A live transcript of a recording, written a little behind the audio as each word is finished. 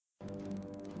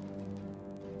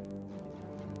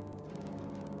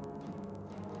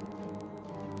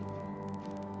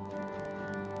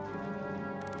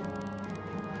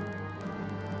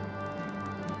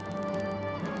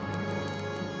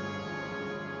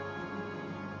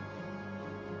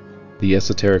The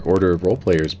Esoteric Order of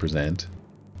Roleplayers present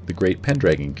The Great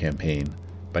Pendragon Campaign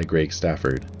by Greg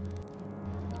Stafford,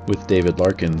 with David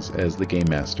Larkins as the Game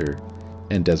Master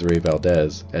and Desiree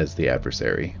Valdez as the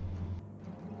adversary.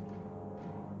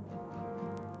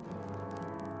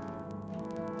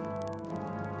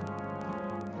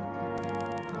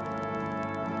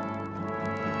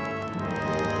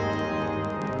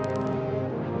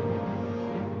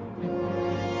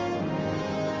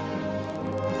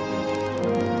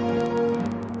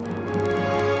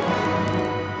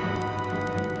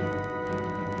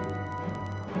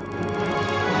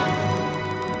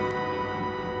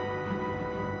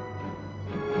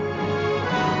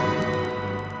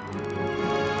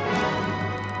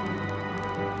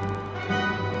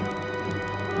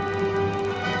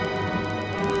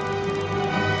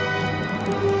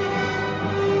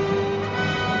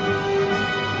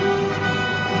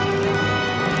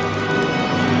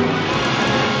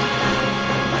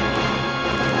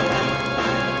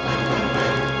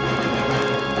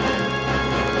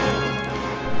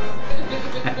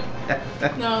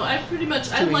 No, I pretty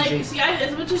much, I like, easy.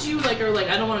 As much as you are I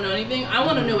don't want to know anything, I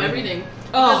want to know everything.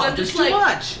 Oh, I'm just too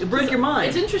much. It breaks your mind.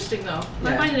 It's interesting though.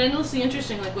 Yeah. I find it endlessly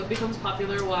interesting, what becomes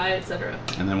popular, why, etc.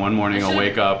 And then one morning I'll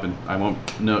wake up and I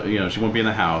won't know, she won't be in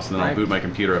the house, and then I'll boot my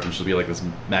computer up and she'll be like this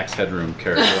Max Headroom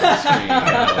character on the screen.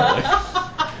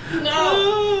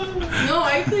 No,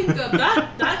 I think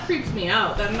that creeps me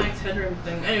out, that Max Headroom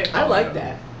thing. Anyway, I like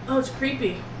that. Oh, it's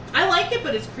creepy. I like it,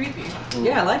 but it's creepy.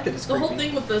 Yeah, I like that it's creepy. The whole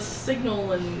thing with the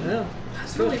signal and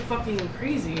that's really fucking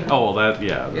crazy. Oh, well,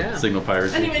 the signal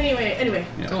piracy. Anyway.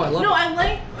 Yeah. Oh, I love it. No, I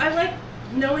like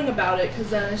knowing about it, because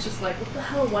then it's just what the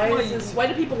hell? Why is this? Why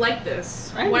do people like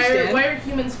this? I understand. Why are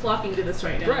humans flocking to this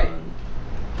right now? Right.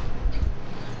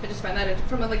 I just find that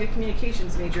from a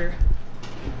communications major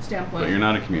standpoint. But you're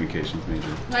not a communications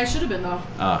major. I should have been though.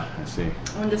 Ah, I see.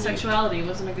 Into sexuality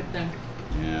wasn't a good thing.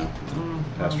 Yeah.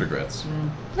 Past regrets.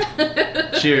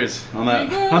 Cheers. On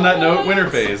that note, winter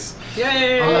phase.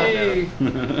 Yay! I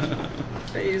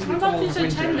thought you said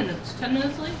 10 minutes. 10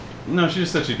 minutes late? No, she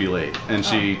just said she'd be late, and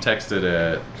she texted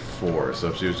at 4. So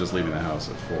if she was just leaving the house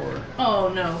at 4. Oh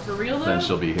no, for real though? Then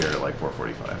she'll be here at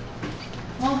 4:45.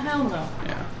 Well, hell no.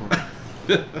 Yeah.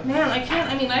 Man, I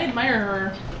can't. I admire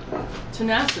her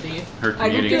tenacity. Her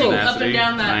commuting tenacity. Up and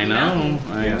down that mountain.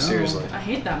 I know. Seriously. I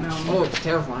hate that mountain. Oh, it's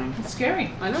terrifying. It's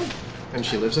scary. I know. And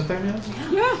she lives up there now?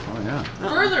 Yeah. Oh, yeah.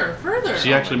 Further.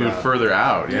 She actually moved further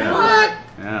out, yeah. What?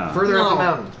 Yeah. Further up the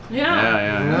mountain.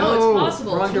 Yeah. No. No, it's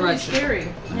possible. Wrong it's really direction.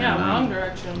 scary. Yeah, wrong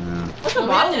direction. Yeah. What's a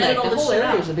bottleneck? The whole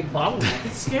area is a big bottleneck.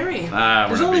 It's scary.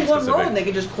 There's only one road and they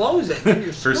can just close it. And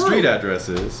you're Her street address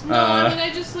is. No,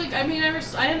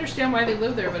 I understand why they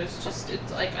live there, but it's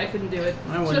I couldn't do it.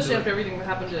 Especially after everything that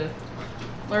happened to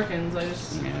Larkins.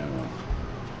 Yeah, well.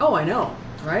 Oh, I know,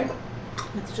 right?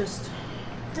 It's just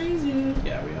crazy.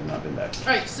 Yeah, we have not been back.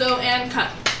 Alright, and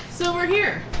cut. So we're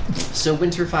here. So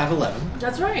winter 511.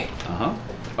 That's right. Uh-huh.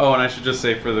 Oh, and I should just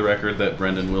say for the record that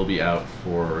Brendan will be out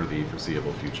for the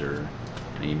foreseeable future.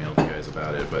 I emailed you guys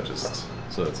about it, but just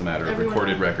so it's a matter of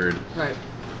recorded record. Right.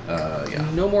 Yeah.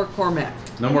 No more Cormac.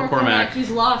 No more Cormac.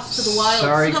 He's lost to the wild.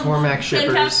 Sorry, Cormac shippers.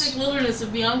 Fantastic wilderness of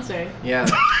Beyonce. Yeah.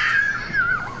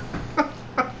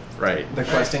 Right. The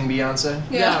questing Beyonce?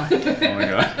 Yeah. Oh my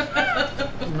god.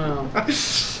 No.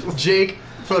 Jake,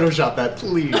 Photoshop that,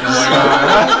 please. Oh my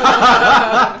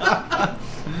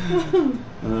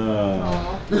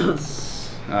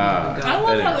god. I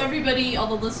love how everybody, all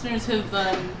the listeners, have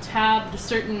tabbed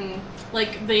certain,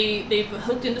 they've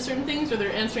hooked into certain things, or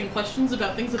they're answering questions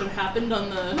about things that have happened on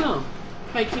the,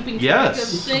 by keeping track of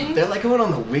things. They're going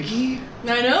on the wiki?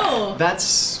 I know. That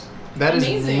is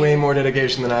amazing. way more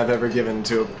dedication than I've ever given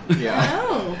to.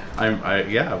 Yeah. I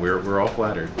know. We're all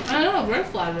flattered. I know, we're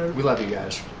flattered. We love you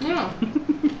guys. Yeah.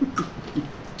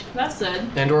 That said.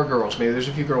 And/or girls. Maybe there's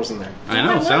a few girls in there. I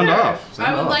know. Sound off.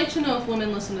 I would like to know if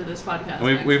women listen to this podcast.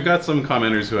 We've got some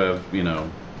commenters who have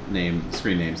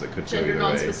screen names that could go gender either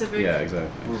non-specific. way. Yeah,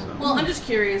 exactly. So. Well, I'm just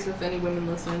curious if any women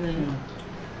listen. And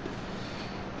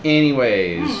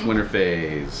anyways, winter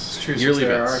phase. It's true. Yearly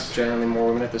There events. are generally more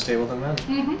women at this table than men.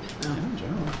 Mm-hmm. Yeah, in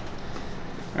general.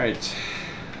 All right.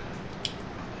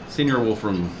 Senior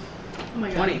Wolfram. Oh my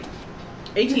god. 20.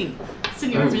 18.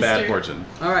 Senior That's Mister. bad fortune.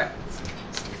 All right.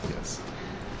 Yes.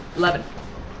 11.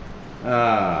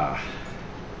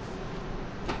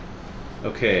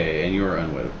 Okay, and you are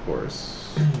unwed, of course.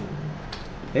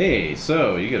 Hey,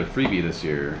 so you get a freebie this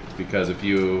year because if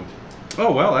you.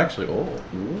 Oh well, actually,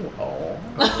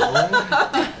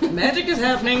 Magic is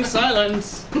happening.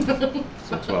 Silence.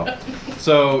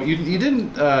 So you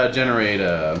didn't generate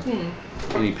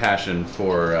any passion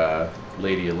for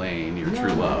Lady Elaine, your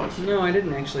true love. No, I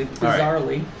didn't actually. right.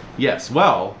 Bizarrely. Yes,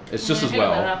 well, it's just Yeah, as I hate when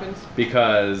that well happens.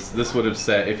 because this would have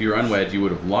said if you're unwed, you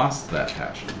would have lost that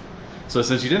passion. So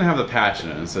since you didn't have the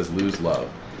passion and it says lose love,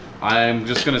 I'm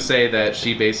just going to say that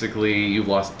she basically, you've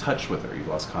lost touch with her, you've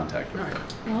lost contact with her.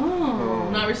 Oh,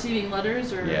 not receiving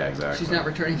letters or. Yeah, exactly. She's not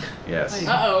returning. Yes.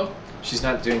 Uh-oh. She's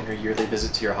not doing her yearly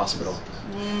visit to your hospital.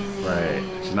 Right.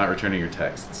 She's not returning your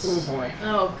texts. Oh boy.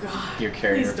 Oh god. You're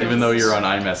carrying her. Please don't. Even though you're on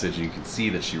iMessage, you can see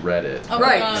that she read it. Oh,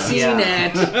 Right. God. Seen Yeah.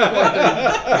 it.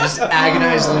 You're just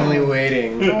agonizingly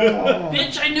waiting.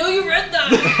 Bitch, I know you read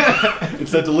that. It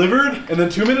said delivered, and then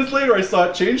 2 minutes later I saw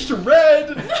it change to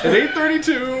red at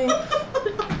 8:32.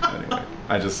 Anyway,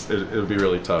 it would be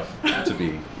really tough to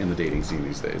be in the dating scene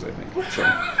these days, I think. So,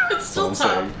 It's still that's all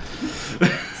I'm tough.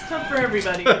 saying. It's tough for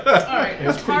everybody. Alright, It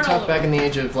was pretty tough back in the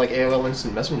age of like AOL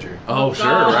Instant Messenger. Oh, sure,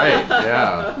 God. right.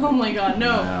 Yeah. Oh my god, no.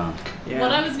 Yeah. Yeah.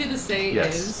 What I was gonna say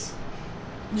Yes. is,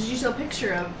 did you show a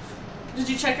picture of? Did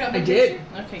you check out the I did.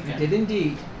 picture? Okay, good. I did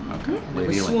indeed. Okay. It Lady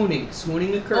was Elaine. swooning.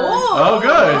 Swooning occurred. Oh,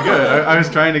 good. I was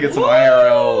trying to get some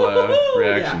IRL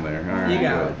reaction there. All right. You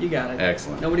got good. it. You got it.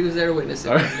 Excellent. Nobody was there to witness it.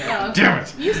 All right. Yeah. Damn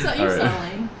it. You saw All right.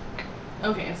 Elaine.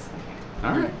 Okay.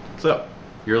 All right. So,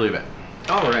 yearly event.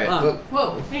 All right.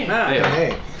 Whoa. Hey. Ah.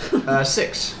 Hey.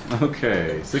 6.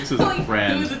 Okay. 6 is a Like,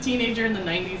 friend. who was a teenager in the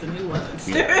 90s and who wasn't?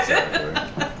 Yeah,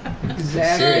 exactly.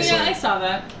 Exactly. Seriously. Yeah, I saw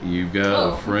that. You got Oh,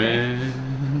 a okay. friend.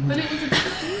 But it was a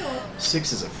big deal.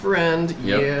 6 is a friend.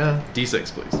 Yep. Yeah.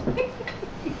 D6, please.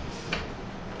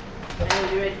 I will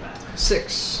be right back.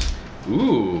 6.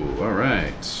 Ooh, all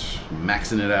right.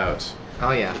 Maxing it out.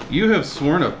 Oh yeah. You have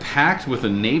sworn a pact with a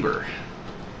neighbor.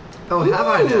 Oh, have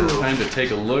I now? Time to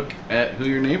take a look at who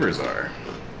your neighbors are.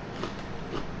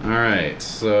 All right,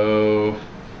 so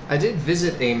I did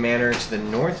visit a manor to the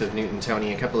north of Newton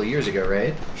Townie a couple of years ago,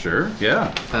 right? sure,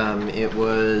 yeah. It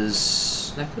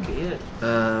was That could be it.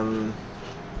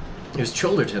 it was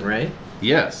Childerton, right?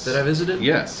 Yes. That I visited?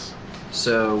 Yes,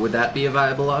 So would that be a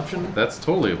viable option? that's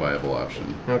totally a viable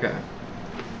option. Okay.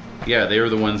 Yeah, they were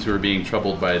the ones who were being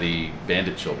troubled by the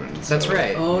bandit children. That's so-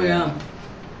 right. Oh yeah.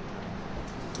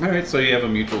 All right, so you have a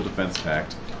mutual defense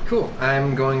pact. Cool.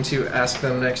 I'm going to ask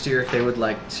them next year if they would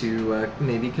like to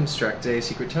maybe construct a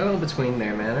secret tunnel between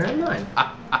their manor and mine.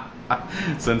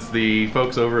 Since the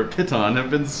folks over at Piton have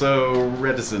been so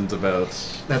reticent about...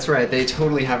 That's right. They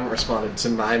totally haven't responded to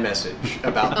my message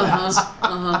about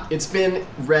that. It's been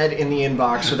read in the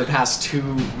inbox for the past 2,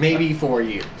 maybe 4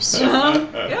 years.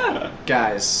 Yeah.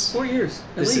 Guys, 4 years.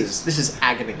 At least. this is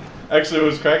agony. Actually, what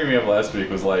was cracking me up last week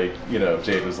was like,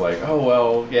 Jade was like, oh,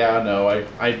 well, yeah, no,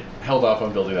 I held off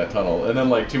on building that tunnel. And then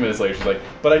like 2 minutes later, she's like,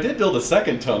 but I did build a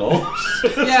second tunnel.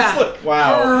 It's Yeah. just like,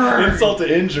 wow, insult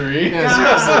to injury. Yeah,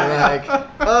 seriously, like,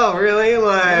 oh, really?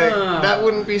 Like, that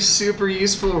wouldn't be super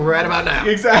useful right about now.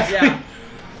 Exactly. Yeah.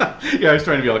 Yeah, I was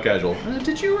trying to be all casual.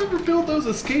 Did you ever build those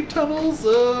escape tunnels?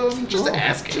 Just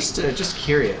asking. Just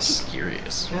curious.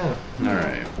 Curious. Yeah. All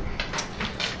right.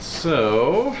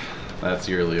 So, that's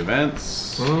yearly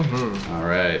events. Mm-hmm. All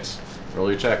right. Roll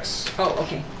your checks. Oh,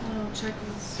 okay. Oh, check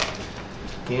this.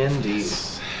 Indeed.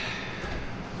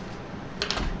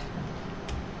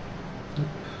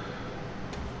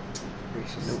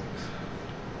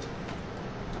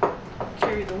 Nope.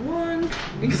 Carry the 1.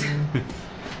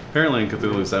 Apparently in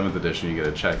Cthulhu 7th edition, you get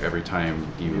a check every time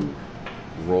you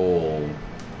roll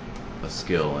a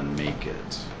skill and make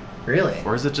it. Really?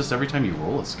 Or is it just every time you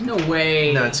roll a skill? No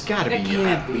way. No, it's gotta That be can't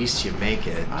at be. least you make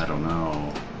it. I don't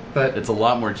know. But It's a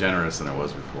lot more generous than it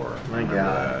was before. My I remember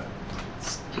God.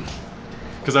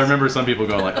 Because I remember some people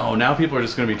going like, oh, now people are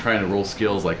just going to be trying to roll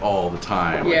skills like all the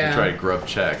time, like Yeah. to try to grub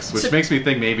checks, which To- makes me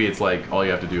think maybe it's like all you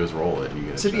have to do is roll it and you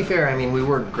get a to be check. fair, I mean, we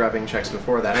were grubbing checks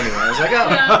before that anyway. I was like, oh,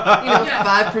 Yeah.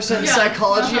 5% Yeah.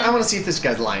 psychology. Uh-huh. I want to see if this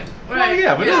guy's lying. Well,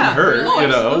 yeah, but it Yeah. doesn't hurt, Oh, you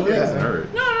know? absolutely. It doesn't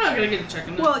hurt. No, I'm not gonna get a check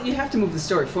on that. Well, you have to move the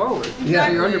story forward. Yeah.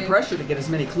 So you're under pressure to get as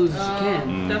many clues as you can.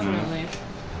 Mhm. Definitely.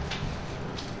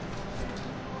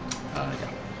 Yeah.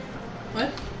 What?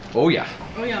 Oh, yeah.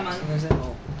 Oh yeah, man. There's that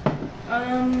hole.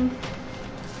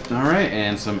 All right,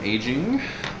 and some aging.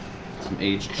 Some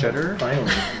aged cheddar.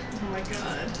 Finally. Oh my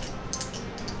god.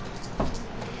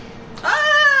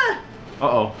 Ah!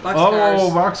 Uh-oh. Boxcars.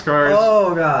 Oh, boxcars.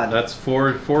 Oh, God. That's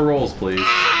four rolls, please.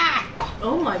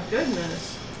 Oh my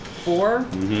goodness. 4,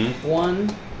 Mm-hmm.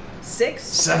 1, 6,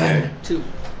 7. 2.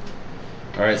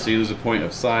 All right, so you lose a point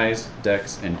of size,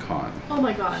 dex, and con. Oh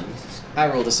my god. I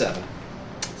rolled a 7.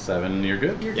 7, you're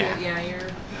good? You're Yeah. good. Yeah, you're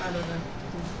out of the.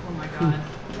 Oh my god.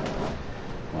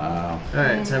 Wow.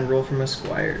 Alright, time to roll for my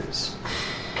squires.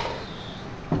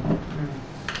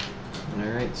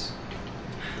 Alright.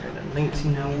 Right, a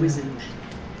 19. Now wizened.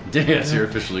 Yes, you're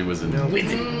officially wizened. Nope.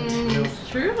 Nope. It's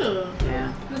true.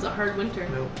 Yeah. It was a hard winter.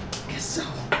 Nope. Guess so.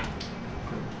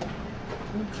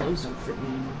 My clothes don't fit me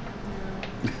anymore.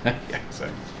 Yeah,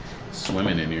 exactly.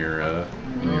 Swimming in your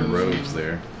robes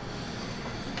there.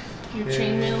 Your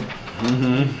chainmail.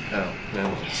 Mm-hmm. Oh, no.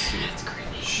 Let's see. That's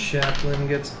creepy. Chaplain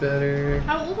gets better.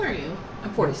 How old are you?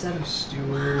 I'm 47.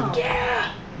 Steward. Wow.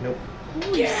 Yeah. Nope.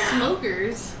 Holy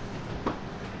smokers.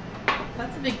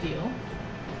 That's a big deal.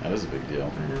 That is a big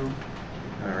deal. I know.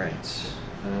 All right. It's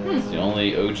the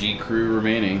only OG crew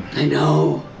remaining. I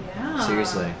know. Yeah.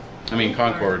 Seriously. I mean,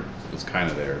 Concord was kind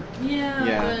of there. Yeah,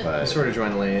 Yeah, but- I sort of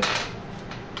joined late.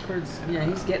 Yeah,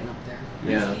 he's getting up there.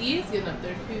 Yeah. He is getting up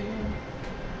there too, yeah.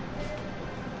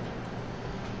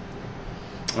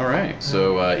 All right,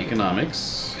 so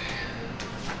economics.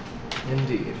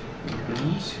 Indeed.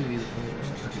 Okay, so I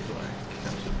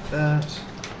counted that.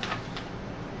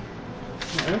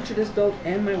 My orchard is built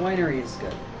and my winery is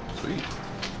good. Sweet.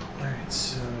 All right,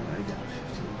 so I got 15.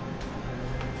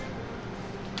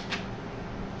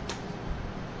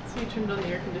 So you turned on the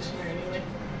air conditioner anyway.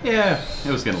 Yeah,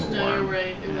 it was getting a little No, warm. you're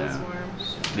right. It was Yeah. warm.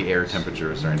 The air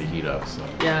temperature is starting to heat up, so.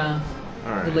 Yeah.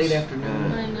 All right. The late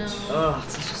afternoon. I know. Ugh,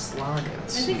 it's such a slog. I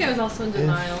think I was also in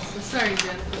denial, so sorry,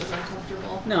 Jen, if it was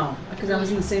uncomfortable. No, because I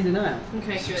was in the same denial.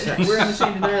 Okay, good. We're in the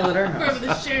same denial at our We're house. having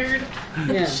the shared,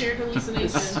 Yeah. shared hallucination.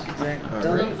 Exactly. All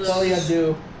Don't right. that's all you gotta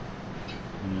do.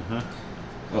 Uh-huh.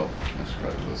 Oh, I should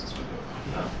probably close this window.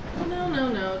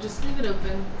 No, just leave it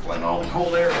open. Letting all the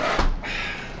cold air out.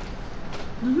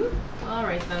 All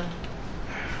right then.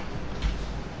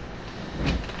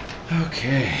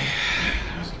 Okay.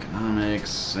 There's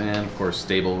economics, and of course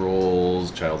stable rolls,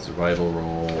 child survival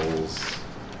rolls.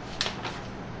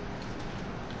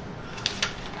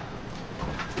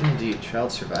 Indeed,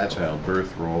 child survival.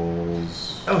 Childbirth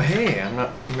rolls. Oh, hey, I'm not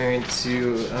married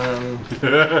to a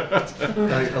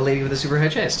lady with a super high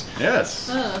chest. Yes.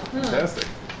 Fantastic.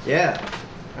 Yeah.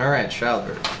 All right,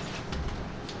 childbirth.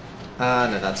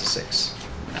 No, that's a 6.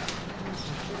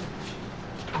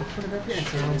 I'll put it up here and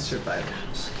say Child this.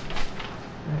 survivors.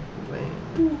 Right,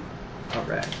 Wayne. All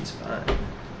right, he's fine.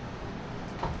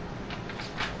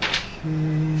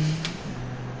 Okay.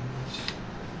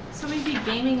 So we'd be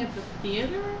gaming at the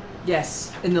theater?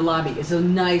 Yes, in the lobby. It's a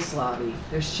nice lobby.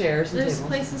 There's chairs and There's tables.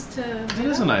 places to. It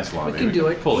is a nice lobby. We can do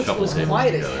it. Pull a It couple was tables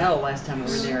quiet together. as hell last time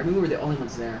we were there. I mean, we were the only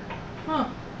ones there. Huh.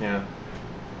 Yeah.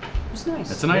 It was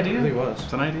nice. It's an Yeah, it idea. really was.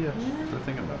 It's an idea. Yeah. We're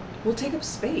thinking about it. We'll take up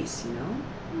space, you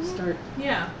know? Start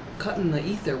Yeah. cutting the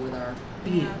ether with our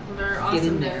being. Yeah. With our Get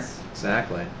in there. awesomeness.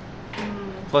 Exactly.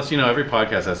 Plus, every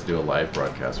podcast has to do a live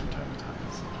broadcast from time to time.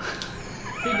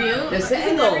 We do? There's the Isn't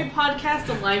angle. every podcast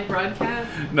a live broadcast?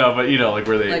 No, but like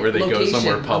where they Like go location,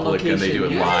 somewhere on public and they do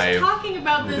it location. You were live. just talking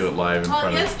about They this do it live in front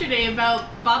of- yesterday about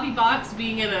Bobby Box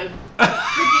being at a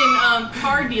freaking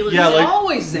car dealership. Yeah, like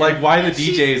always there. like why the And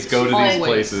she's- DJs go to these always.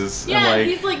 places Yeah, and like.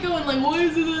 he's like going like, why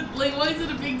is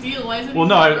it a big deal? Why is it? Well,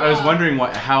 no, I was wondering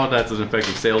how that's an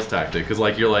effective sales tactic because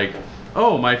like you're like,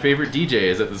 oh, my favorite DJ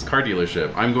is at this car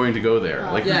dealership. I'm going to go there.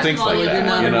 Like yeah. who thinks Well, like you're that?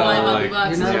 not a Bobby moron. Box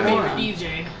You're is not your a favorite moron.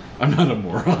 DJ. I'm not a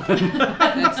moron.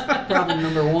 That's problem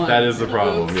number one. That is the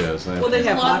problem. Yes. Well, they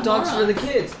have a lot hot of dogs for the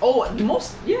morons. kids. Oh,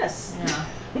 yes. Yeah.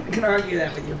 I can argue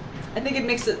that with you. I think it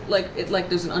makes it like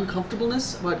there's an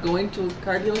uncomfortableness about going to a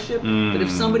car dealership. But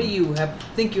if somebody you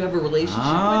think you have a relationship with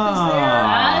is there,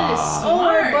 That is oh,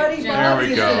 smart. our buddy Jen. There Bobby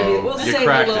we is gonna be. go. We'll You say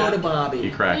cracked hello it. to Bobby.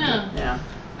 You cracked Yeah. it. Yeah.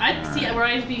 I'd see Alright. where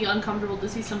I'd be uncomfortable to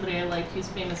see somebody I like who's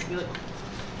famous and be like,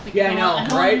 Yeah, I know, I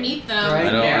don't right? want to meet them. Right.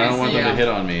 I don't want them Yeah. to hit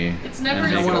on me. It's never and I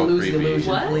make don't it want to all lose the creepy.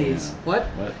 illusion, What? please. Yeah. What?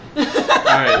 What?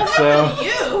 Alright, so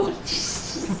You.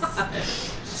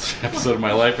 episode of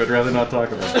my life I'd rather not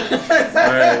talk about.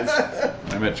 Alright.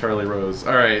 I met Charlie Rose.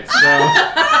 Alright, so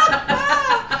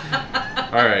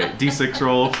alright, D6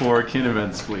 roll for kin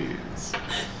events, please.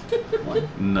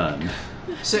 None.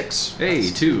 6. Hey,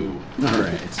 2.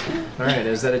 Alright. All right,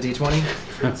 is that a D20?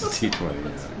 That's a D20,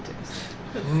 That's so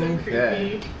Okay.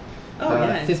 creepy. Oh,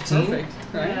 yeah, it's 15? perfect,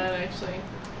 right? Yeah, actually.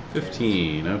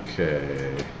 15,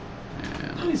 okay.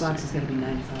 And Bobby let's Box see is going to be here.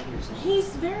 95 years old. He's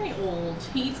very old.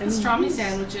 He eats I mean, pastrami he's-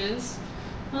 sandwiches.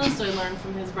 What else do I learn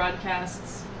from his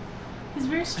broadcasts? He's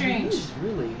very strange. He's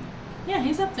really, Yeah,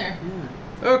 he's up there.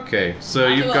 yeah. Okay, so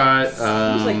Bobby you've got Box. He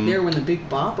was like there when the Big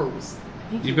Bopper was.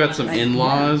 I think you've he got was. some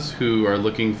in-laws who are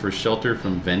looking for shelter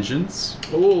from vengeance.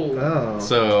 Oh. Oh.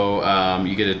 So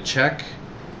you get a check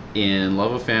in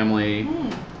love of family,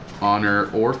 honor,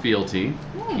 or fealty.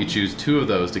 You choose 2 of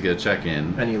those to get a check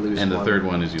in, And you lose and the one. third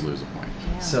one is you lose a point.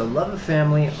 So love of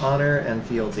family, honor, and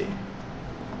fealty.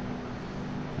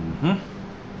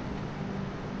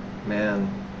 Mm-hmm. Man,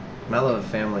 My love of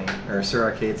family, or Sir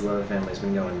Arcade's love of family, has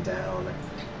been going down.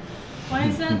 Why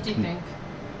is that, do you think?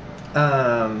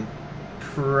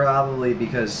 Probably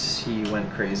because he went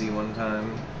crazy one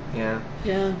time. Yeah.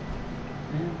 Yeah.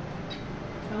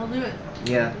 I'll do it.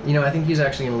 Yeah. You know, I think he's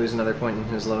actually going to lose another point in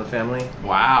his love of family.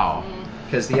 Wow.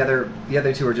 Because the other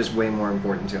two are just way more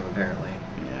important to him, apparently.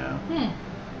 Yeah.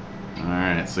 All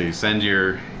right. So you send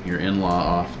your in-law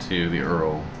off to the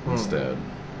Earl instead.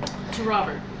 To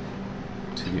Robert.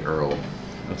 To the Earl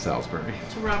of Salisbury.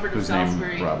 To Robert of Whose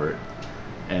Salisbury. name Robert.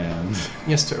 And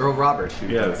Yes, to Earl Robert. Who,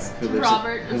 Yes. who To lives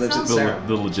Robert at, of who lives at Salisbury. Sarah.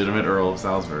 the legitimate Earl of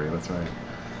Salisbury. That's right.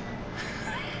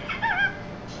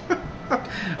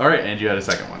 All right, and you had a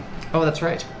second one. Oh, that's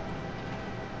right.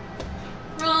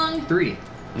 Wrong. 3.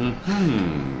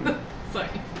 Mm-hmm. Sorry.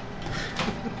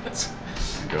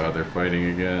 Go out there fighting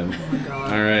again. Oh my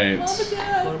god. All right. Mom and Go to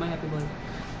Dad. my happy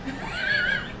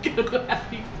place. Go to a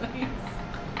happy place.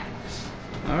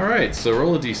 All right. So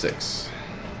roll a d6.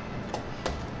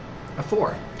 A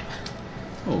 4.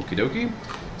 Okie dokie.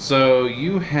 So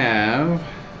you have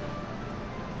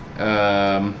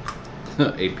a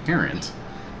parent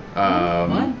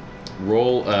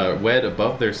wed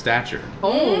above their stature.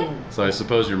 Oh. So I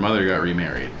suppose your mother got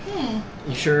remarried.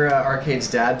 You sure Arcade's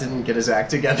dad didn't get his act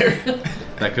together?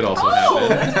 That could also Oh,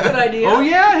 happen. that's a good idea. Oh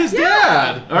yeah, his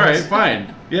dad. All right,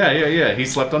 fine. Yeah. He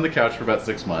slept on the couch for about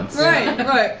 6 months.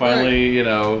 Right. Finally, you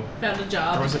know. Found a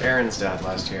job. Or was it Aaron's dad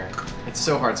last year? It's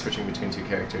so hard switching between two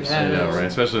characters. Yeah. I know, right?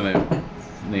 Especially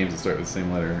names that start with the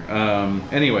same letter.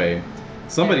 Anyway,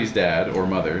 somebody's dad or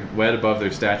mother wed above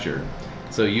their stature.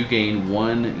 So you gain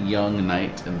 1 young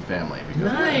knight in the family. Because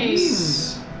of that.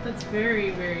 Nice. That's very,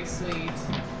 very sweet.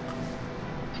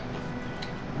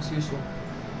 That's useful.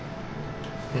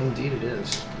 Indeed it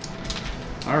is.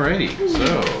 Alrighty,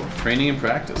 so training and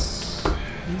practice.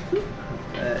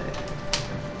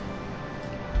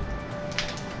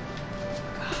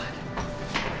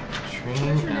 Training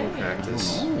Where's and Renee?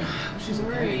 practice. Oh, She's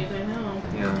worried, I know.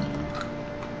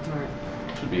 Yeah. Alright.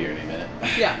 should be here any minute.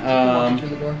 Yeah. Walking through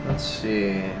the door. Let's see.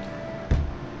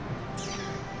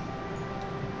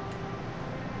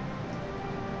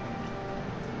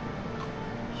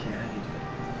 Yeah, I need to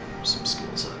get some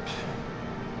skills up.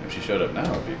 If she showed up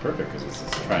now, it would be perfect because this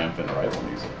is triumphant arrival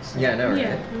music. So. Yeah, I know, right?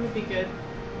 Yeah, it would be good.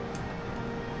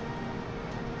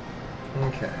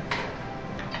 Okay.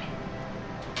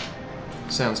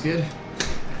 Sounds good.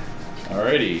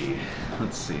 Alrighty,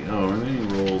 let's see. Oh, are there any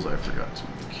rolls I forgot to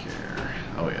make here?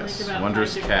 Oh yes, Like about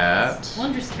Wondrous 5 Cat. different ones.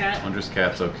 Wondrous Cat. Wondrous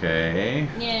Cat's okay.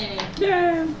 Yay.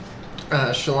 Yeah.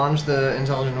 Shallange the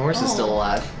Intelligent Horse is still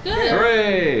alive. Good.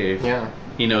 Hooray! Yeah,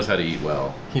 He knows how to eat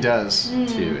well he does.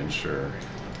 to ensure.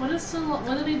 What does he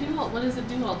do? What does it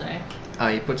do all day?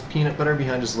 He puts peanut butter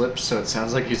behind his lips so it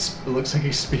sounds like it looks like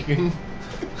he's speaking.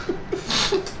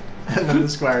 And then the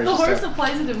squire The just horse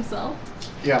applies it himself.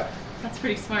 Yeah, That's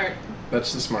pretty smart.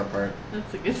 that's the smart part.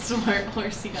 That's a good smart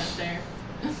horse you got there.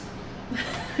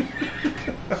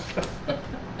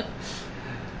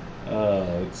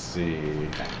 Let's see.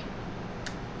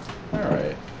 All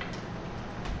right.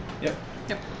 Yep.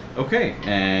 Okay,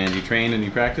 and you trained and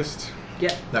you practiced?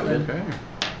 Yeah. That would Okay.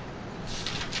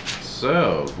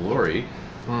 So, Glory.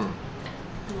 Lordy.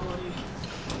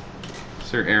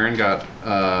 Sir Aaron got,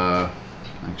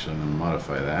 actually I'm going to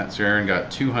modify that. Sir Aaron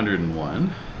got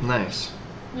 201. Nice.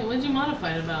 Wait, what did you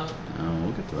modify it about?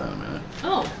 We'll get to that in a minute.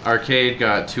 Oh. Arcade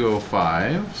got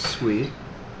 205. Sweet.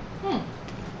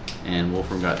 And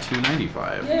Wolfram got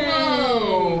 295. Yay.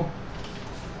 Whoa.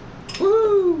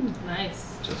 Woo.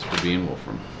 Nice. Just for being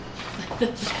Wolfram.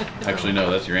 Actually, no,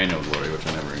 that's your annual glory, which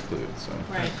I never include. So.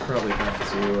 Right. Probably have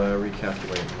to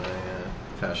recalculate my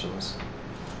fashions.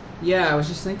 Yeah, I was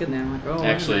just thinking that. Like, oh.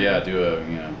 Actually, yeah, do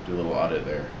a little audit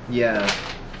there. Yeah.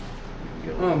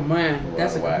 Get a Oh little- man, little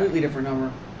that's out a of whack. completely different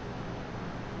number.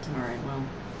 Alright, well,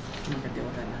 I'm not gonna deal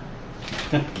with that now.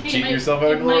 Cheating yourself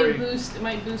out of glory. It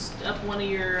might boost up one of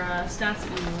your stats that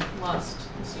you lost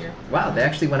this year. Wow, they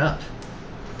actually went up.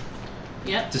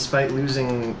 Yep. Despite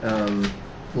losing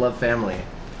Love Family.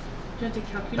 Do you have to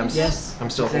calculate I'm, that? Yes. I'm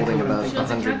still Exactly holding what I'm about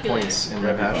thinking. 100 Calculator. points in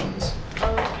my passions.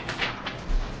 Oh, okay.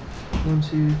 1,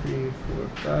 2, 3, 4,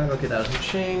 5. Okay, that hasn't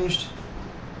changed.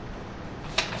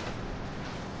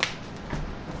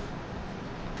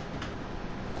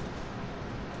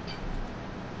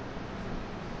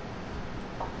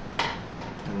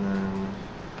 And then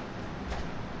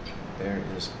there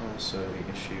is also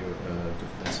the issue of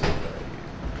defensive value.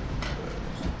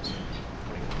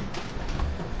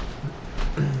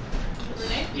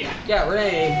 Renee? Yeah,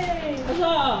 Renee. Yay!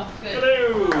 Huzzah! Good.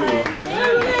 Hello.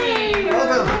 Hi. Hey,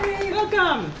 Welcome.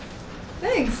 Welcome.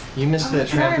 Thanks. You missed the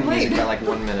Sorry, triumphant I'm music late. by like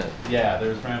 1 minute. Yeah,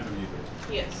 there's triumphant music.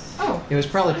 Yes. Oh. It was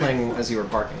probably playing as you were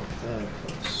parking.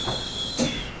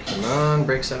 Come on,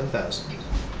 break 7,000.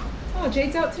 Oh,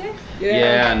 Jade's out today?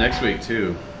 Yeah, next week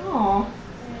too. Oh.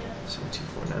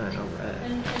 7249, alright.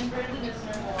 And Brendan is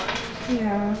no more.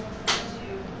 Yeah. As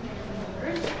you may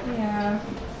have heard. Yeah.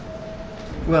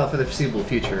 Well, for the foreseeable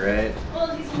future, right?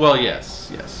 Well,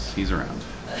 yes, he's around.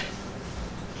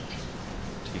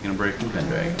 Taking a break from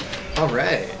Pendragon.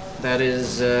 Alright. That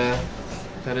is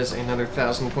another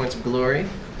 1,000 points of glory.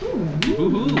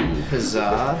 Woohoo!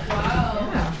 Huzzah. Wow.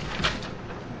 Yeah.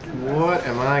 What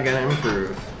am I gonna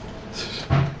improve?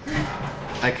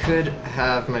 I could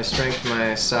have my strength,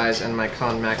 my size, and my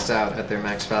con maxed out at their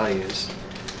max values.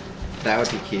 That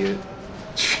would be cute.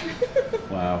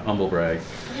 Wow, humble brag.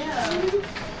 Yeah.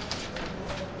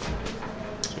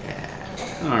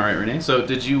 Yeah. All right, Renee. So,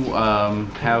 did you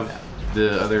have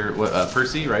the other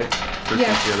Percy, right? Percy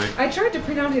Yes. the other I tried to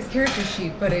print out his character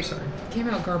sheet, but it came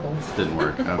out garbled. didn't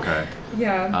work. Okay.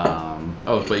 Yeah.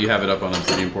 Oh, but you have it up on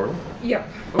Obsidian Portal. Yep.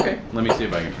 Okay. Let me see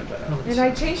if I can print that out. And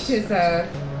I changed his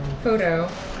photo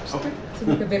Okay. to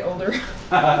look a bit older.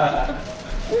 Alright.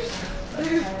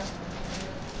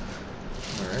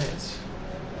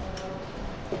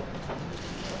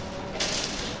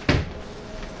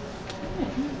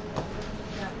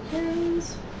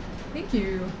 Pins. Thank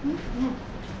you.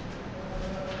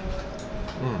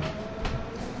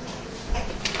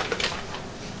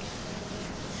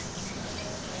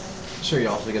 So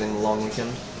you're also getting the long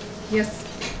weekend? Yes.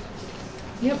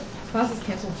 Yep. Class is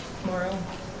canceled tomorrow.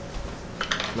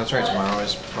 That's right, tomorrow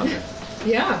is Monday.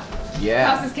 Yeah. Yeah.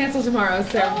 Class is canceled tomorrow,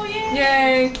 so. Oh, yay.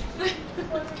 Yay.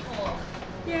 Wonderful.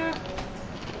 Yeah.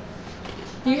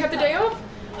 Do you have the day off?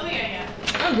 Oh, yeah.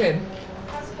 Oh, good.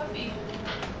 How's Puppy?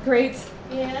 Great.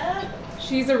 Yeah?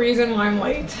 She's the reason why I'm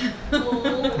late.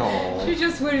 Oh. She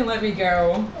just wouldn't let me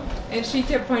go. And she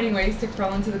kept finding ways to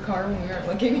crawl into the car when we weren't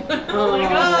looking. Oh my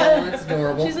god. That's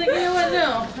adorable. She's like, you know what?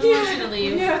 No. I don't want you to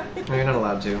leave. Yeah. No, you're not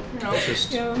allowed to. No. It's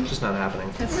just, Yeah. just not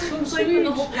happening. It's like when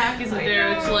the whole pack isn't I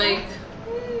there, it's know. like...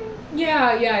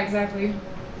 Yeah, exactly.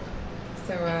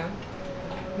 So,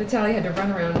 Vitaly had to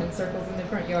run around in circles in the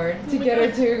front yard to my get God.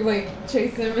 her to, like,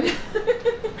 chase him.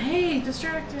 Hey,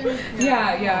 distract her.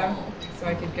 Yeah. Oh. So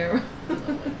I could go. Oh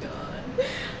my god.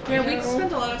 Yeah, we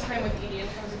spent a lot of time with Edie in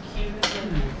terms of cues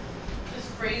and just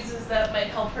phrases that might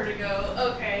help her to go,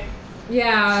 okay, she'll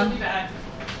Yeah. be back.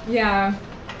 Yeah.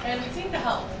 And it seemed to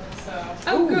help, so.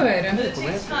 Oh, good. But it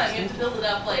takes time. You have to build it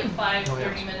up like 5, Oh, 30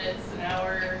 yes. minutes, an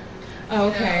hour. Oh,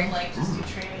 You okay. know, like just do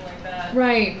training like that.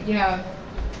 Right, yeah.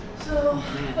 So,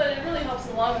 but it really helps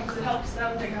in the long run because it helps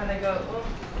them to kind of go, oh,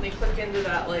 they click into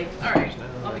that, like, alright,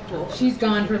 I'll be cool. She's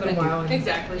gone for a little Thank you. while. And,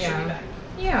 Exactly, she'll be back.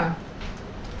 Yeah.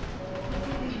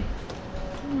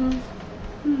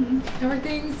 How are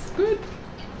things? Good.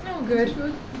 Oh, good.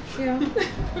 Good. Yeah.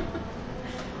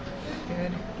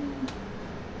 Good.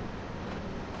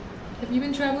 Have you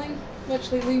been traveling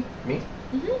much lately? Me?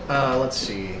 Mm-hmm. Let's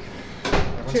see. I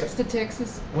went Trips to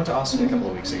Texas? went to Austin a couple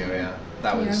of weeks ago, yeah.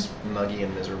 That was muggy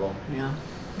and miserable. Yeah.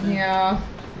 Yeah.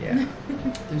 Yeah.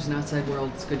 There's an outside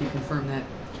world. It's good you confirm that.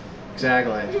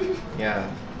 Exactly. Yeah.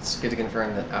 It's good to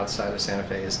confirm that outside of Santa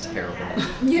Fe is terrible.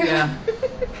 Yeah.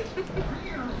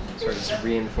 Sort of just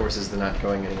reinforces the not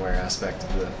going anywhere aspect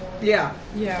of the... Yeah.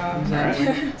 Yeah. Exactly.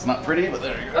 It's not pretty, but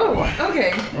there you go. Oh,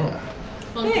 okay.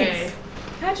 Okay. Thanks.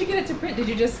 How'd you get it to print? Did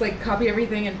you just like copy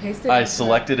everything and paste it? I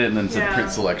selected it and then said Yeah. print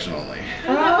selection only. We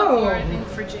did that before, I Oh. think,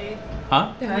 for Jade.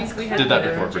 Huh? I That's think we had Did that to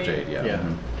before for Jade, yeah. Yeah.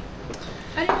 Mhm.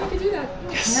 I didn't know you could do that.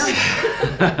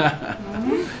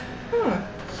 Mm-hmm. Huh.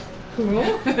 Cool.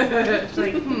 It's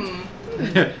like,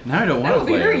 Now I don't want That to would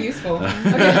be play very him. useful.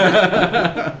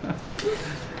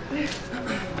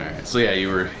 Alright, so yeah,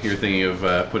 you're thinking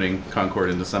of putting Concord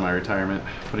into semi-retirement,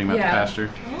 putting him out to Yeah. pasture.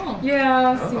 Oh.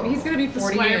 Yeah, Oh. so he's gonna be The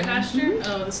 40 Squire and... pasture?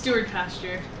 Oh, the Steward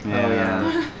pasture. Oh,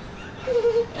 yeah.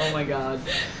 Oh my god.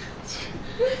 So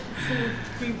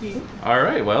creepy. All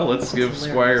right, well, let's give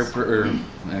hilarious. Squire,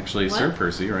 actually What? Sir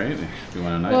Percy, right? If you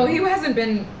want to knight Well, him. he hasn't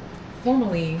been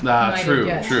formally knighted True,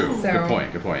 yet. true. So.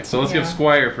 Good point. So let's give Yeah.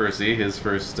 Squire Percy his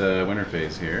first winter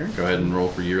phase here. Go ahead and roll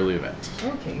for yearly event.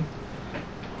 Okay.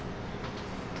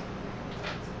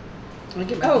 I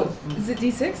get my Oh, is it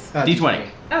D6? D20.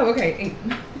 Oh, okay,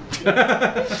 8.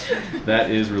 That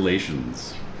is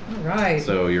relations. All right.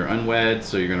 So you're unwed,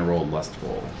 so you're going to roll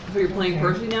lustful. So you're playing Okay.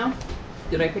 Percy now?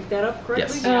 Did I pick that up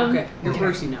correctly? Yes. Okay, you're Okay.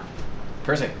 Percy now.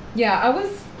 Percy. Yeah, I was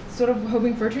sort of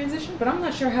hoping for a transition, but I'm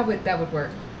not sure how that would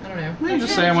work. I don't know. You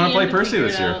just say I want to play Percy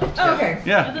this year. Oh, okay.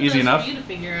 Yeah, easy enough. For you to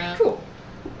figure out. Cool.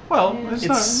 Well, Yeah. it's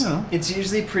It's not, you know. it's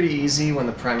usually pretty easy when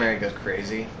the primary goes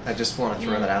crazy. I just want to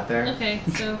throw that out there. Okay,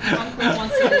 so Concord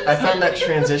wants to. I found that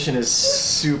transition is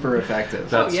super effective.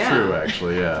 That's yeah. true,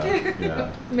 actually, yeah.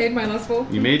 Yeah. Made my lustful.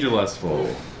 You made your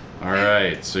lustful.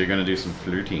 Alright, so you're going to do some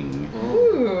flirting.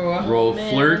 Ooh. Roll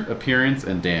man. flirt, appearance,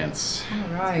 and dance. All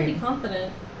Pretty right.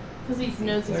 confident because he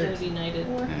knows he's Flirt. going to be knighted.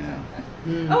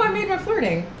 Yeah. Oh, I made my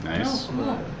flirting. Nice.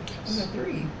 Oh, that's a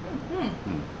 3.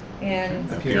 And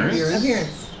Appearance?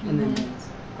 Appearance. And then dance.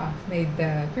 Made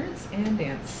the appearance and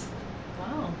dance.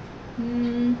 Wow.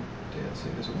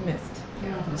 Missed.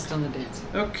 Yeah, missed on the dance.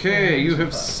 Okay, you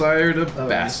have sired a missed by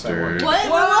bastard. What?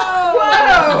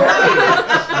 Whoa!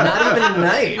 Not even a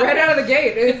night. Right out of the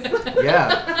gate. It's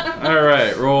Yeah.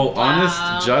 Alright, roll Wow.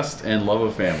 honest, just, and love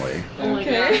of family. Oh my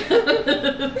Okay.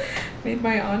 god. made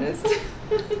my honest.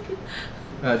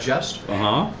 Just.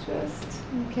 Uh-huh. Just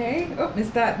okay. Oh,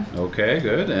 missed that. Okay,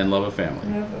 good. And love of family.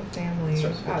 Love of family.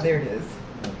 Starts with There it is.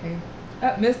 Okay.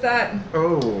 Missed that.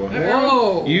 Oh.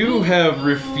 Whoa! You have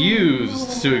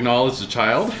refused to acknowledge the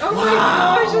child. Oh my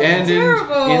gosh, that's And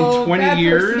terrible. in 20 Bad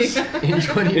years, Percy. In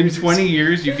 20 in years. 20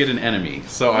 years, you get an enemy.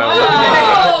 So I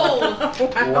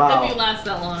Oh! Wow. If you last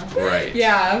that long. will. Right.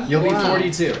 Yeah. You'll be Wow.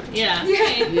 42. Yeah. Yeah.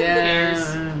 Hey, who cares?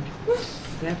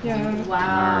 Definitely. Yeah.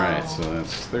 Wow. Alright, so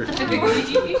that's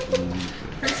 13.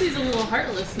 Percy's a little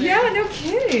heartless there. Yeah, no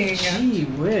kidding. Gee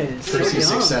whiz. so Percy's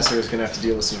young. successor is going to have to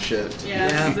deal with some shit. Yeah,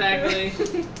 Yeah. exactly.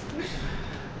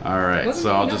 Alright, Wasn't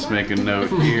so I'll that just much? make a note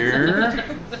here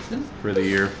for the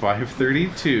year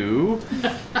 532.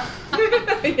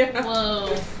 Yeah.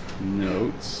 Whoa.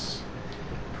 Notes.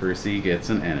 Percy gets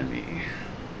an enemy.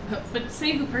 But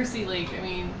say who Percy, like, I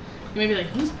mean, you may be like,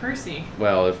 who's Percy?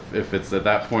 Well, if it's at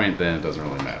that point, then it doesn't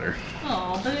really matter.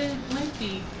 Oh, but it might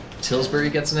be. Tillsbury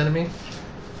gets an enemy?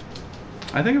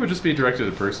 I think it would just be directed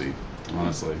at Percy,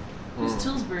 honestly. Who's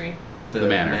Tillsbury? The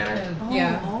manor. Oh,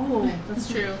 Yeah. oh, that's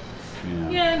true. Yeah.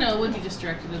 Yeah, no, it would be just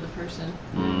directed to the person.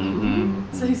 Mm-hmm.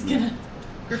 So he's gonna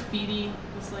graffiti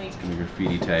this, like. Gonna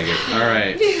graffiti tag it.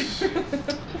 Alright.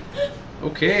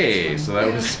 Okay, so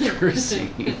that was Percy.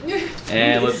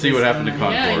 And let's see what happened to Yeah,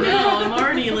 I Concord. know. I'm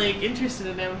already, like, interested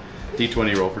in him.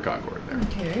 D20 roll for Concord there.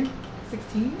 Okay.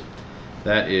 16.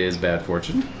 That is bad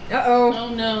fortune. Uh-oh. Oh,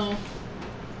 no.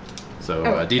 So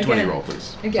Oh, D20 again. roll,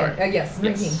 please. Again. Sorry. Yes,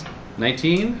 19. Yes.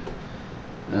 19?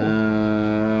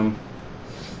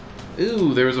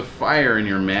 Ooh, there was a fire in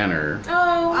your manor.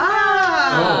 Oh,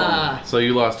 Ah! So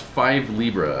you lost 5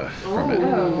 Libra from it.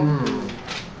 Oh.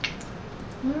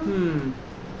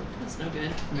 That's no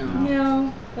good. No.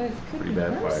 No, but it could Pretty be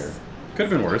bad worse. fire. Could have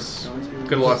been worse.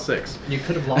 Could have lost 6. You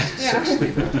could have lost Yeah. 6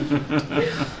 Libra.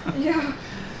 Yeah.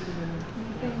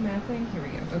 Math thing. Here we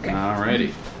go. Okay.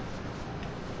 Alrighty.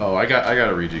 Oh, I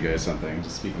gotta read you guys something.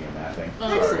 Just speaking of mathing.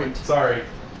 Oh. Excellent. Sorry.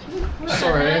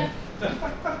 Sorry.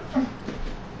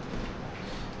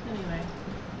 Anyway,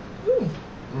 Ooh.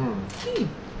 Mm.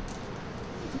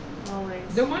 always.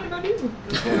 Don't mind if I do.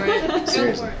 Go for it. Go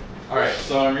Seriously. for it. Alright,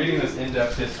 so I'm reading this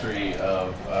in-depth history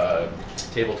of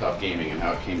tabletop gaming and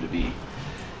how it came to be.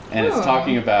 And it's Oh.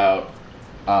 talking about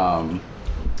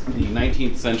the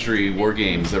 19th century war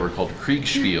games that were called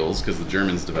Kriegspiels, because the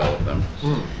Germans developed them,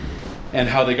 and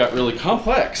how they got really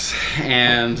complex.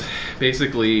 And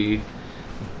basically,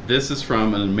 this is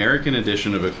from an American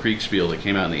edition of a Kriegspiel that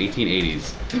came out in the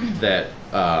 1880s that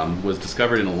was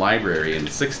discovered in a library in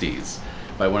the 60s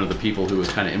by one of the people who was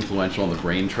kind of influential in the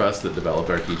brain trust that developed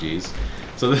RPGs.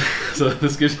 So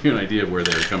this gives you an idea of where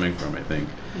they were coming from, I think,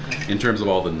 in terms of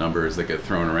all the numbers that get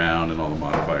thrown around and all the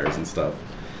modifiers and stuff.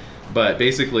 But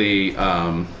basically,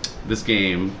 this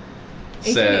game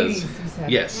 1880s, says... you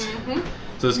said. Yes.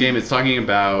 So this game is talking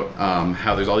about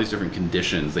how there's all these different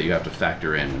conditions that you have to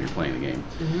factor in when you're playing the game.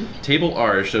 Table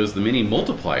R shows the many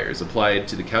multipliers applied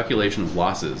to the calculation of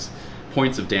losses,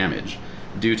 points of damage,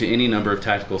 due to any number of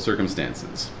tactical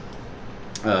circumstances.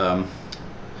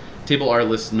 Table R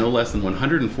lists no less than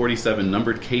 147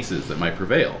 numbered cases that might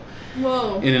prevail.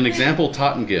 Whoa. In an example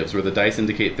Totten gives, where the dice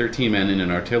indicate 13 men in an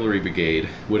artillery brigade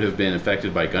would have been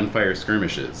affected by gunfire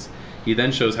skirmishes, he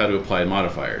then shows how to apply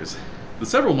modifiers. The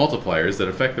several multipliers that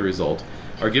affect the result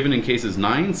are given in cases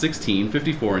 9, 16,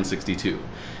 54, and 62.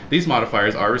 These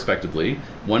modifiers are respectively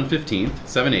 1/15,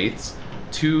 7/8,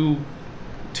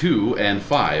 2, and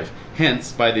 5.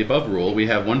 Hence, by the above rule, we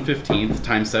have 1/15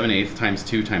 times 7/8 times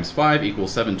 2 times 5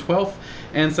 equals 7/12,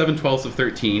 and 7/12 of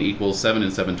 13 equals 7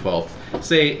 and 7/12.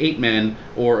 Say 8 men,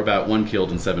 or about 1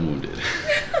 killed and 7 wounded.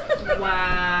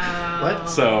 Wow. What?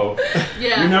 So,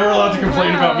 Yeah. you're never allowed to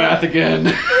complain about math again.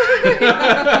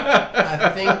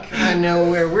 I think I know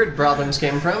where word problems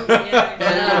came from,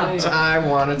 Yeah, and I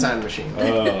want a time machine.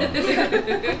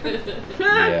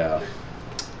 Yeah.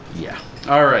 Yeah.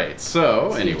 All right.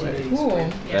 So, anyway, Cool.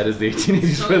 that is the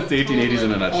 1880s. That's the 1880s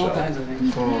in a nutshell. All kinds of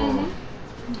things.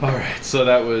 All right. So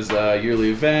that was yearly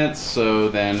events. So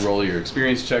then roll your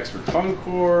experience checks for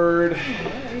Concord.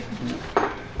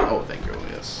 Oh, thank you.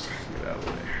 Yes. Get out of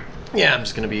the way. Yeah, I'm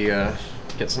just gonna be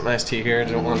get some iced tea here. I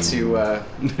don't want to.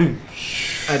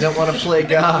 I don't want to play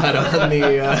God on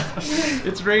the.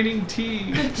 It's raining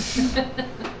tea. It's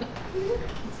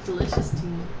delicious tea.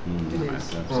 It is.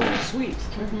 Sweet.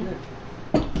 Good.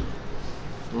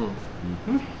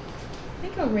 I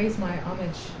think I'll raise my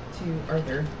homage to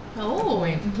Arthur. Oh.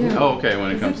 Point. Yeah. Oh, okay.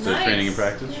 When it Is comes it to nice? training and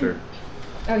practice, sure.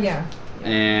 Oh yeah.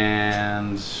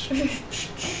 And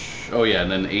oh yeah,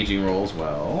 and then aging roll as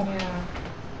well. Yeah.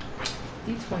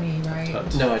 D20, right?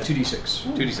 No,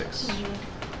 2d6. 2d6.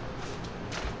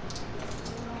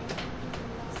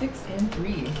 6 and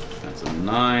 3. That's a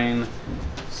 9.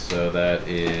 So that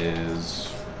is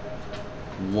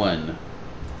 1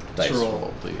 dice So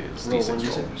roll, please. Roll D6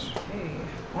 1d6. roll. Okay.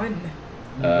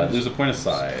 1. Lose a point of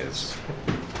size.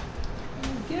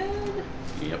 Good.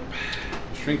 Yep.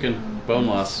 Shrinking. Bone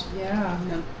loss. Yeah.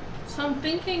 So I'm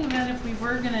thinking that if we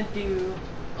were gonna do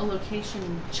a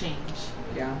location change,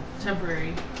 Yeah.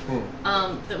 temporary,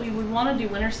 that we would want to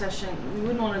do winter session. We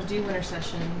wouldn't want to do winter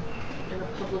session in a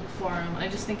public forum. I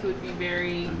just think it would be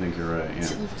very. I think you're right, yeah.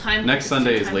 Time. Next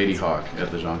Sunday is time Lady consuming. Hawk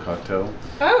at the Jean Cocteau.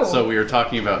 Oh. So we were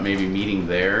talking about maybe meeting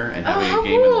there and having how a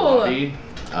game in the cool. lobby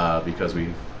because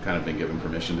we've kind of been given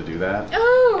permission to do that.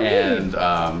 Oh. And neat.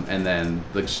 and then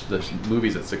the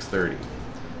movie's at 6:30.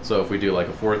 So if we do like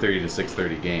a 4:30 to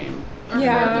 6:30 game, Or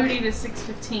Yeah. 4:30 to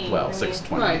 6:15. well,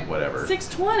 6:20, Right. whatever.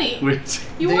 6:20. Which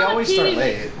You They want always a start PD?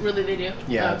 late. Really, they do.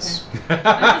 Yeah, Oh, it's. okay.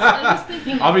 I'm just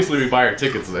thinking. Obviously, we buy our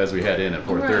tickets as we head in at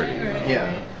 4:30. Right.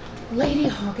 Yeah. Lady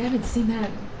Hawk, I haven't seen that.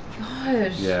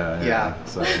 Gosh. Yeah.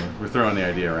 So we're throwing the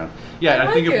idea around. Yeah, I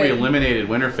I think like if we it. eliminated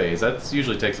winter phase, that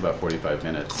usually takes about 45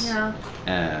 minutes. Yeah.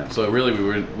 And so really, we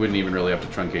wouldn't even really have to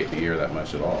truncate the year that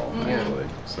much at all, actually.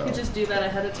 So You could just do that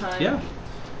ahead of time. yeah.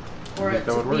 Or I think at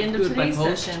that would work. the end Do of it by today's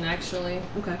post? session, actually.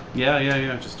 Okay.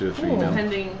 Yeah. Just do it through Cool. email.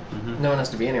 Depending. No one has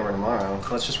to be anywhere tomorrow.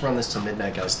 Let's just run this till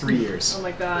midnight, guys. 3 years. Oh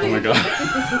my god. Oh my god.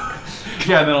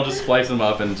 Yeah, and then I'll just splice them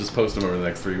up and just post them over the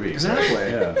next 3 weeks. right?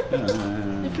 Exactly.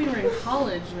 Yeah. If we were in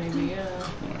college, maybe, yeah.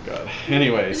 Oh my god.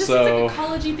 Anyway, It just so seems like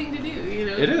a collegey thing to do, you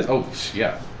know? it is. Oh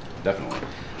yeah, definitely.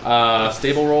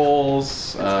 Stable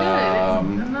rolls. That's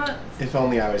good. I'm not. If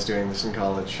only I was doing this in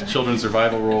college. Children's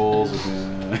survival rolls.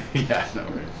 Yeah, no,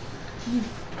 right.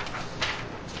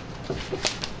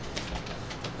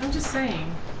 I'm just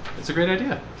saying. It's a great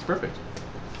idea. It's perfect.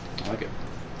 I like it.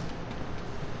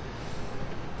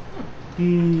 So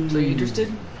you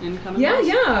interested in coming? Yeah, with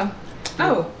us? yeah.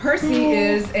 Oh, Percy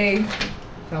is a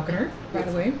falconer, by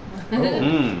the way.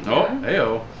 Oh,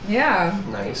 Heyo. Yeah.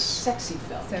 nice. Sexy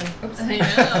fella. So, oops. I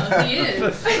know, he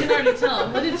is. I can already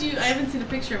tell. What did you. I haven't seen a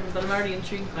picture of him, but I'm already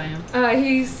intrigued by him.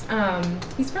 He's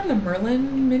from the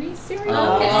Merlin miniseries.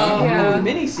 Oh, Okay. Yeah. The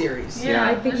miniseries. Yeah, I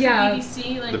think- there's yeah. a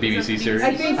BBC, like, The BBC is that series?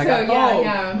 I think so. I got- Yeah, oh.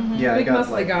 yeah. Yeah, I Big got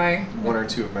muscly like guy. 1 or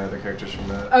 2 of my other characters from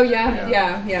that. Oh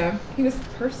yeah. He was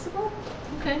Percival.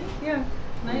 Okay, Yeah.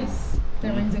 nice.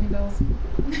 That rings any bells?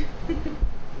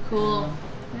 Cool.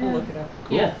 I'll look it up.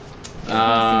 Cool. Yeah.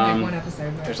 I've seen like one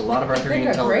episode. But There's a lot of they've Arthurian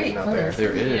got television great out there. photos.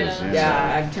 There is. Yeah.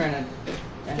 Yeah, I'm trying to. I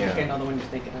think Yeah. I know the one you're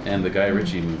thinking of. And the Guy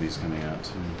Ritchie movie's coming out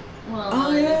too. Well, Oh,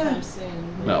 not yeah. anytime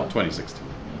soon. Well, 2016.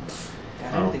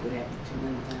 I don't think it would happen too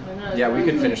many I times. know, Yeah, we could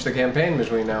exactly. finish the campaign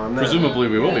between now and then. Presumably,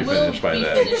 we will be We'll finished by be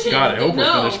then. finishing. God, I hope No,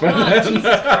 we're finished by God, then.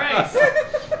 Jesus Christ.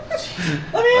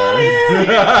 Let me out of here!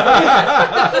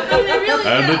 They really,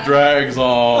 And yeah. it drags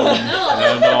on No.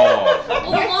 and on.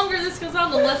 Well, the longer this goes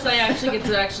on, the less I actually get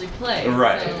to actually play.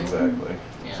 Right, so. exactly.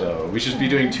 Yeah. So we should be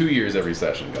doing 2 years every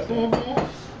session, goddamn. All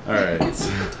right.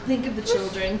 Think of the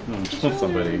children.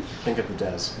 Somebody. Think of the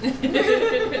Des.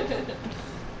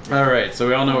 All right. So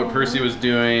we all know what Percy was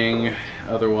doing.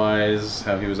 Otherwise,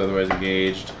 how he was otherwise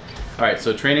engaged. All right.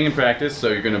 So training and practice. So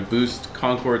you're going to boost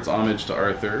Concord's homage to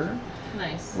Arthur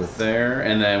Nice. with there,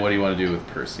 and then what do you want to do with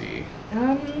Percy?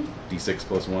 D6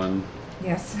 plus 1.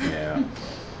 Yes. Yeah.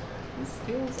 His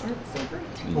skills aren't so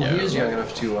great. Well, he is No. young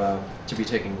enough to be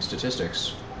taking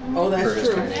statistics. Oh, For that's his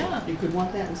true. training. Yeah. You could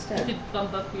want that You instead. could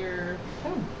bump up your.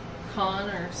 Oh. con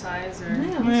or size or.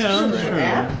 Yeah. Or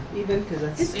app, even, because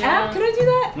that's... His Yeah. app, could I do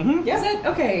that? Mhm. Is that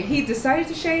okay? He decided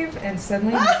to shave, and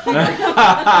suddenly That's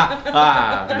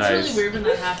Nice. really weird when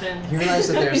that happens. You realize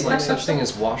that there's like such thing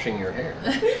as washing your hair.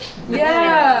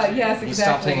 yeah, yes, He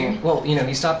stopped exactly. taking. Well,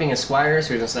 he stopped being a squire,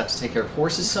 so he doesn't have to take care of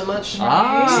horses so much.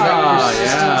 Ah, So that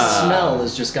persistent yeah. smell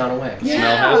has just gone away. Yeah,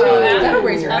 Smell has gone away. that'll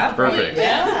raise your app. Perfect.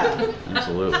 Yeah.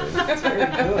 Absolutely. That's very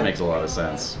good. Makes a lot of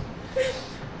sense.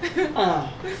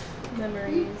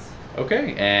 Memories.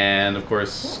 Okay, and of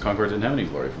course, Concord didn't have any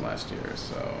glory from last year,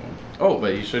 so. Oh,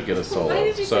 but he should get a solo. Why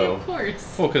did you say so, of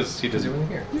course? well, because he Because he didn't.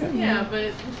 wasn't here. Yeah,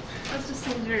 but that just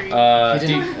seems very. A He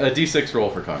didn't- D6 roll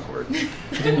for Concord. He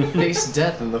didn't face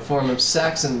death in the form of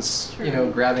Saxons,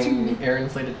 grabbing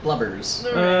air-inflated blubbers.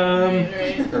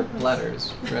 Right. Or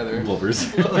bladders, rather. Blubbers.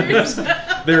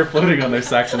 Blubbers. They were floating on their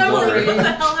Saxon I wonder what blubber. the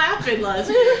hell happened last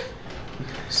year.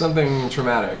 Something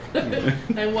traumatic.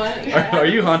 And what? Yeah. Are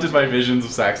you haunted by visions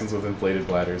of Saxons with inflated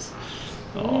bladders?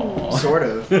 Oh. Sort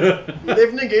of.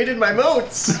 They've negated my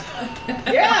moats!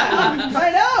 Yeah,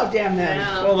 I know, damn them.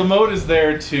 Yeah. Well, the moat is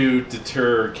there to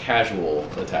deter casual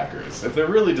attackers. If they're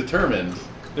really determined,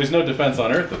 there's no defense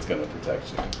on Earth that's going to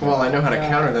protect you. Well, I know how to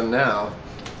counter them now.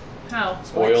 How?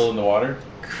 Oil in the water?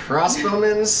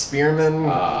 Crossbowmen, spearmen.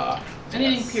 Ah.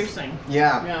 Anything piercing.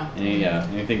 Yeah. Yeah.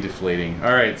 Anything deflating.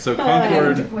 All right, so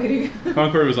Deflating.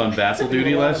 Concord was on vassal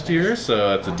duty last year, so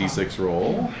that's a D6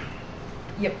 roll.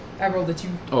 Yep, I rolled a 2.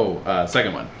 Oh,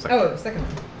 second one. Oh, second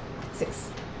one. 6.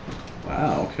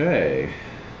 Wow. Okay.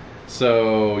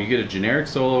 So you get a generic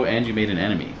solo, and you made an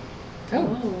enemy.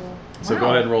 Oh. So go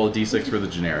ahead and roll a D6 for the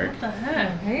generic. What the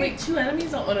heck? Okay. Wait, 2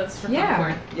 enemies? Oh, that's for Yeah.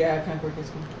 Concord. Yeah, Concord gets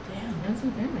good. Damn. That's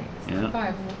some family. Yeah.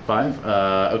 5. 5.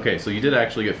 Okay, so you did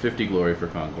actually get 50 glory for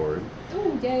Concord,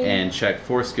 Oh, yay. and check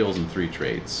 4 skills and 3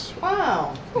 traits.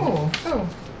 Wow. Cool. Oh,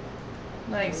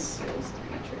 Nice. Skills,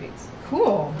 3 traits.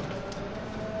 cool.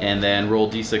 And then roll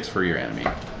D6 for your enemy.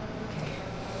 Okay.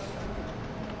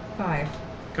 5.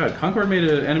 God, Concord made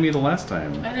an enemy the last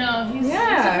time. I know, he's a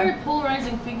Yeah. very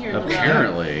polarizing figure.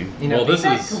 Apparently. Well, this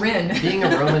That is. grin. Being a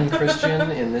Roman Christian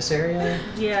in this area.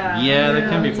 Yeah. Yeah, that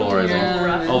can be it's a polarizing. little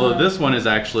rough. Although this one is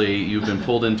actually, you've been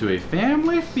pulled into a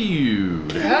family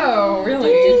feud. Oh,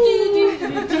 really?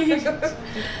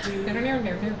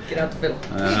 Get out the fiddle.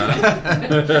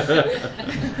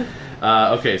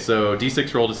 Okay, so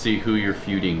D6 roll to see who you're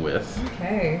feuding with.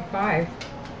 Okay, 5.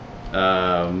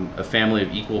 A family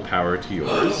of equal power to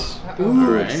yours. Ooh,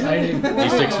 All right. exciting.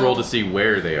 D6 roll to see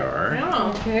where they are. Yeah.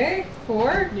 Okay,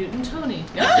 4. Newton Tony.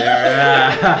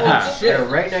 Oh, shit. They're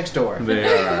right next door. They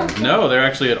are. No, they're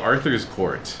actually at Arthur's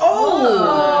court.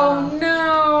 Oh,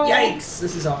 no. Yikes!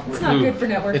 This is awkward. It's not good for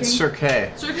networking. It's Sir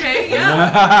Kay. It's okay,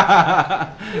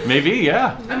 yeah. Maybe,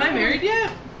 yeah. Am I married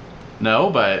yet? No,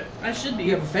 but I should be.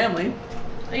 You have a family.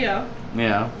 Yeah.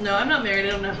 yeah. No, I'm not married.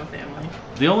 I don't have a family.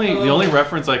 The only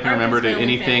reference I can Arthur's remember to family,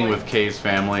 anything family. with Kay's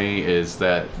family is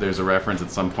that there's a reference at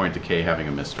some point to Kay having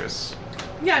a mistress.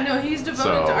 Yeah, no, he's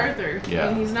devoted to Arthur. yeah.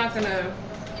 And he's not gonna.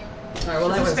 Alright, well,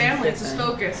 that It's was his family. It's his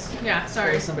focus. Yeah,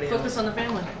 sorry. Somebody Focus else. on the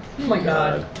family. Oh my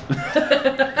god.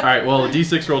 All right, well, a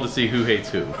D6 roll to see who hates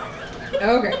who.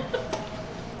 Okay.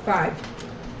 5.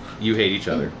 You hate each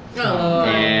other. Oh.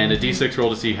 And a D6 roll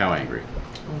to see how angry.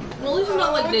 Well, at least it's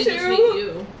not like they just 2. hate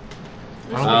you.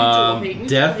 There's mutual hate. Mutual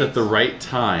Death hate. at the right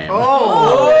time.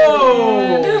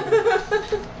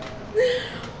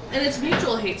 And it's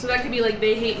mutual hate, so that could be like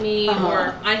they hate me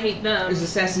or I hate them. There's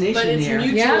assassination But in it's the air.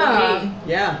 mutual Yeah. hate.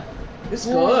 Yeah. It's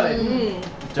good.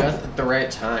 Death at the right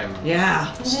time.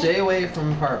 Yeah. Stay away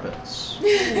from parapets.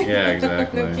 Yeah,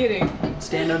 exactly. No kidding.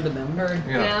 Stand under them. Or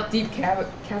Yeah. deep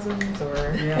chasms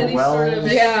or... Yeah. Any Well, sort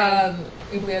of Yeah,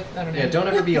 oubliette, I don't know. Yeah, don't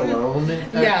ever be alone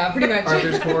at Yeah, pretty much.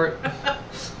 Arthur's court.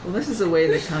 Well, this is a way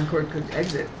that Concord could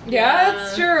exit. Yeah,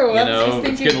 that's true. You I was just know, it's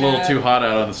thinking getting a little that. too hot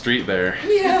out on the street there.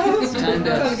 Yeah, It's time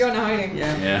to- to go into hiding.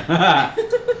 Yeah. Yeah.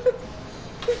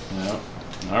 Yep.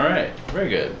 All right. Very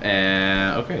good.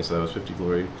 And okay, so that was 50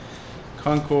 glory,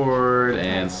 Concord,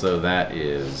 and so that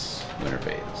is winter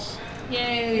phase.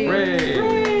 Yay.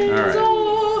 Hooray! All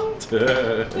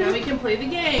right. Now we can play the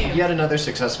game. Yet another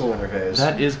successful winter phase.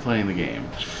 That is playing the game.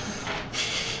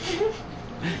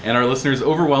 And our listeners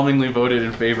overwhelmingly voted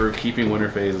in favor of keeping winter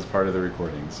phase as part of the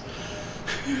recordings.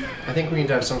 I think we need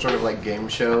to have some sort of like game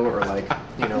show or like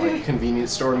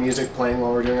convenience store music playing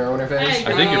while we're doing our winter phase.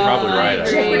 I think you're probably right.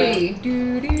 Jeopardy.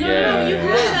 Yeah. You have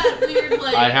that weird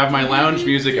like. I have my lounge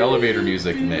music, elevator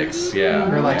music mix.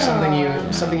 Yeah. Or like something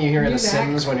you hear in The Music.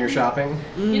 Sims when you're shopping.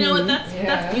 You know what? That's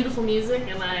Yeah. beautiful music,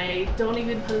 and I don't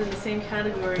even put it in the same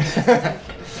category as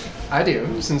I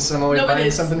do, since I'm always No, it buying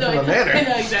is. something No, from a I know. manor. I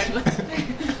know, exactly.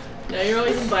 No, you're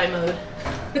always in buy mode.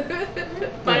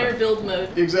 Fire build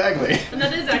mode. Exactly. And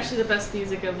that is actually the best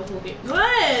music of the whole game.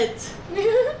 What?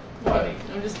 What?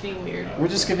 I'm just being weird. We're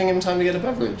just giving him time to get a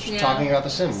beverage, Yeah. talking about The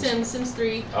Sims. Sims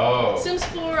 3. Oh. Sims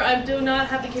 4, I do not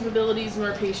have the capabilities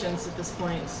nor patience at this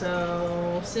point.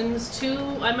 So, Sims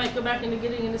 2, I might go back into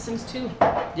getting into Sims 2.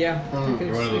 Yeah.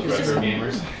 You're one of those retro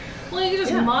gamers. Well, you can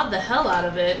just mod the hell out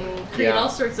of it and create Yeah. all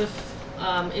sorts of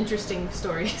interesting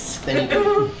stories. And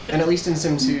at least in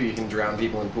Sim 2, you can drown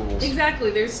people in pools.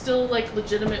 Exactly. There's still like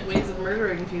legitimate ways of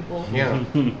murdering people. Yeah.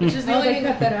 Which is the Oh, only they thing.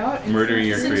 cut that out? Murdering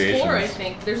your Sims creations. 4, I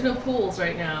think. There's no pools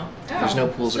right now. There's no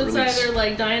pools So at it's release. either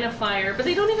like die in a fire, but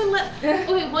they don't even let.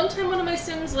 Okay, one time one of my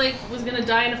Sims like was gonna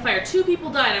die in a fire. 2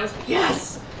 people died. I was like,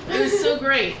 yes, it was so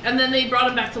great. And then they brought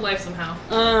him back to life somehow.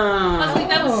 I was like,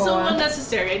 that was so Oh.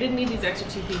 unnecessary. I didn't need these extra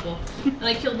 2 people, and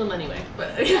I killed them anyway.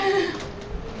 But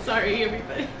sorry,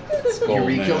 everybody. You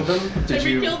re-killed them? Did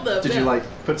you re-killed them, Did you yeah. like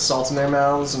put salt in their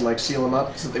mouths and like seal them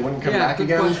up so that they wouldn't come back good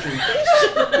again? question.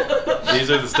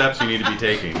 These are the steps you need to be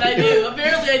taking. I do.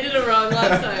 Apparently, I did it wrong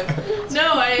last time.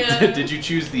 No, Did you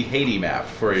choose the Haiti map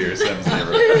for your Sims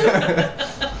neighborhood?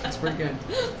 That's pretty good.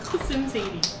 Sims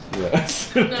Haiti. Yes.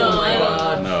 No, Oh my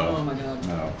god. No. Oh my god.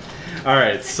 No. All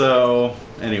right. So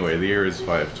anyway, the year is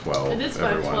 512. It is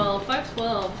everyone. 512.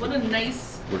 512. What a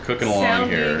nice We're cooking along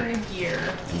sounding here. year.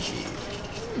 Indeed.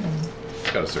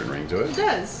 It's got a certain ring to It it.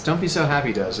 does. Don't be so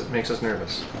happy, does it? Makes us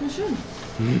nervous. You should.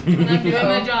 When I'm doing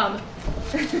my job.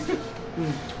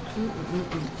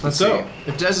 Let's So. see.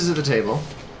 If Des is at the table,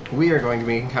 we are going to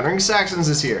be encountering Saxons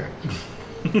this year.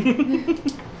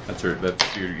 That's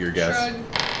your guess.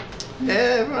 Shrug.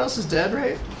 Everyone else is dead,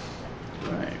 right?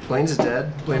 Right. Blaine's is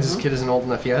dead. Blaine's kid isn't old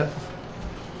enough yet.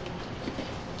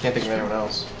 Can't think of anyone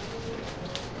else.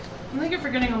 I think you're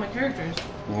forgetting all my characters.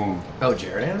 Ooh. Oh,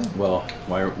 Jaredan? Well,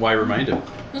 why remind him?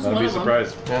 That's Let him one be of them.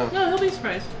 surprised. Yeah. No, he'll be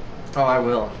surprised. Oh, I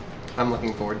will. I'm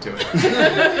looking forward to it.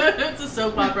 It's a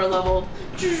soap opera level.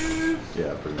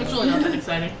 Yeah, pretty much. It's really not that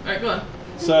exciting. Alright, go on.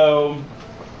 So,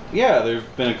 yeah, there's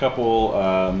been a couple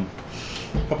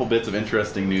bits of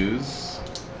interesting news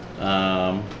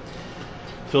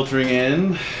filtering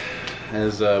in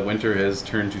as winter has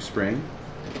turned to spring.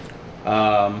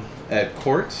 At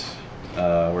court,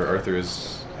 where Arthur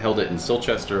has held it in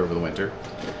Silchester over the winter,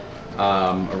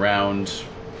 around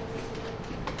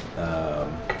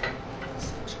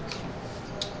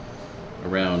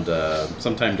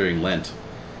sometime during Lent,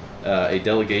 a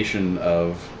delegation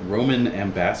of Roman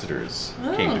ambassadors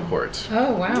came to court.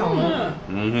 Oh, wow.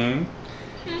 Mm-hmm.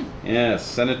 Yes,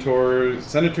 senators,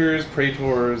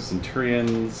 praetors,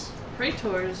 centurions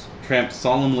Praetors. tramped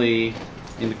solemnly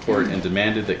into court and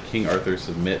demanded that King Arthur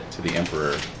submit to the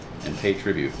emperor and pay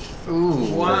tribute.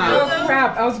 Ooh. Wow. Oh,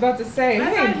 crap. I was about to say, I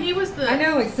hey, thought he was the. I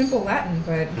know like simple Latin,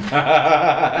 but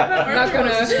I'm Arthur not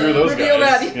gonna was- Screw those reveal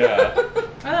guys. that. Yeah. I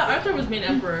thought Arthur was made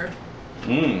emperor.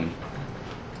 No,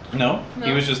 he No?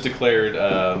 was just declared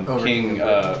King king.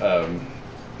 of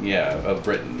Of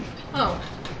Britain. Oh.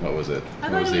 What was it? I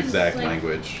What thought was it the was, exact like-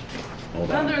 language? Hold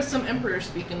I thought on. there was some emperor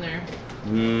speaking there. I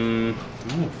don't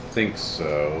think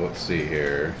so. Let's see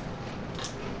here.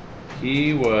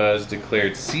 He was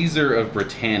declared Caesar of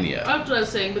Britannia. That's what I was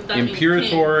saying, but that means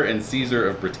Imperator and Caesar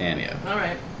of Britannia. king. All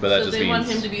right. But that so just they want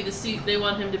means- him to be they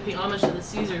want him to pay homage to the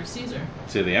Caesar of Caesar.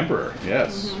 To the emperor,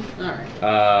 yes. Mm-hmm. Alright.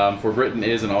 For Britain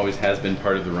is and always has been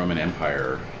part of the Roman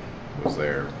Empire, was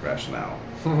their rationale.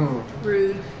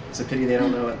 Rude. It's a pity they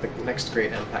don't know what the next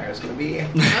great empire is going to be.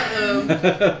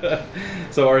 Uh-oh.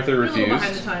 So Arthur We're a little behind the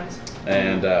refused times.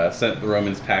 and sent the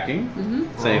Romans packing,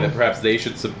 saying that perhaps they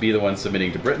should be the ones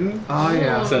submitting to Britain, Oh,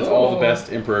 yeah. since all the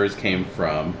best emperors came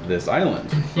from this island.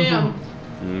 Damn.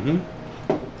 Mm-hmm.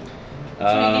 So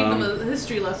he gave them a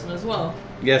history lesson as well.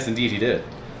 Yes, indeed, he did.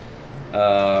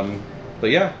 But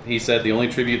yeah, he said the only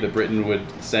tribute that Britain would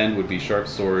send would be sharp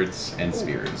swords and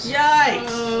spears. Yikes!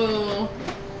 Oh.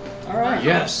 Alright.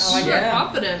 Yes. I like You're Yeah.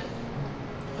 confident.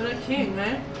 What a king,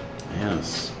 eh?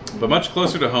 Yes. But much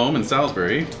closer to home in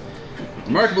Salisbury,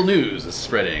 remarkable news is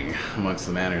spreading amongst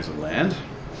the manors of land,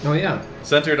 Oh, yeah.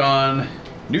 centered on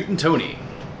Newton Tony.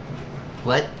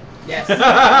 What? Yes.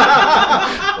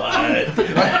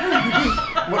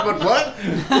 What?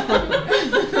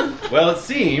 Well, it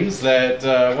seems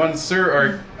that one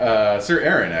Sir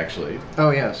Aaron, actually, Oh,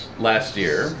 yes. last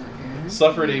year,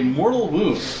 suffered a mortal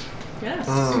wound, Yes.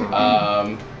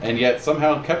 and yet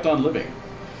somehow kept on living.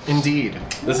 Indeed.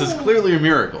 This is clearly a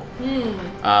miracle.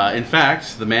 Hmm. In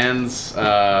fact, the man's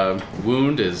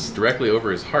wound is directly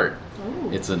over his heart.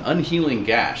 Ooh. It's an unhealing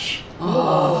gash.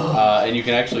 And you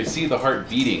can actually see the heart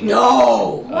beating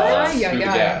No! through the Ay, ay, ay.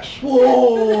 gash.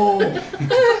 Whoa!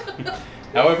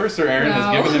 However, Sir Aaron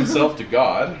has given himself to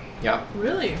God. Yeah.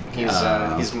 Really?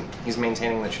 He's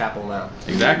maintaining the chapel now.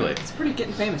 Exactly. It's pretty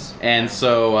getting famous. And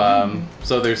so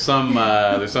there's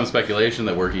some speculation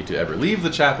that were he to ever leave the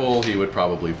chapel, he would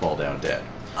probably fall down dead.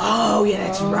 Oh yeah,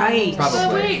 that's right. Probably.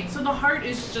 So wait, so the heart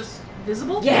is just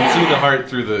visible? You Yeah. can see the heart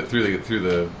through the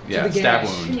the stab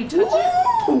gash. Can wound. you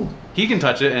touch it? He can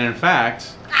touch it, and in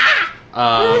fact,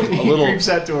 He creeps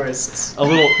out tourists. a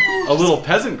little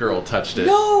peasant girl touched it,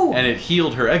 No! and it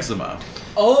healed her eczema.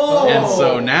 Oh. And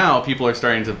so now people are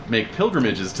starting to make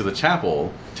pilgrimages to the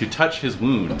chapel to touch his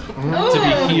wound,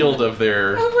 to be healed of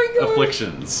their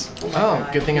afflictions. Oh,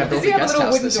 good thing I built Does he the have a guest little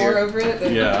house wooden this door year. over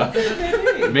it?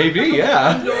 Yeah. Maybe,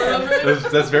 yeah.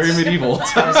 That's very medieval.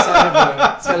 It's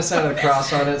got a sign of the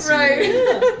cross on it. So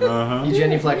Right. You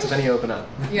genuflect and then you open up.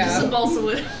 Yeah. Some balsa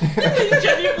wood. You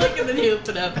genuflect and then you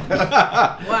open up.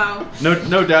 Wow.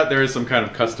 No doubt there is some kind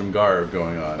of custom garb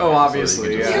going on. Oh, so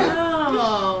obviously, you can just- yeah.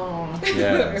 Oh.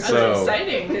 Yeah. That's So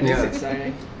exciting. It is Yeah.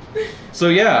 exciting.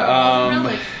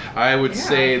 Relic. I would Yeah.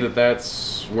 say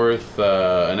that's worth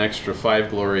an extra 5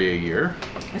 glory a year.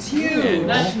 That's huge.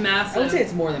 That's I massive. would say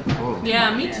it's more than 5. Oh.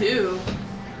 Yeah, me too.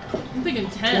 I'm thinking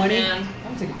 10, 20. man.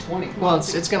 I'm thinking 20. Well,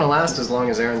 it's gonna last as long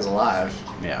as Aaron's alive,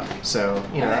 Yeah. so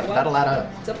you know Alright, well, that'll add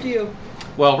up. It's up to you.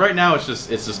 Well, right now it's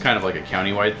just kind of like a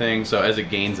countywide thing. So as it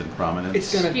gains in prominence,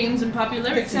 It's gonna. Gains in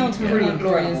popularity. That sounds Yeah. pretty More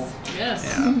glories. incredible. Yes.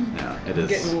 Yeah, it I'm is.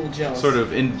 getting a little jealous. Sort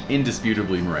of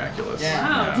indisputably miraculous. Yeah.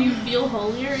 Wow. Yeah. Do you feel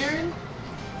holier, Aaron?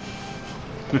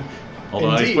 Hold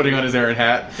on, he's Indeed. putting on his Aaron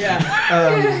hat. Yeah.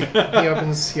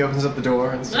 He opens up the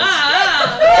door and says, "Do Check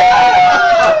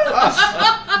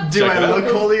I it out.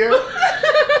 look holier?"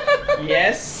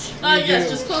 Yes. Yes,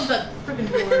 just close that freaking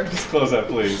door. Just close that,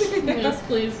 please. Yes,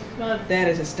 please. God. That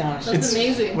is astonishing. That's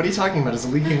amazing. What are you talking about? It's a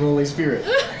leaking Holy Spirit.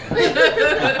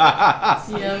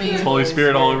 Yummy. It's Holy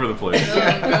Spirit all over the place. Oh,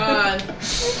 God.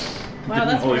 Wow, Getting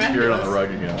that's Holy miraculous. Spirit on the rug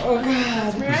again. Oh God.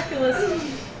 That's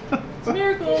miraculous. It's a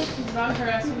miracle. Dog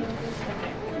harassment.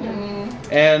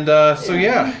 And so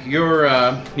yeah, your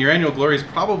annual glory is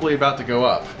probably about to go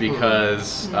up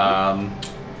because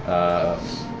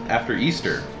after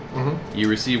Easter, you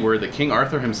receive word that King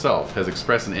Arthur himself has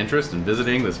expressed an interest in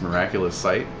visiting this miraculous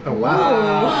site Oh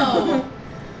wow! Whoa.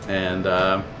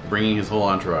 and bringing his whole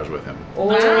entourage with him.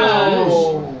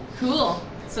 Oh. Cool.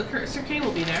 So Sir Kay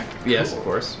will be there. Yes, of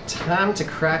course. Time to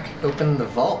crack open the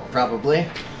vault, probably.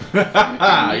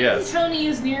 Yes. Tony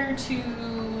is near to.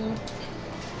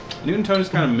 Newton Tone is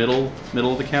kind of middle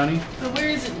of the county. But where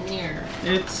is it near?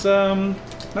 It's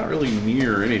not really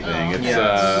near anything. Oh. It's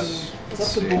Yeah.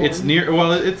 It's up to Bourne. it's near.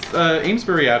 Well, it's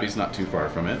Amesbury Abbey's not too far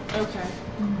from it. Okay.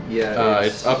 Yeah,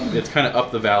 It's up. It's kind of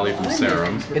up the valley from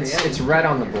Sarum. It's right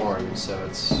on the Bourne, so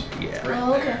it's Yeah. right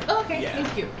Oh, okay. there. Okay, Yeah.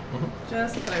 thank you.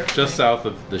 Just clarifying. Just south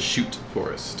of the Chute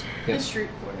Forest. The Street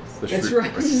Forest. The That's Shroot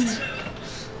right. Forest.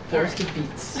 Forest of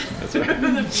Beats. That's right.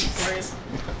 The Street Forest.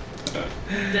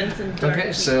 Dense and dark. Okay,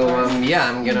 deep so forest. yeah,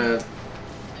 I'm gonna.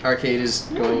 Arcade is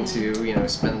going to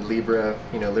spend Libra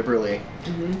liberally.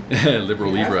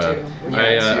 Liberal You have Libra.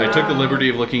 to. I took the Wow. liberty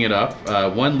of looking it up.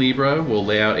 1 Libra will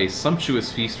lay out a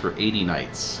sumptuous feast for 80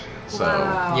 nights. So,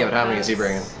 Wow, Yeah, but how many is he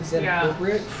that's- bringing? Is that Yeah.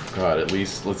 appropriate? God, at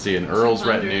least let's see. An Earl's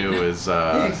 200. retinue is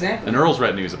Yeah, exactly. an Earl's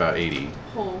retinue is about 80.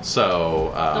 Whole.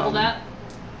 So Double that?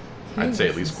 I'd say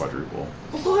at least quadruple.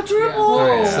 Quadruple!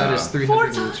 Alright, so Yeah. that is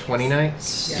 320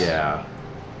 nights. Yeah.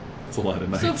 It's a lot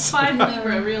of So nights. 5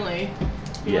 Libra, really.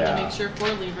 You want Yeah. to make sure 4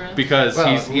 Libra. Because Well,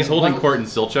 he's yeah, holding one- court in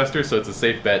Silchester, so it's a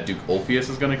safe bet Duke Ulfius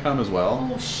is going to come as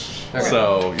well. Oh, shit. Okay.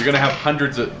 So you're going to have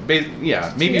hundreds of, maybe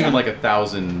even like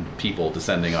 1,000 people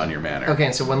descending on your manor. Okay,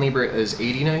 and so 1 Libra is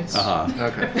 80 nights? Uh-huh.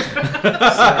 Okay.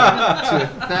 So to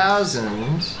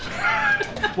 1,000.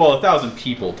 Well, 1,000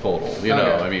 people total. You know,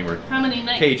 Okay. I mean, we're How many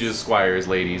nights? pages, squires,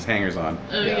 ladies, hangers on.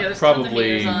 Oh, Yeah. yeah, there's tons of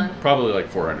Probably, hangers on. probably like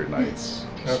 400 nights.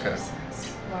 Okay.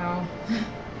 Wow.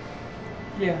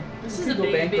 Yeah. This You is could a go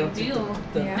big, big bankrupt if deal.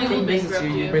 The Yeah. They will king visits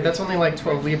bankrupt you. Wait, that's only like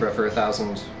 12 Libra for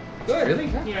 1,000. Good. Really?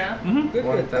 Yeah. Mm-hmm. Good, good,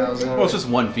 good, 1,000. good. Well, it's just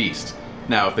one feast.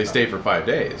 Now, if they stay for 5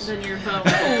 days. Then you're boned.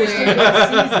 We're still got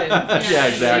a season. Yeah,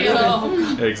 exactly.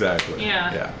 Yeah. Exactly.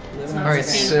 Yeah. Yeah. It's Living not on Alright,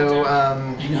 sustainable,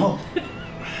 so, Jack. You know.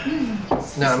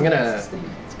 no, I'm gonna.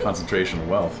 It's concentration of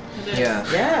wealth. It is. Yeah.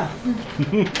 Yeah.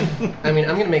 I mean,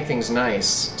 I'm gonna make things nice,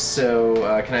 so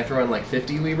can I throw in like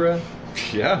 50 Libra?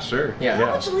 Yeah, sure. Yeah. How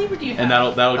much Libra do you have? And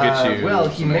that'll get you. Well,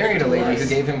 he some married a extra lady glory. who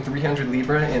gave him 300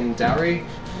 Libra in dowry,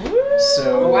 Woo!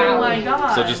 so. Oh my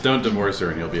god. So just don't divorce her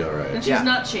and you'll be all And right. she's Yeah.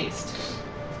 not chaste.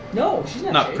 No, she's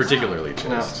not. Not chaste. particularly No.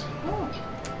 chaste. Oh.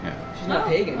 Yeah. She's not Oh,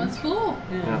 pagan. That's cool.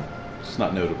 Yeah. Yeah. Just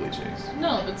not notably chaste.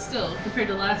 No, but still, compared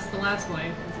to the last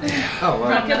wife, it's like Oh, well.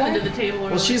 brought nothing to the table.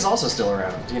 Well, she's also still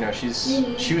around. You know, she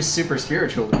was super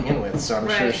spiritual to begin with, so I'm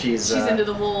sure she's into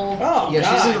the whole. Oh, yeah,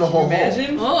 God, she's into the whole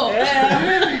imagine? Oh.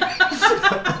 Yeah.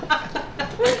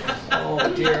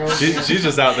 Oh, dear. Oh, dear. She's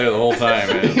just out there the whole time,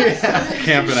 man.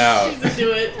 Camping out. She's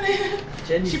into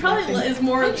it. She probably is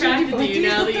more attracted to you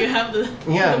now that you have the.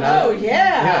 Yeah. Oh,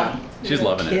 yeah. She's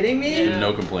loving it. Kidding me? Yeah.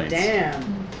 No complaints.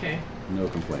 Damn. Okay. No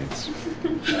complaints.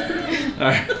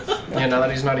 Alright. Yeah, now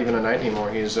that he's not even a knight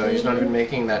anymore, he's not even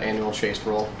making that annual chaste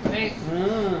roll. Right.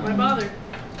 Why bother?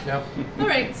 Yep. All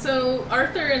right. So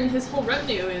Arthur and his whole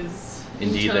retinue is.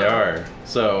 Indeed in they tow. are.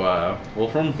 So,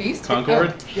 Wolfram, Feast?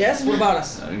 Concord, Yes, what about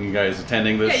us? you guys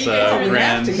attending this Yeah, you guys are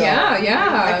grand... have to go. Yeah, I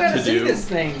yeah. gotta To see do. this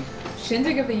thing.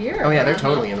 Shindig of the year. Oh yeah, they're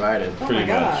totally invited. Oh Pretty my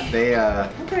God. much. They How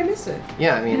could I miss it?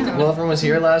 yeah, I mean, Yeah. Wolfram was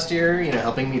here last year, you know,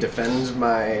 helping me defend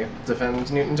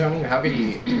Newton Tony. How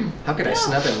could I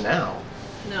snub him now?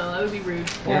 No, that would be rude.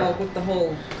 Well, with the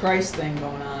whole Christ thing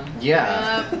going on.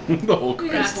 Yeah. the whole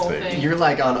Christ That whole thing. thing. You're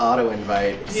like on auto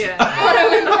invite.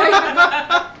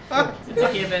 Yeah. It's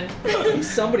a given.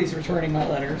 Somebody's returning my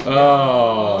letter.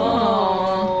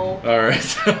 Oh. Oh. Alright.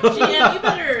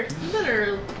 GM, you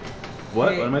better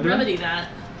What? What am I doing? remedy that.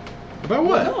 About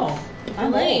what? No.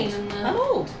 I'm Elaine old. and the- I'm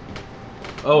old.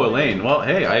 Oh, Elaine. Well,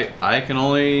 hey, I can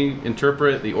only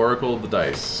interpret the oracle of the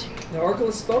dice. The oracle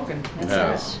has spoken. That's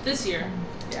Yes. This year.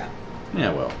 it. Yeah.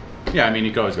 Yeah, well. Yeah, I mean,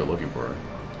 you could always go looking for her.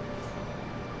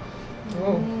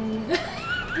 Whoa.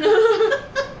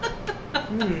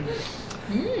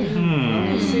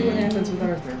 Let's see what happens with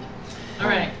Arthur. All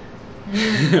right.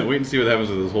 Wait and see what happens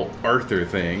with this whole Arthur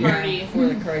thing. Party. For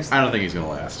the Christ. I don't think he's gonna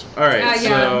last. Alright,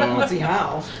 yeah. Let's see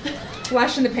how.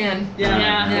 Flash in the pan.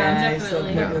 Yeah, He's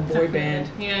definitely. like the boy band.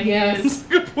 Yeah, Yes.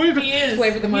 Good point. He is.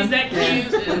 Flavor of the month. He's that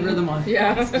cute. Flavor of And the month.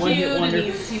 Yeah. he's One hit cute, wonder. and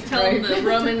he's telling Right. the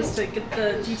Romans to get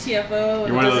the GTFO.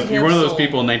 You're one of those. You're one of those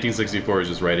people in 1964 who's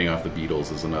just writing off the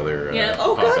Beatles as another. Yeah.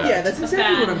 Oh pop God, act. yeah, that's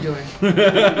exactly what I'm doing.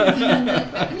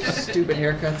 Stupid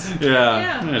haircuts.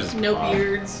 Yeah. Yeah. Just No pop.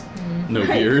 beards. No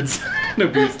beards. No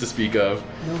beards to speak of.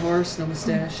 No horse, no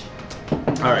mustache.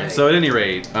 All right. So at any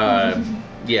rate,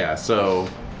 yeah. So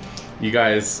you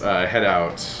guys head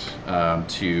out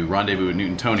to rendezvous with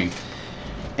Newton Tony,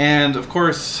 and of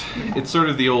course, it's sort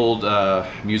of the old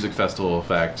music festival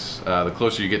effect. The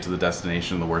closer you get to the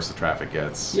destination, the worse the traffic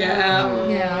gets. Yeah.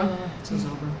 Yeah. This is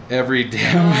over. Every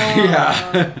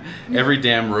damn every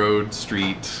damn road,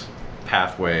 street,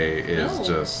 pathway is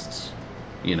just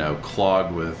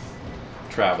clogged with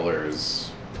travelers,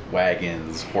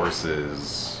 wagons,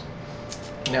 horses.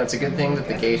 You know, it's a good thing that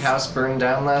the gatehouse burned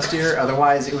down last year.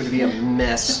 Otherwise, it would be a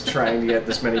mess trying to get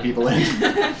this many people in.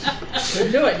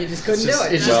 Couldn't do it. You just couldn't do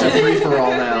it. It's just a free for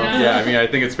all now. Yeah, I mean, I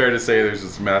think it's fair to say there's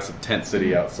this massive tent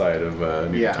city outside of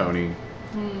Newton Tony.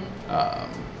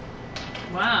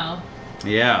 Wow.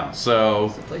 Yeah, so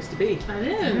It's a place to be. That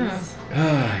is.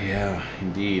 yeah,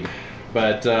 indeed.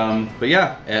 But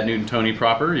yeah, at Newton Tony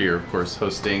proper, you're of course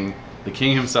hosting the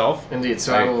king himself. Indeed.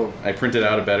 So I printed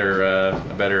out a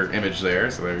better image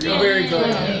there. So there we go. Very good.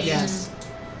 Yay. Yes.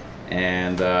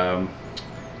 And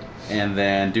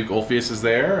then Duke Ulfius is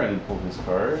there. I didn't pull his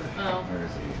card. Oh. Where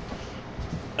is he?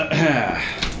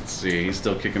 Let's see. He's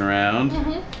still kicking around.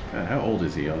 God, how old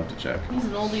is he? I'll have to check. He's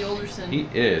an oldie Olderson. He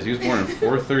is. He was born in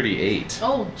 438.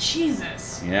 Oh,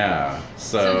 Jesus. Yeah.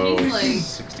 So he's like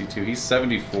 62. He's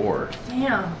 74.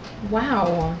 Damn.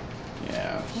 Wow.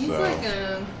 Yeah. He's so like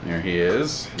a. there he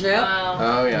is. Yep. Wow.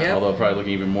 Oh yeah. Yep. Although probably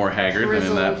looking even more haggard than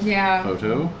in that Yeah.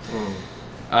 photo.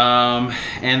 Mm.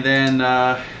 And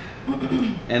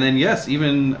then yes,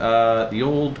 even the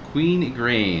old Queen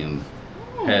Igraine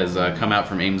has come out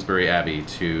from Amesbury Abbey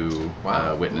to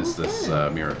witness this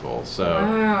miracle. So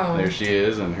Wow. there she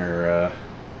is in her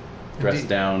dressed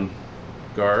down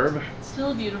garb.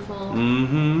 Still beautiful.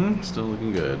 Mm-hmm. Still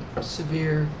looking good.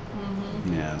 Severe.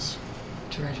 Yes.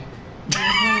 Tragic.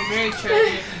 Very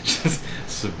tragic. Just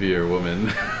severe woman.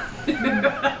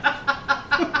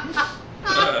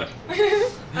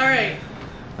 All right.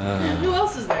 Who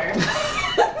else is there?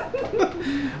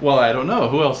 Well, I don't know.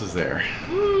 Who else is there?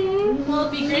 Well,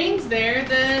 if Igraine's there,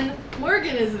 then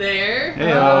Morgan is there.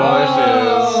 Hey,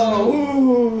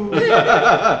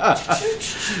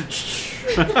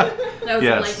 That was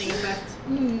Yes. a lightning effect.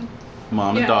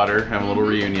 Mom and daughter having a little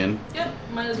reunion. Yep,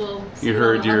 might as well. You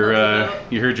heard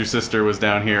your sister was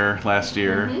down here last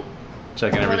year,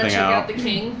 checking everything check out. out the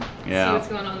king. Yeah. See what's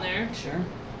going on there. Sure.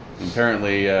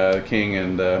 Apparently, the king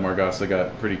and Margasa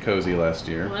got pretty cozy last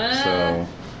year. What? So,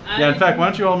 yeah. In fact, why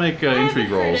don't you all make intrigue I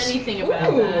haven't rolls? heard anything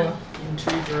about Ooh. that.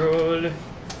 Intrigue roll.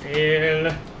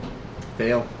 Fail.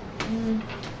 Fail.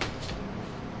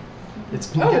 It's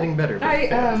been getting better. But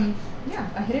I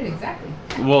hit it exactly.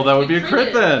 Well, that would be a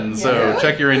crit then. Yeah. So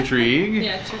check your intrigue.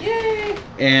 Yeah, check. Yay!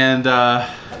 And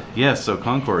so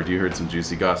Concord, you heard some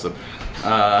juicy gossip.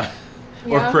 Or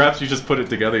Yeah. perhaps you just put it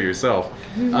together yourself.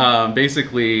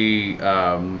 Basically,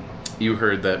 you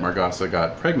heard that Margasa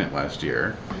got pregnant last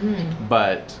year,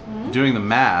 but doing the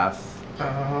math,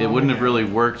 it wouldn't have really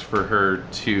worked for her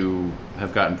to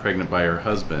have gotten pregnant by her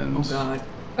husband. Oh God.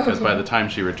 Because by the time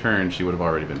she returned, she would have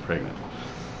already been pregnant.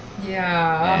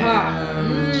 Yeah.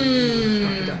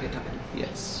 And- Stop it.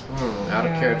 Yes. Out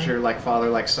of character, like father,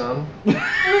 like son. Think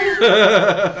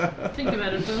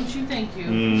about it, don't you? Thank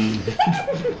you.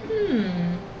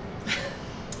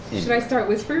 Should I start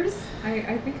whispers?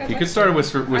 I think I'd You like could start a to.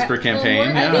 whisper campaign. I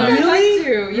I Yeah. think I'd Really? like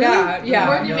to. Yeah.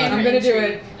 Morgan made her I'm gonna do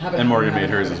intrigue. it. And Morgan made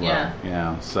hers as well.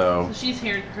 Yeah. So. So she's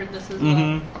heard this as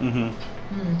well.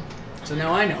 So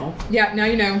now I know. Yeah. Now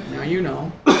you know. Now you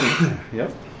know.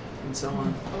 Yep. And so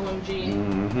on. OMG.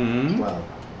 Well,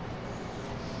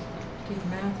 Do the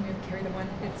math and you have to carry the one.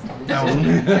 It's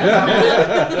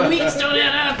The weeks don't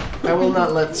add up. I will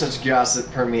not let such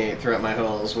gossip permeate throughout my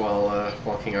halls while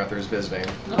King Arthur is visiting.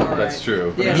 All right. That's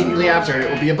true. Yeah. Immediately after, it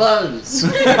will be a buzz. Oh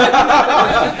my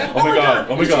god.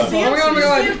 Oh my god. Oh my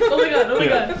god. Oh my god. Oh my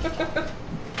god.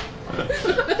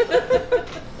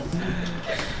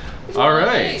 All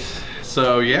right.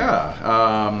 So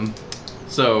yeah.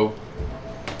 So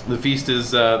the feast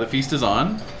is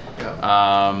on.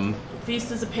 Yeah.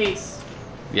 Feast is apace.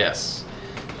 Yes.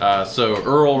 So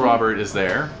Earl Robert is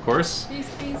there, of course. Feast.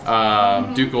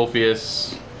 Duke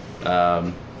Ulfius.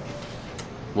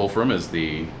 Wolfram is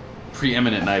the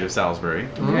preeminent knight of Salisbury,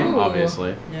 Ooh.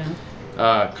 obviously. Yeah.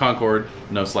 Concord,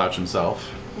 no slouch himself.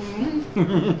 So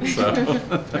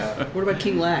What about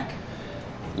King Lack?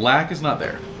 Lack is not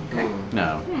there. Okay.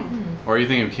 No. Or are you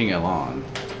thinking of King Elon?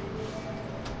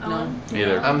 No.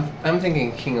 Either. I'm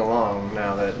thinking King Along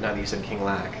now that you said King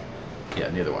Lack. Yeah,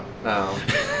 neither one. Oh.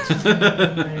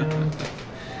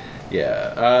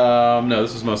 Yeah. No,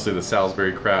 this was mostly the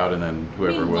Salisbury crowd, and then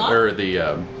whoever mean was, Lot? or the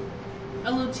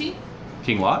LOT?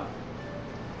 King Lot.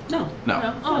 No. No.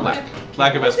 No. Oh, Lack. okay.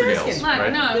 Lack of I was Estergales, asking.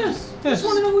 right? No, Yeah. Just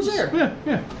want to know who's there.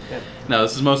 Yeah. No,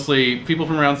 this is mostly people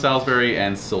from around Salisbury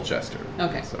and Silchester.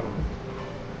 Okay. So.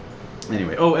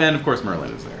 Anyway, and of course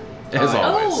Merlin is there, as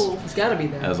always. Oh. He's got to be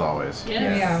there. As always.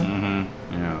 Yes. Yeah.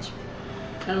 Mm-hmm. Yes.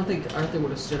 I don't think Arthur would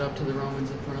have stood up to the Romans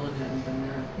if Merlin hadn't been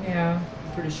there. Yeah.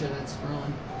 I'm pretty sure that's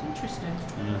Merlin.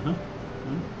 Interesting.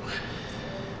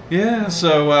 Yeah.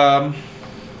 So.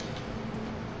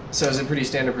 So is it pretty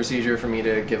standard procedure for me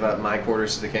to give up my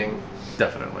quarters to the king?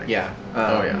 Definitely. Yeah.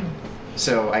 Oh yeah.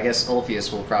 So I guess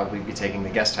Ulfius will probably be taking the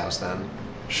guest house then.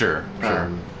 Sure.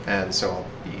 And so I'll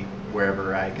be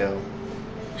wherever I go.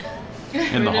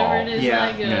 In the Whenever hall. it is Yeah.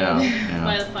 I go Yeah.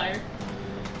 by the fire.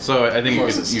 So I think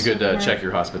Closest. you could check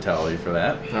your hospitality for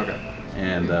that, Okay.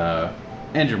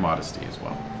 and your modesty as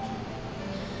well.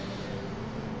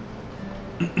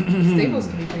 Stables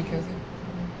can be pretty cozy.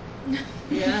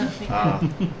 Yeah.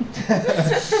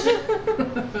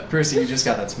 Percy, you just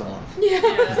got that smell.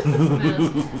 Yeah.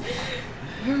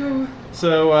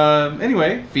 So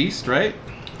anyway, feast, right?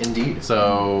 Indeed.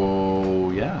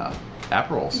 So yeah,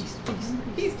 Aperols.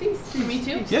 Feast. Me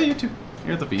too. Yeah, you too.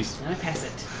 You're at the feast. And I pass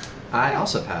it. I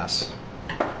also pass.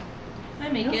 I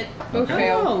make it. Both Oh,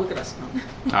 fail. look at us.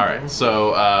 All right.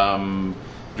 So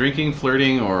drinking,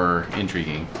 flirting, or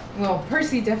intriguing? Well,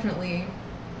 Percy definitely.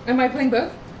 Am I playing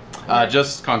both?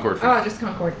 Just Concord. For now. Just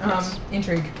Concord. Yes.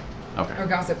 Intrigue Okay. or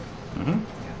gossip.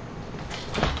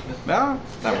 No.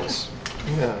 That was.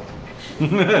 Yeah.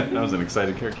 That was an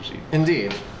excited character sheet.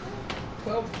 Indeed.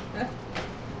 12.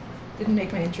 Didn't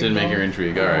make my intrigue. Didn't make roll. your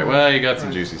intrigue. All right. Well, you got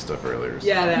some juicy stuff earlier. So.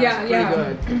 Yeah, that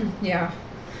was pretty good. Yeah.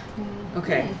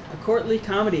 Okay, a courtly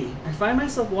comedy. I find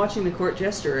myself watching the court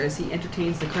jester as he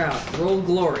entertains the crowd. Roll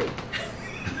glory.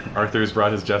 Arthur's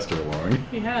brought his jester along.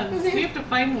 He has. We have to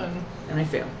find one. And I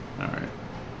fail. All right.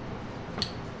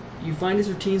 You find his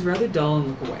routines rather dull and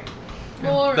look away.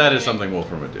 Glory. That is something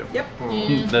Wolfram would do. Yep.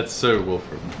 Yeah. That's so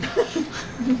Wolfram.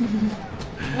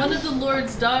 One of the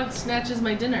Lord's dogs snatches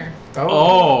my dinner.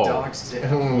 Oh. Dogs do.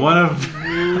 One of.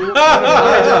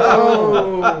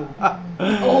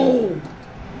 Oh!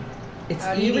 It's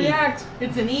How do you Edie. react?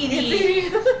 It's an Edie.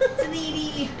 It's an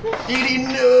Edie. Edie,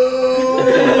 no!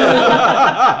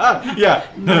 Yeah.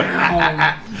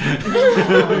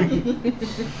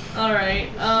 All right.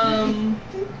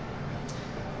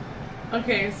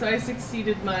 Okay, so I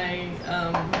succeeded my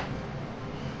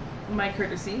my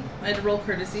courtesy. I had to roll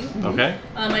courtesy. Okay.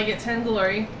 I get 10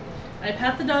 glory. I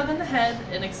pat the dog on the head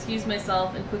and excuse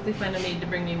myself and quickly find a maid to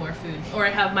bring me more food. Or I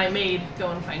have my maid go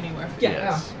and find me more food. Yeah.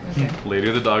 Yes. Oh, okay.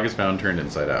 Later, the dog is found turned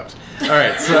inside out. All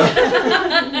right, so.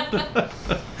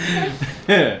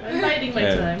 I'm biding my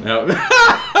time. No.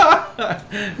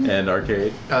 And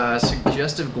arcade.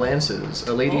 Suggestive glances.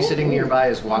 A lady sitting nearby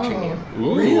is watching you.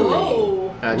 Ooh.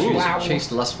 Whoa. Choose Wow.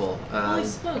 chaste lustful. Holy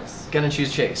smokes. Gonna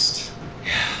choose chaste.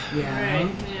 Yeah.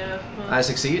 Alright, yeah. Well, I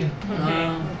succeed. okay.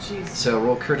 Oh, jeez. So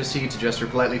roll courtesy to gesture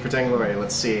politely for 10 glory.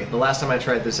 Let's see. The last time I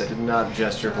tried this, I did not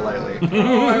gesture politely.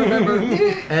 Oh, I remember.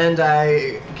 And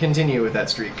I continue with that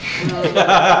streak.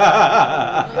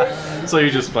 So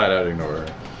you just flat out ignore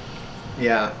her.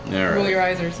 Yeah. All Roll right. your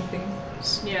eyes or something.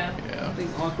 Yeah. Yeah. Something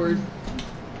awkward.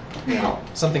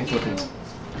 Something flippant.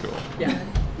 Cool. Yeah.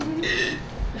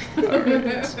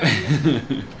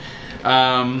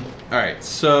 All right.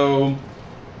 So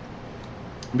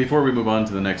before we move on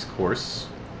to the next course,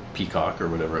 peacock or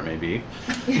whatever it may be,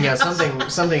 Yeah,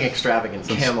 something extravagant.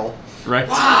 Camel. right?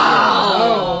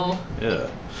 Oh. Yeah.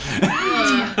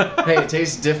 Hey, it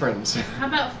tastes different. How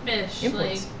about fish?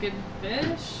 Imports. Like good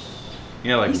fish?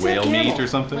 Yeah, like He said whale meat camel. or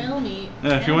something. Whale meat.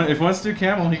 Yeah, if he wants to do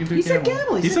camel, he can do He camel. said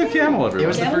camel. He said camel. It was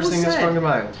Everyone. the Camel first was thing that said. sprung to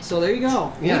mind. So there you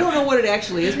go. Yeah. We don't know what it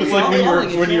actually is. But It's we're like all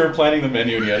calling it when you were camel. planning the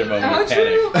menu and you had a moment How of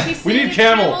panic. true. He We need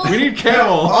said camel. camel? We need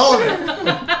camel. All of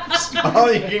it.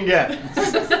 All you can get.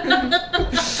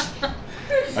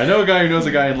 I know a guy who knows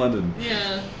a guy in London.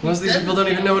 Yeah. Most of these people don't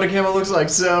even know what a camel looks like,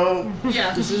 so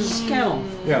Yeah. This is camel.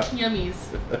 yeah. Yummies.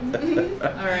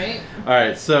 Alright. All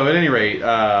right. So at any rate,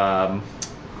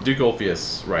 Duke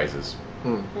Ulfius rises.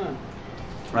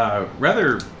 Huh.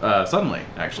 Rather suddenly,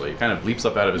 actually, kind of leaps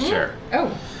up out of his chair.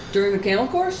 Oh. During the camel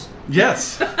course?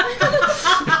 Yes.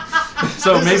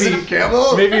 So This maybe isn't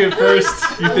camel. maybe at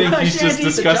first you think he's Shan't just eat the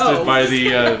disgusted dough. by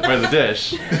the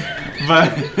dish,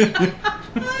 but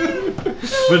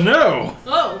but no,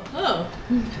 Oh.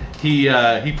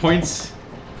 he points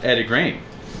at Igraine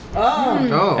Oh.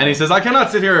 Oh. and he says, "I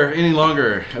cannot sit here any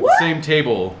longer at the same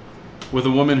table with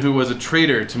a woman who was a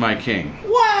traitor to my king."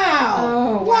 Wow.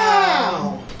 Oh,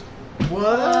 wow. What?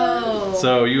 Oh.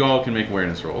 So you all can make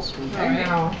awareness rolls. Alright.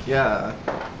 Wow. Yeah.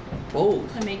 Bold.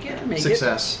 I make it? Make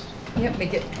Success. Yep,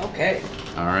 make it. it. Okay.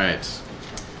 All right.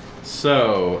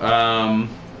 So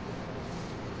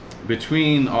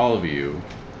between all of you,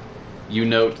 you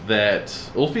note that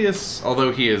Ulfius,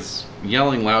 although he is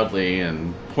yelling loudly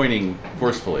and pointing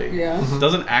forcefully, Yeah.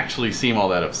 doesn't actually seem all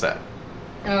that upset.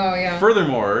 Oh, yeah.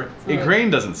 Furthermore, Right.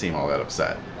 Igraine doesn't seem all that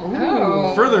upset.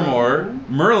 Oh. Furthermore,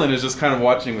 Merlin is just kind of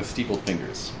watching with steepled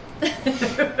fingers.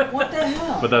 What the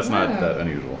hell? But that's not Yeah. that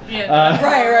unusual. Yeah.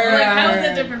 Right. Like, how is right.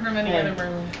 that different from any other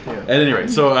Merlin? At any rate,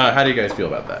 so how do you guys feel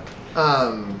about that?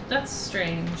 That's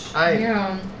strange.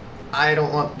 Yeah. I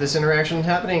don't want this interaction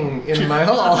happening in my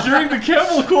hall. During the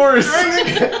camel course!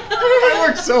 I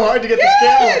worked so hard to get this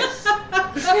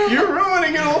camel. You're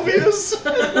ruining it, Ulfius.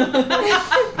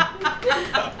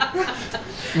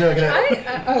 No, can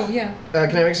I? Oh, yeah.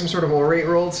 Can I make some sort of orate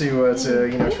roll to try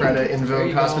to There invoke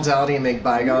you go. hospitality and make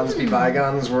bygones be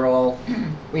bygones? We're all,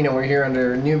 we're here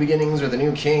under new beginnings with a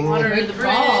new king. Water Good the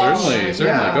call. bridge. Certainly,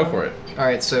 Yeah. go for it. All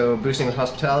right, so boosting with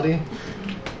hospitality.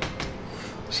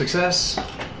 Success.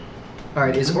 All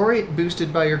right, is orate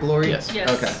boosted by your glory? Yes. Yes.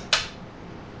 Okay.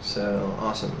 So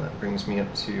awesome. That brings me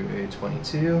up to a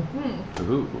 22.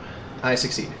 Ooh. I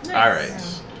succeed. Nice. All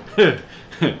right.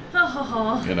 Ha ha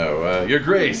ha. Your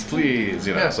grace, please.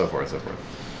 Yeah. So forth.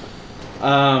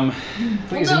 Well,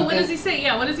 Please. no, what does he say?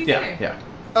 Yeah, what does he say? Yeah.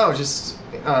 Oh, just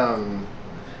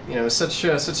such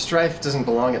strife doesn't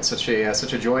belong at such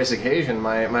a joyous occasion.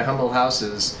 My humble house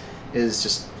is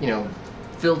just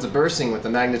filled to bursting with the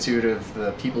magnitude of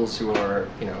the peoples who are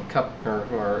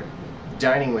who are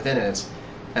dining within it,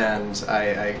 and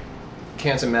I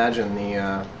can't imagine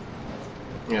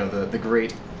the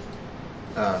great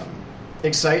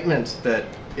excitement that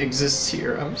exists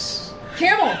here.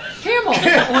 Camel! Camel!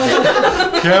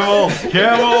 Camel.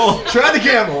 Try the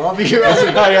camel. I'll be here.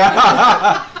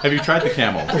 Have you tried the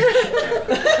camel?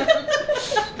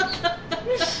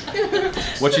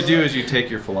 What you do is you take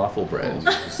your falafel bread.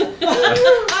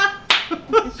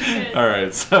 All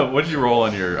right. So, what did you roll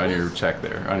on your check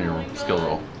there, on your skill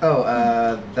roll?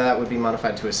 Oh, that would be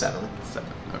modified to a 7. 7.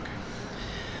 Okay.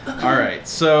 All right.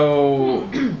 So,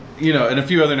 and a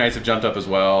few other knights have jumped up as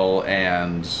well,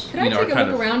 and Can I take a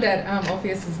look around at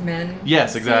Ulfius's men?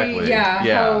 Yes, See, exactly. Yeah,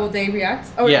 Yeah. how they react.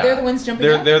 Oh, Yeah. they're the ones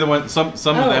jumping up? They're the ones. Some of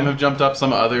Oh. them have jumped up.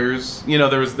 Some others.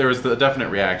 There was the definite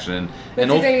reaction. But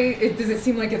And does it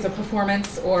seem like it's a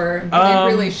performance, or are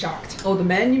they really shocked? Oh, the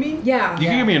men, you mean? Yeah. you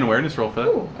can give me an awareness roll for that.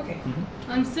 Ooh, okay.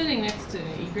 I'm sitting next to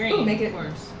Igraine, Ooh, make it- of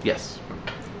course. Yes.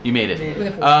 You made Made it. it.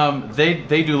 With a 4.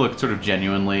 They do look sort of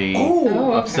genuinely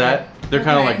Oh, upset. They're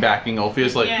kind of Okay. like backing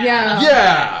Ulfius, like, Yeah.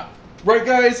 yeah, right,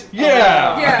 guys,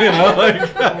 yeah, Yeah. you know, like.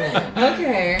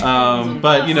 Okay.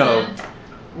 But you know,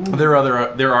 there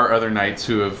are other knights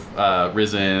who have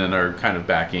risen and are kind of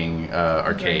backing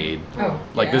Arcade. Oh.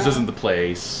 Like this Yeah. isn't the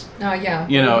place. Yeah.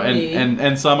 You know, Totally.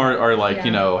 and some are like, Yeah.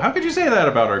 you know, how could you say that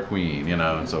about our queen, you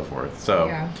know, and so forth. So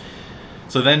Yeah.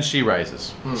 so then she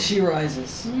rises, She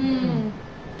rises.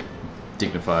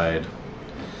 dignified,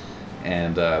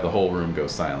 and the whole room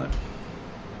goes silent.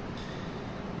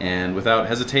 And without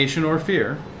hesitation or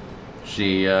fear,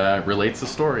 she relates the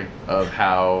story of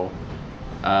how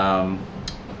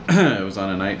it was on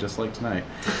a night just like tonight.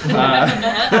 And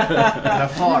a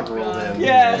fog rolled in.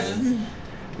 Yes.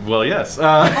 Well, yes.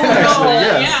 Actually,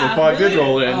 yes. yeah, The fog did really?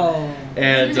 roll in. Oh.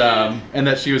 And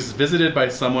that she was visited by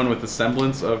someone with the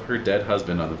semblance of her dead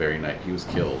husband on the very night he was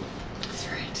killed. That's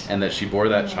right. And that she bore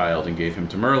that child and gave him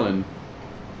to Merlin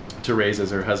to raise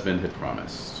as her husband had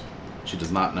promised. She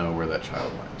does not know where that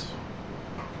child went.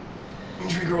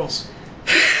 3 girls.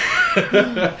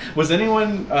 Was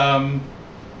anyone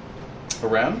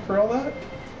around for all that?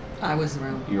 I was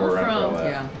around. You were around for all From-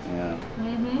 that? Yeah.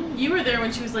 You were there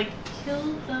when she was like, kill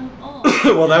them all.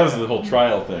 Well, that was the whole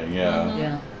trial thing, yeah.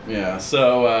 Yeah. Yeah,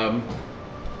 so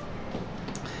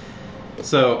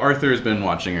Arthur has been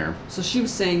watching her. So she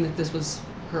was saying that this was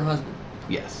her husband.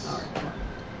 Yes. All right.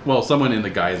 Well, someone in the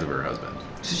guise of her husband.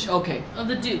 Okay. Of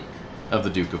the Duke. Of the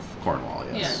Duke of Cornwall,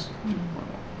 yes. Yeah. Duke of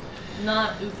Cornwall.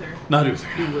 Not Uther. Not Uther.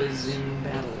 Who was in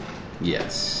battle.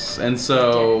 Yes. And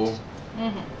so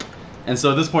and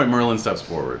so at this point Merlin steps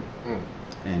forward.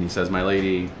 And he says, "My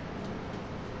lady,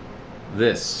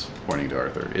 this," pointing to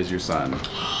Arthur, "is your son,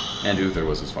 and Uther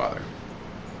was his father."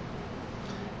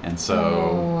 And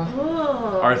so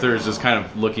Arthur is just kind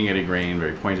of looking at Igraine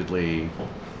very pointedly,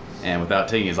 and without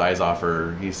taking his eyes off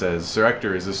her, he says, "Sir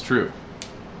Hector, is this true?"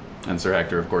 And Sir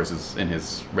Hector, of course, is in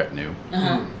his retinue.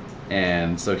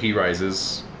 And so he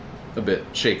rises a bit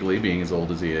shakily, being as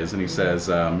old as he is, and he says,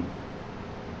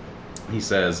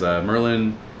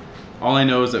 "Merlin, all I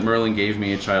know is that Merlin gave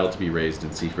me a child to be raised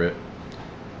in secret.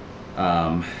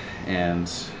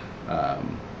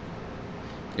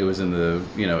 It was in the,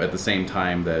 at the same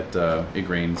time that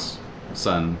Igraine's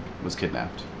son was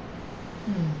kidnapped."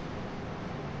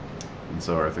 And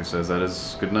so Arthur says, "That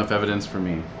is good enough evidence for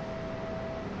me."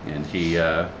 And he,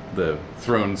 the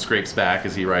throne scrapes back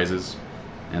as he rises,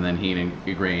 and then he and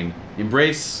Igraine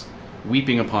embrace,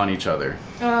 weeping upon each other.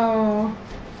 Oh.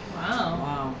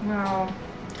 Wow. Wow.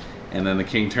 And then the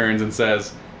king turns and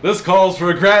says, "This calls for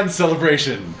a grand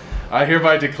celebration. I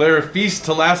hereby declare a feast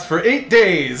to last for 8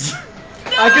 days.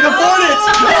 I can afford it!"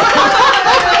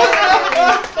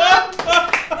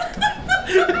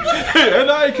 And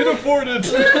I can afford it.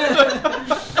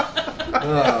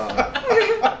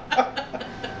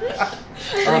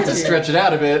 I'll have to stretch it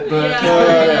out a bit, but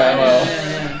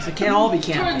So it can't all be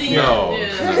Toward camp. the No.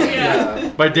 end. Yeah.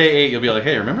 By day 8, you'll be like,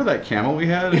 "Hey, remember that camel we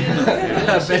had?"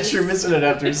 I bet you're missing it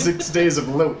after 6 days of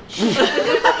loach.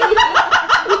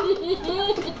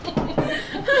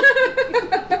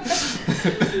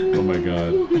 Oh my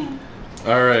god.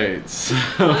 All right. So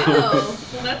Wow.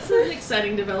 Well, that's an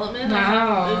exciting development.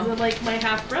 Wow. Is it like my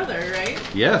half brother, right?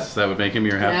 yes, that would make him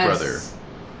your half brother.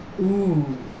 Ooh,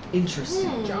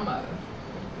 interesting. Drama.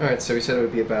 Alright, so we said it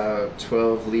would be about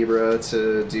 12 Libra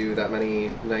to do that many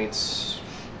nights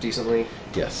decently.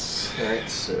 Yes. Alright,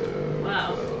 so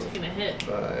Wow. 12 Taking a hit.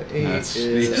 by 8 That's-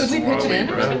 is Could we pitch in?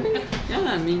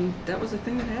 Yeah, I mean, that was a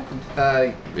thing that happened.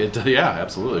 Yeah,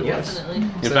 absolutely Yes. was. Definitely.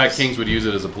 In So fact, it's- kings would use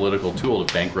it as a political tool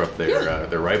to bankrupt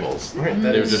their rivals. Right, that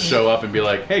They would is- just show up and be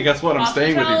like, "Hey, guess what? I'm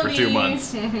staying with you for 2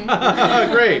 months."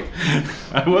 Great.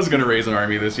 I was going to raise an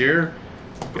army this year.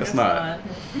 Guess not.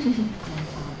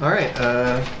 Alright,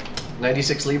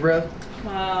 96 Libra.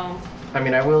 Wow. I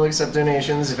mean, I will accept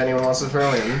donations if anyone wants to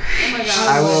throw in. Oh my god.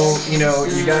 I will, you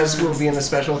guys will be in the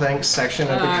special thanks section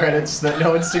of the credits that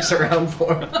no one sticks around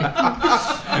for.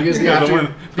 Because the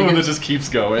one that just keeps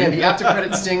going. Yeah, the after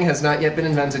credit sting has not yet been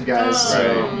invented, guys.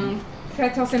 So, Can I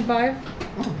toss in 5?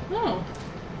 Oh.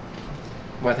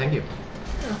 why? Thank you.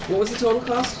 What was the total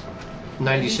cost?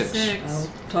 96. I'll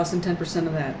toss in 10%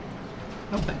 of that.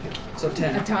 Oh, thank you. So A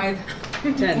 10. tithe.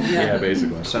 10, yeah. Yeah,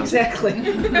 basically. Sounds Exactly.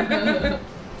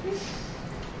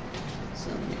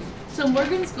 So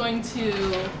Morgan's going to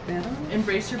Better?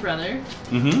 embrace her brother,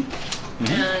 Mm-hmm.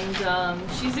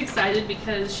 and she's excited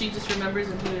because she just remembers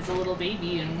when he was a little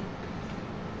baby and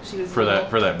she was For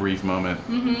that brief moment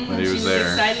that he she was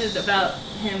there. excited about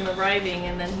him arriving,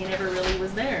 and then he never really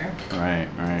was there.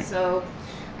 Right. So,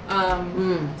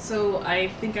 so I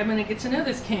think I'm gonna get to know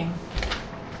this king.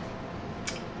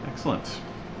 Excellent.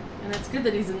 And it's good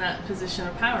that he's in that position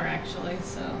of power, actually.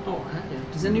 So. Oh, heck yeah.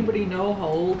 Does anybody know how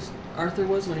old Arthur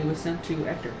was when he was sent to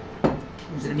Ector?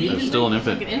 Was it He's still an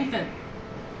infant. Like an infant.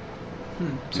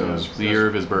 So it was the year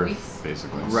of his birth,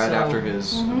 basically. right So- after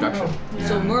his abduction. Yeah.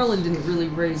 So Merlin didn't really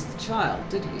raise the child,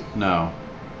 did he? No.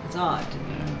 It's odd to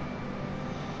me. Yeah.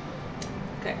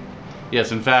 Okay.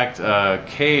 Yes, in fact,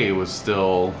 Kay was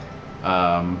still,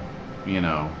 you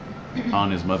know, on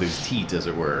his mother's teat, as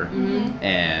it were.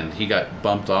 And he got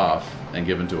bumped off and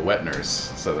given to a wet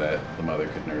nurse so that the mother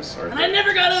could nurse Arthur. And I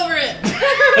never got over it.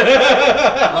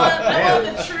 I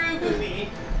want the true movie,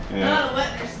 not a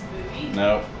wet nurse's movie.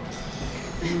 No,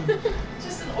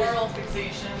 Just an oral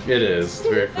fixation. it is. It's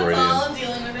very That's all. Freudian. I'm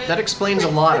dealing with it. That explains a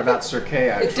lot about Sir Kay,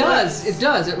 actually. It does. It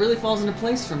does. It really falls into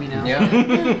place for me now. Yeah.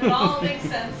 It all makes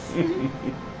sense.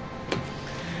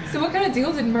 So what kind of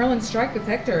deal did Merlin strike with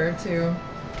Hector to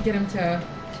get him to...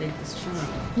 Take this child.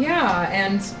 Yeah,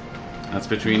 and That's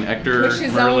between Hector, push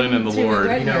his Merlin, own and the to Lord. the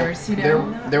wet You know, nurse, you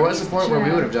know? there was a point where we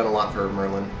Yeah. would have done a lot for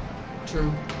Merlin.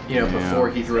 True. You know, Yeah. before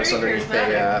he threw us Very underneath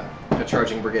a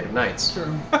charging brigade of knights.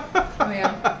 True. Oh,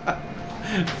 yeah.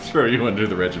 Throw you under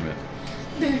the regiment.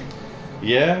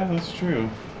 Yeah, that's true.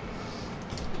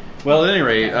 Well, at any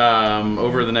rate,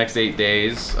 over the next 8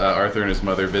 days, Arthur and his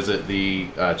mother visit the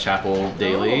chapel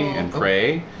daily and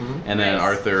pray. And then Nice.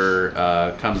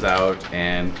 Arthur comes out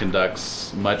and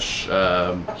conducts much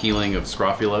healing of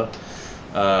scrofula,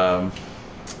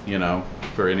 you know,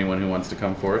 for anyone who wants to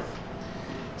come forth.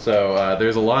 So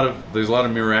there's a lot of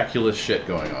miraculous shit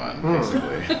going on,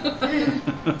 basically.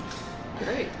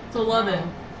 Great. So love it.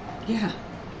 Yeah.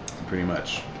 Pretty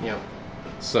much. Yeah.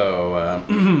 So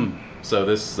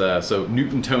so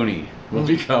Newton Tony will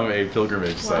become a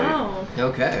pilgrimage site. Wow.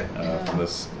 Okay. From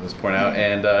this point out,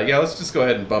 and yeah, let's just go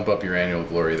ahead and bump up your annual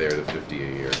glory there to 50 a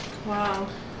year. Wow.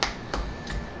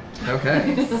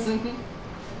 Okay. Pretty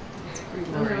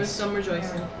I'm glorious.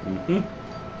 rejoicing.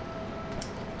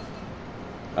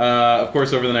 Of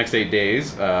course, over the next 8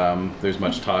 days, there's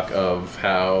much talk of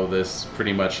how this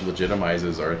pretty much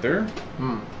legitimizes Arthur,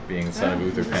 being the son of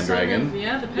Uther Pendragon.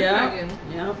 Yeah, the Pendragon.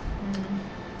 Yep.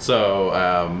 So,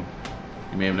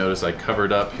 you may have noticed I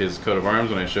covered up his coat of arms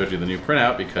when I showed you the new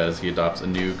printout because he adopts a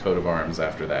new coat of arms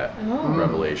after that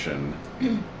revelation,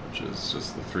 which is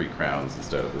just the 3 crowns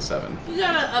instead of the 7. You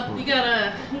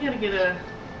gotta get a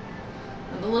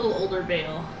little older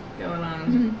Bale going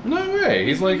on. No way,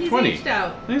 he's like 20. Aged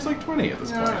out. He's like 20 at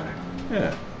this point. No.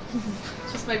 Yeah.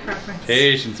 Just my preference.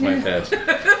 Patience, my pet.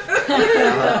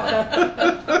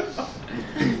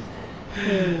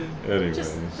 Anyway.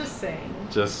 Just saying.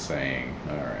 Just saying.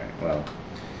 All right. Well.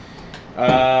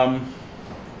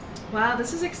 Wow,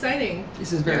 this is exciting.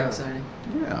 This is very exciting.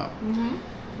 Yeah.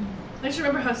 I just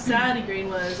remember how sad Igraine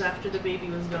was after the baby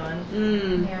was gone.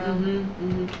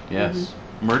 Yeah. Yes.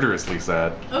 Murderously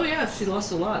sad. Oh yes. She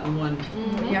lost a lot in one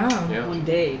Yeah. one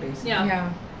day, basically. Yeah.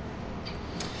 Yeah.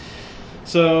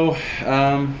 So,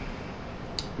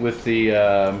 with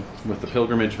the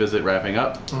pilgrimage visit wrapping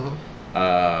up,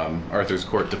 Arthur's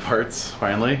court departs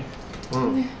finally.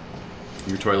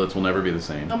 Your toilets will never be the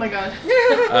same. Oh my god.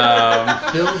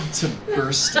 Filled to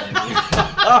bursting.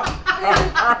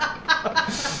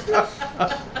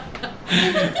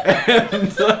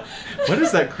 And, what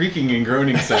is that creaking and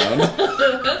groaning sound?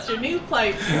 That's your new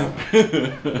pipe.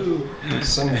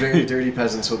 Some very dirty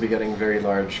peasants will be getting very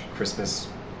large Christmas.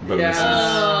 Bonuses.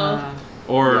 Yeah.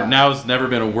 Or Yeah. now's never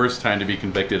been a worse time to be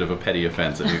convicted of a petty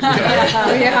offense at Newton Tony.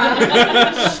 Oh, yeah.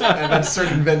 And then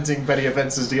start inventing petty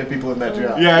offenses to get people in that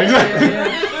job. Yeah, exactly.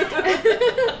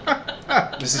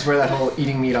 This is where that whole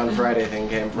eating meat on Friday thing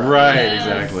came from. Right, Yes.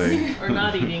 exactly. Or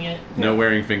not eating it. No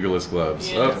wearing fingerless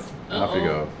gloves. Yes. Oh, off you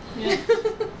go. Yeah.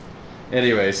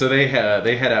 Anyway, so they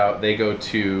head out. They go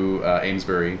to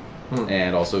Amesbury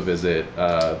and also visit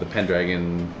the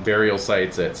Pendragon burial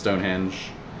sites at Stonehenge.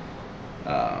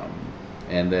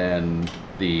 And then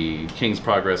the King's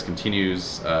Progress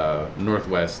continues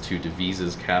northwest to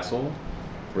Devise's castle,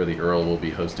 where the Earl will be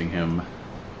hosting him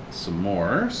some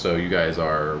more. So you guys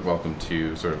are welcome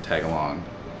to sort of tag along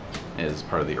as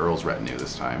part of the Earl's retinue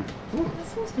this time. That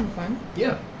sounds kind of fun.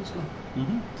 Yeah. Let's go.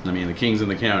 I mean, the King's in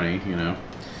the county, you know.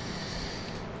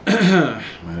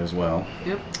 Might as well.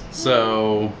 Yep.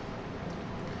 So,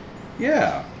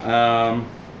 yeah.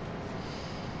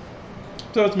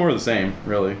 So it's more of the same,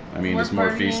 really. I mean, More just more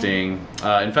partying. feasting.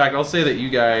 In fact, I'll say that you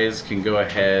guys can go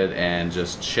ahead and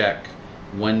just check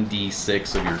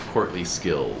 1d6 of your courtly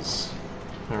skills,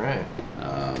 All right.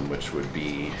 which would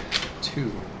be, 2.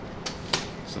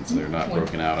 since they're not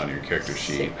broken out on your character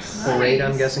sheet. Orate,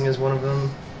 I'm guessing, is one of them.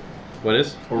 What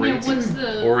is? Yeah, what's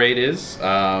the Orate is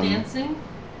dancing?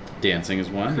 Dancing is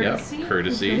one. Courtesy? Yep.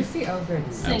 Courtesy. Courtesy? Oh,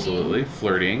 good. Singing. Absolutely.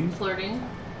 Flirting.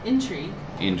 Intrigue.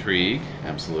 Intrigue.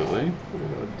 Absolutely.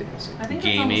 Dancing. I think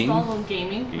Gaming. that's almost all of them.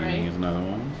 Gaming, Gaming right? is another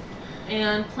one.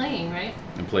 And playing, right?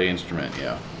 And play instrument,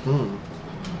 yeah. Hmm.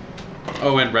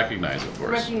 Oh, and recognize, of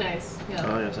course. Recognize, yeah.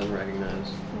 Oh, yes, and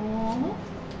recognize. Mhm.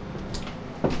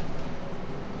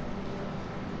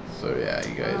 So yeah,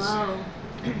 you guys. Wow.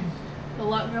 A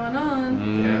lot going on.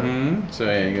 Mm-hmm. So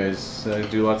yeah, you guys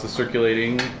do lots of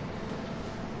circulating,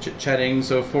 chit-chatting,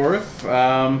 so forth.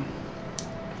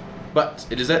 But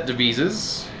it is at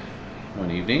Devise's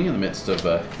one evening, in the midst of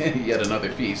yet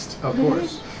another feast, Of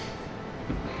course.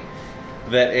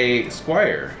 that a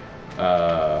squire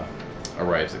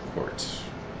arrives at court.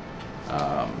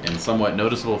 In somewhat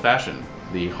noticeable fashion,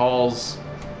 the halls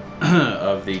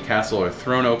of the castle are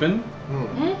thrown open,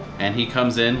 and he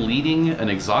comes in leading an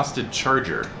exhausted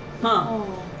charger. Huh.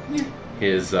 Oh.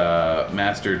 His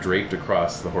master draped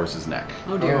across the horse's neck.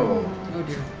 Oh dear. Oh. Oh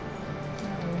dear.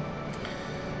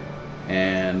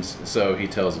 And so he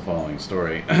tells the following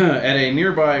story. At a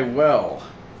nearby well,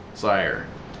 sire,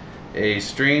 a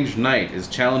strange knight is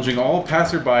challenging all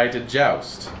passerby to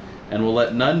joust, and will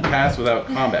let none pass without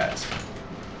combat.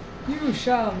 You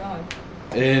shall not.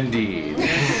 Indeed.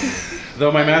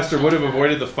 Though my master would have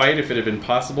avoided the fight if it had been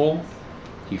possible,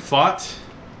 he fought,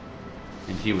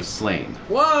 and he was slain.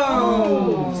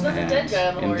 Whoa! So that's a dead guy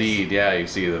on the horse. Indeed, yeah, you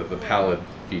see the pallid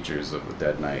features of the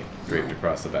dead knight draped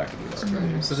across the back of the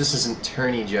car. So this isn't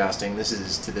tourney jousting. This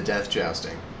is to the death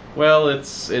jousting. Well,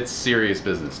 it's serious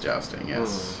business jousting,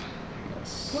 yes.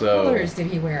 Yes. What So, colors did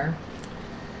he wear?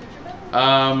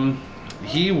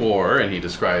 he wore, and he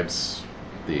describes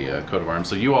the coat of arms.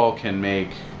 So you all can make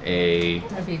a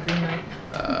That'd be a green knight.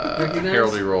 Recognize?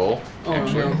 heraldry roll. Oh,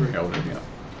 actually. heraldry.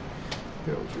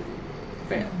 Yeah.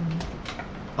 Fail.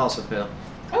 Also fail.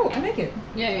 Oh, I make it.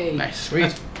 Yay. Nice.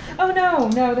 Sweet. Oh no,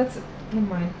 that's never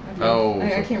mind.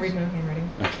 I can't read my own handwriting.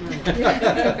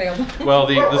 I failed. Well,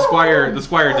 the squire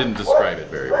didn't describe it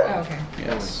very well. Oh, okay.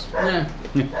 Yes. Yeah.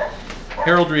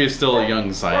 Heraldry is still a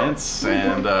young science,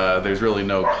 and there's really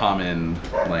no common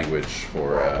language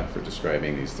for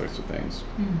describing these sorts of things.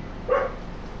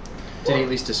 Did he at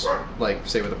least just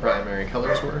say what the primary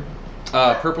colors were?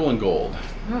 Purple and gold.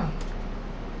 Oh.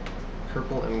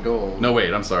 Purple and gold. No,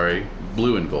 wait, I'm sorry.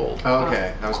 Blue and gold. Oh,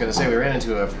 okay. I was going to say, we ran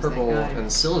into a purple guy.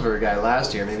 and silver guy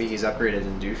last year. Maybe he's upgraded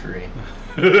in douchery.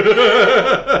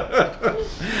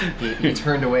 He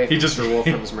turned away from Mr.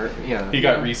 Wolfram's He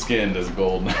got reskinned as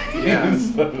Gold Knight Yeah.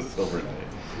 instead of Silver Knight.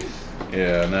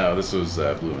 Yeah, no, this was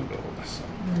blue and gold.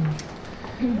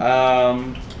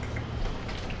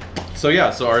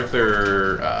 So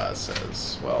Arthur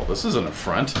says, well, this is an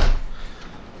affront.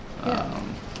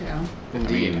 Yeah. I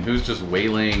mean, who's just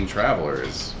waylaying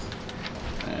travelers?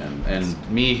 And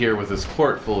me here with this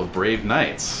court full of brave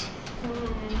knights.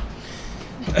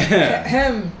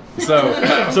 Ahem. So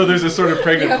there's this sort of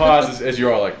pregnant pause as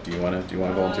you're all like, do you want to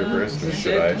volunteer first, or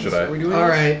should I? Are we doing All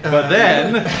right. But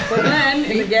then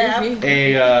in the gap.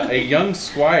 a young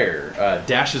squire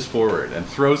dashes forward and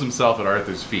throws himself at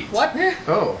Arthur's feet. What?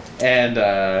 Oh.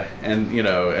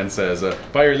 And says,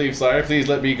 by your leave, sire, please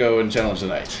let me go and challenge the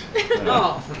knight.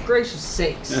 Oh, for gracious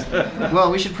sakes.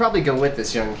 Well, we should probably go with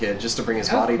this young kid just to bring his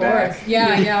body back.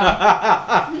 Yeah.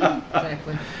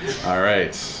 Exactly. All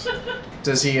right.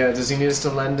 Does he need us to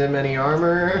lend him any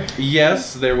armor?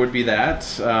 Yes, there would be that.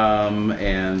 Who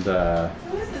is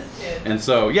this kid? And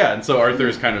so Arthur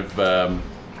is kind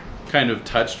of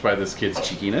touched by this kid's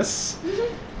cheekiness,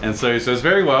 and so he says,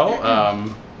 "Very well.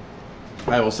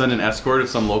 I will send an escort of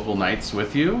some local knights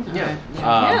with you. Yeah.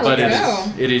 But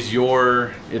let's it is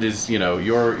your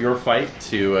fight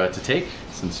to take,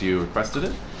 since you requested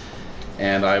it,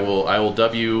 and I will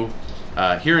dub you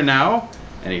here and now."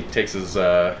 And he takes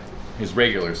his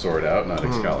regular sword out, not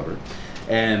Excalibur,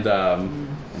 and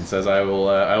says, "I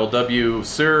will dub you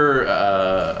Sir,"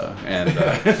 and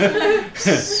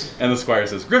the squire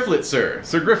says, "Grifflet, sir,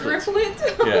 Sir Grifflet."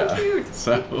 Grifflet? Yeah. Oh, cute.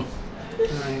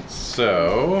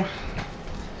 So,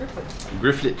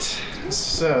 Grifflet.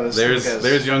 So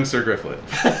There's young Sir Grifflet.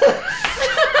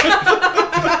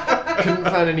 Couldn't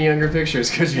find any younger pictures,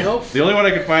 could you? Nope. The only one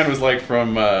I could find was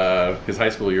from his high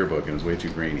school yearbook, and it was way too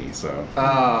grainy. So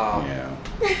Oh. yeah,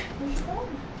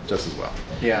 just as well.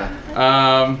 Yeah.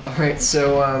 All right.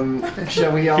 So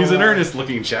shall we all? He's an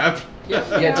earnest-looking chap.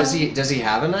 Yeah. Does he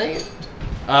have a knight?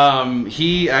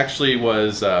 He actually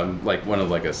was one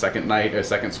of a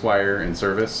second squire in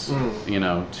service.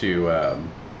 To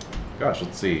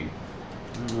let's see. I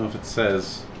don't know if it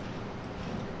says.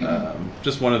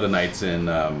 Just one of the knights in.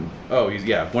 One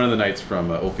of the knights from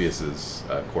Ulfius's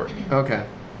court. Okay.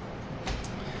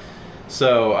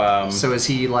 So, So is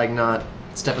he like not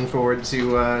stepping forward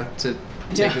to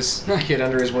take this kid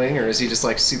under his wing, or is he just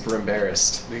like super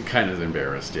embarrassed? kind of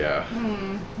embarrassed, yeah.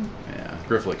 Yeah,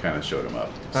 Grifflet kind of showed him up.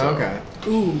 So. Oh, okay.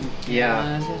 Ooh.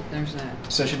 Yeah. There's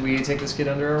that. So should we take this kid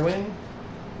under our wing?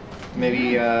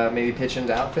 Maybe maybe pitch in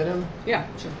to outfit him? Yeah,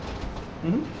 sure.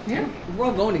 Yeah. We're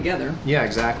all going together. Yeah,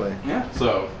 exactly. Yeah.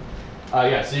 So,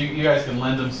 so you guys can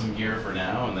lend him some gear for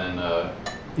now, and then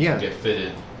Yeah. get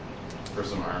fitted for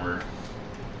some armor.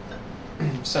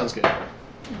 Sounds good.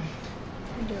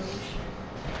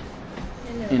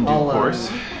 In due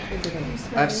course.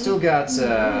 I've still got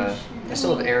I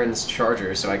still have Aaron's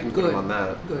charger, so I can put him on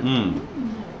that. Good.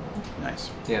 Nice.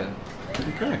 Yeah.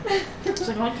 Okay. It's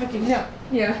like I'm cooking. No.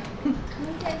 Yeah. We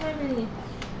can't have any.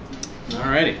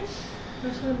 Alrighty.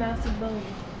 There's a massive bone.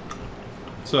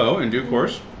 So, in due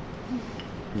course,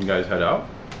 you guys head out.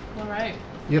 All right.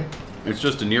 Yep. It's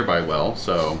just a nearby well,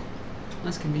 so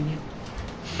That's convenient.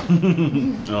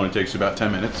 it only takes you about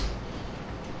 10 minutes.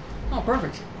 Oh,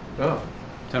 perfect. Oh.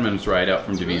 10 minutes ride out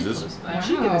from Really Devise's. close by.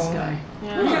 Cheek of this guy.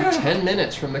 Yeah. 10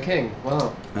 minutes from the king.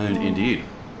 Wow. And indeed,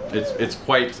 it's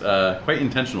quite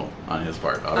intentional on his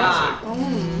part,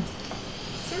 obviously.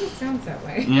 Sort of sounds that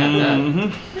way.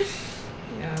 Mhm.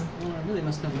 Yeah. Well, I really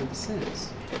must know who this is.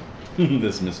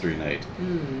 This mystery knight.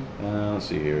 Let's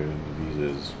see here.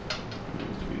 Devise's.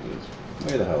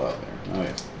 Way the hell out there. Oh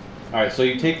yes. All right. So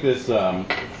you take this.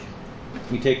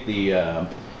 You take the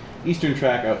eastern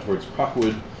track out towards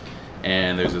Crockwood,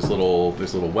 and there's this little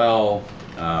well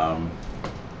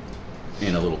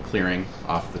in a little clearing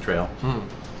off the trail.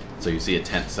 So you see a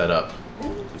tent set up.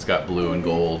 It's got blue and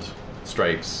gold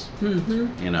stripes.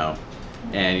 You know,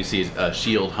 and you see a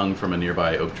shield hung from a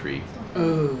nearby oak tree.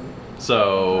 Oh.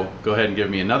 So go ahead and give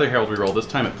me another heraldry roll. This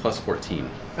time at plus 14.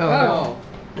 Oh,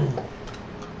 no.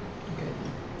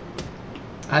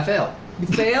 I failed. You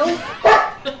failed?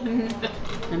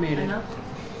 I made it.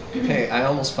 Hey, I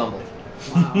almost fumbled.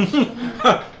 Wow.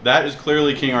 That is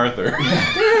clearly King Arthur.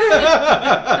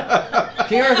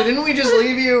 King Arthur, didn't we just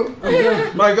leave you?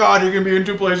 My God, you can be in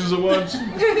two places at once.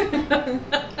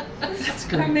 That's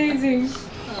great. Amazing.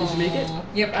 Did you make it?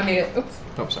 Yep, I made it. Oops.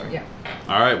 Oh, sorry. Yeah.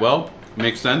 All right, well,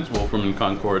 makes sense. Wolfram and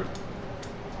Concord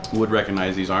would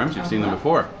recognize these arms. You've seen them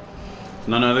before.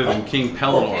 None other than King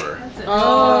Pellinor,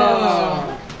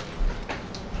 Oh.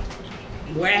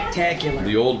 Whacktacular.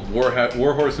 the old war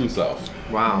horse himself.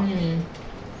 Wow.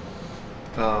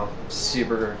 Oh,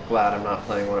 super glad I'm not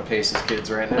playing one of Pace's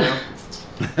kids right now.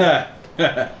 I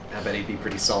bet he'd be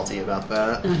pretty salty about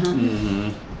that.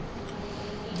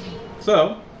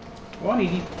 So, go on,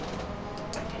 Edie.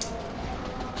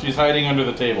 She's hiding under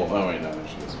the table. Oh, wait, no, there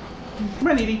she is. Come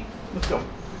on, Edie. Let's go.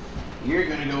 You're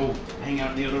gonna go hang out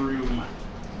in the other room.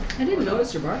 I didn't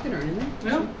notice her barking or anything.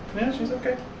 No, yeah, she's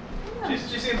okay. She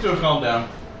seems to have calmed down.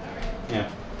 Yeah.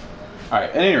 All right.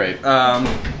 At any rate,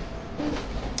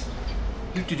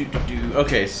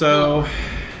 okay, so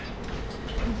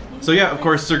yeah, of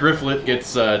course, Sir Grifflet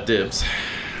gets dibs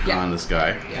on this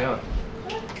guy. Yeah.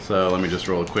 So let me just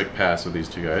roll a quick pass with these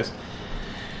two guys.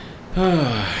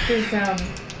 Does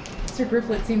Sir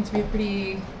Grifflet seem to be a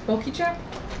pretty bulky chap?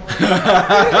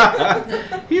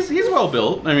 He's well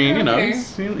built. I mean, you know, Okay.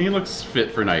 he looks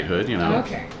fit for knighthood. You know.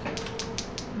 Okay.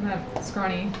 Not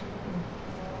scrawny.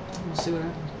 We'll see what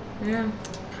happens. Yeah.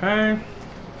 Okay.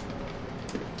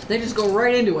 They just go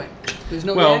right into it. There's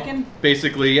no Well, yakking?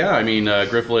 basically, yeah. I mean,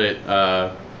 Grifflet,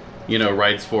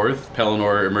 rides forth.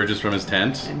 Pellinor emerges from his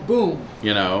tent, And boom.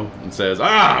 and says,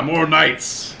 "Ah, more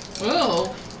knights!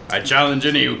 Oh, I challenge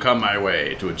any who come my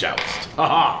way to a joust." Ha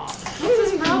ha!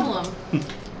 what's his problem?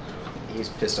 He's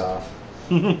pissed off.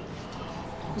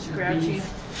 Grouchy.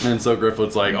 And so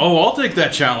Grifflet's like, "Oh, I'll take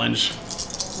that challenge."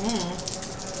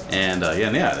 And they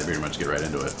pretty much get right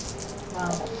into it.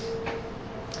 Wow.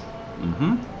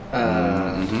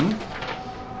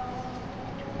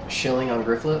 Shilling on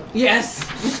Grifflet? Yes.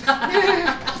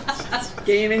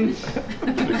 Gaming.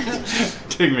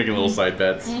 Making little side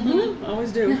bets.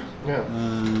 Always do. Yeah.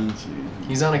 Let's see.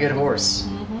 He's on a good horse.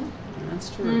 That's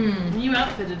true. You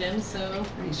outfitted him, so.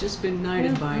 He's just been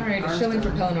knighted by All right, a Arthur. shilling for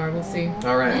Pellinor. We'll see.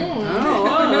 All right. Oh,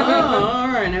 all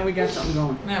right. Now we got something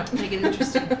going. Yeah. Make it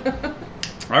interesting.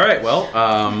 All right. Well,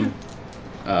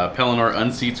 Pellinor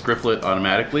unseats Grifflet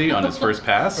automatically on his first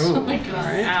pass. Ooh. Oh my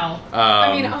god. Ow.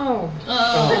 I mean, oh.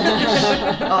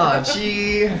 Oh,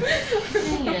 gee.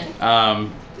 Dang it.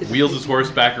 Wheels his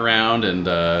horse back around and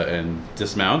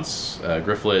dismounts.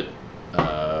 Grifflet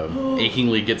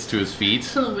achingly gets to his feet.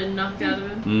 The wind knocked out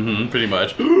of him. Pretty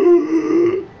much.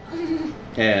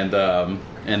 And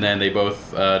then they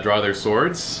both draw their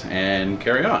swords and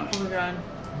carry on. Oh my god.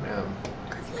 Yeah.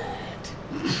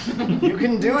 You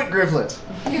can do it, Gryfflet.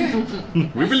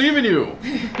 We believe in you.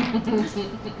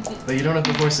 Though you don't have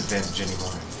the horse advantage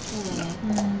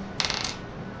anymore.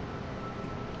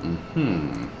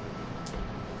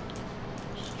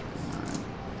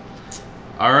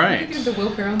 All right. Thinking of the Will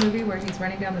Ferrell movie where he's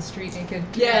running down the street naked.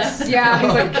 Yes. Yeah,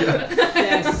 he's like,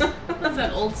 Yes. Was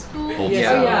that old school? Old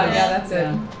Yeah. oh school. yeah, that's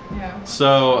it. Yeah.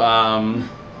 So, all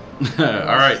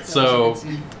right. So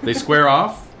they square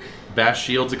off. Bash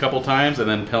shields a couple times, and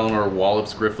then Pelennor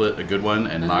wallops Gryfflet a good one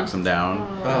and knocks him down.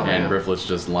 Oh, And yeah. Gryfflet's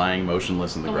just lying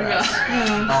motionless in the Oh my grass.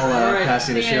 god. I'll Alright. pass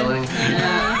you the shilling.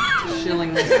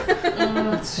 Shilling.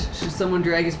 Should someone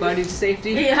drag his body to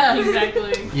safety? Yeah,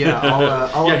 exactly. Yeah,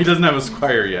 I'll Yeah, he doesn't have a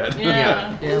squire yet.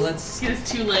 Yeah. Yeah, let's Get his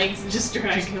 2 legs and just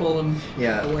drag just him. pull him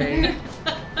Yeah. away.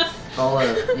 I'll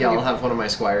have one of my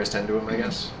squires tend to him, I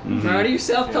guess. Proud of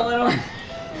yourself, Pelennor.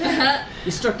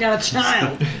 You struck down a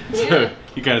child. So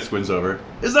he kind of squints over.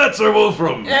 Is that Sir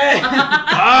Wolfram?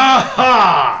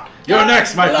 Aha! You're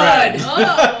next, my blood.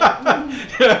 friend.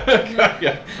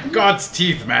 Yeah. God's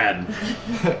teeth, man.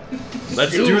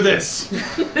 Let's do this.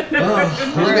 Look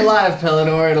alive,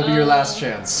 Pelennor. It'll be your last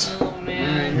chance. Oh Alright,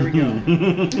 man. here we go.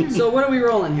 So what are we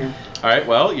rolling here? All right.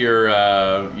 Well,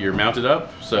 you're mounted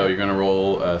up, so you're gonna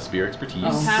roll spear expertise.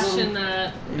 Oh.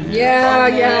 Passionate.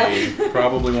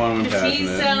 Probably one of them Because he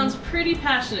passionate. sounds pretty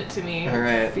passionate to me. All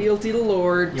right. Fealty to the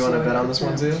Lord. You want to so bet I on put this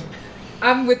one that. too?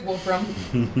 I'm with Wolfram.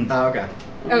 Oh, okay.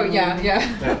 Oh yeah. Yeah.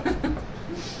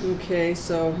 Okay,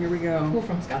 so here we go.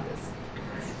 Wolfram's got this.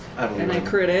 I believe And I it.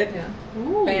 crit it. Yeah.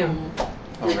 Ooh. Bam.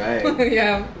 All right.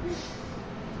 Yeah.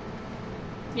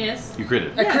 Yes. You crit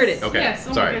it. I crit it. Okay. Yes.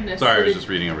 Oh Sorry. my goodness. Sorry, I was just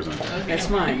reading over something. Okay. That's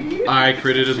mine. I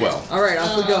critted as well. Alright,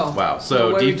 off we go. Wow. So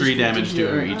So what do we just D3 do damage to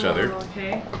here? each other.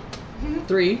 Okay.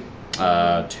 3. 2.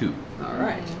 Alright.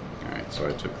 Alright, so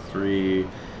I took 3 I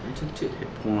took 2.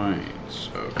 hit points.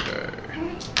 Okay.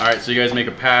 Alright, so you guys make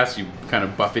a pass. You kind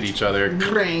of buffet each other.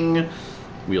 Kring!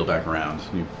 Wheel back around.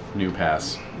 New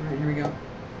pass. Alright, here we go.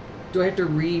 Do I have to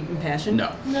re-impassion?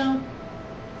 No. No.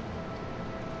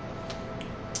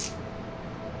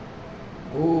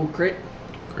 Oh, crit.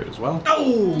 Crit as well.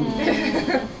 Oh,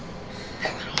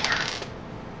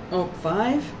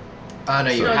 5? No,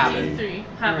 you So have the- it. 3.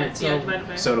 Half Alright, it. so- Yeah, divided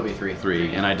by. So it'll be 3.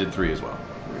 3, and I did 3 as well.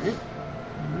 Alright.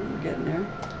 We're getting there.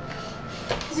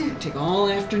 It's gonna take all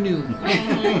afternoon.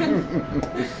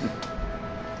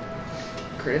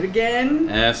 Crit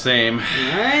again. Same.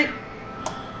 Alright.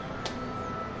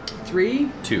 3.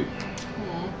 2.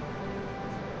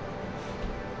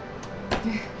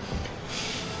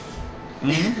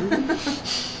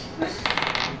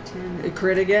 A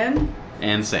crit again.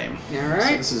 And same. So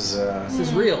Alright. this is This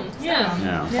is real. Yeah.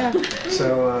 Yeah. Yeah.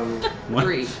 so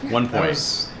 3. 1 that point.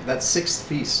 was that sixth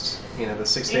feast. You know, the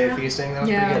 6th day of feasting. That was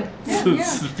Yeah. pretty Yeah.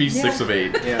 Feast 6 of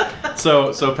 8. good. Yeah.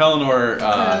 So Pelennor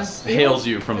hails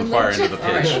you from the far end of the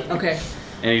pitch. Alright, okay.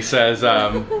 And he says,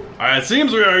 it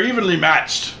seems we are evenly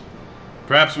matched.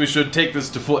 Perhaps we should take this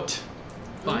to foot.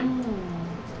 Fine.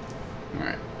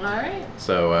 Alright. Alright.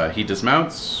 So he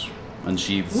dismounts,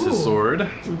 unsheathes his Ooh. sword.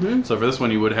 Mm-hmm. So for this one,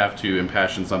 you would have to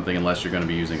impassion something unless you're going to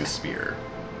be using a spear.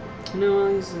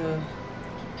 No, he's a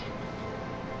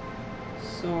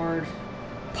sword.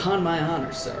 Upon my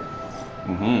honor, sir.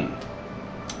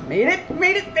 Mm-hmm. Made it!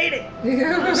 Made it! Made it!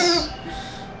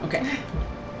 Okay.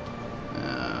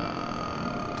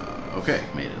 Okay,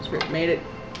 made it as well. Made it.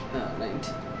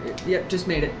 19. Yep, just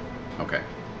made it. Okay.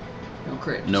 No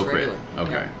crit. No just crit. regular.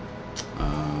 Okay.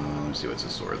 Let me see what's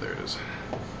his sword. There it is.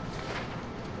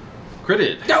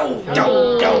 Critted. Go!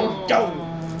 Go! Go! Go!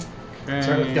 That's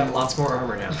right. We've got lots more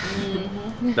armor now.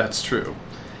 That's true.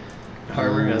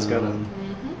 Armor has gone up.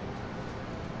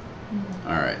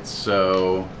 All right,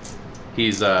 so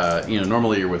he's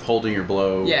normally you're withholding your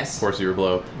blow, Yes. force of your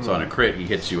blow. So on a crit, he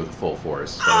hits you with full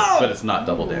force, but it's not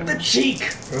double The damage.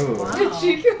 cheek! Ooh. Wow.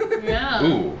 Yeah.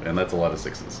 Ooh, and that's a lot of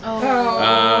 6s.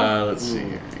 Oh. Let's see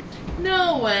here.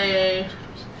 No way.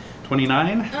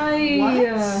 29. What?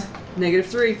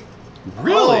 -3.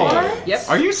 Really? What? Yep.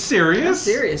 Are you serious?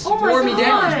 Serious. Oh my Wore me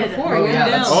down. God. Before. Oh, Wore me yeah, down.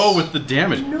 that's- Oh, with the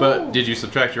damage. No. But did you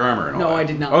subtract your armor and all No, that? I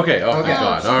did not. Okay. Oh, Okay. thank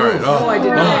God. All right. No, I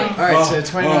did not. All right, so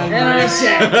 29 And I'm minus.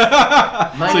 dead.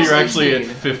 So Minus you're actually at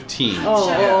 18. 15. Oh,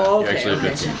 You're okay. actually at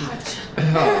okay.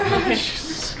 15.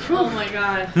 Oh my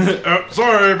god.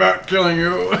 Sorry about killing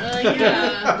you.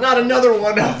 Yeah. Not another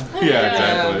one. Yeah,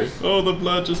 exactly. Oh, the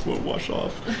blood just won't wash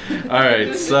off. All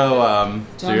right, so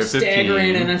So you're I'm at 15.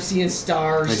 staggering and I'm seeing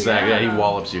stars. Exactly. Yeah, he Yeah.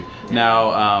 wallops you.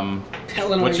 Now,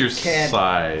 Pelennor, what's your cad.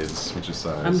 size? What's your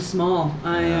size? I'm small.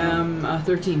 I Yeah. am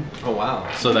 13. Oh wow.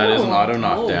 So that is an auto old.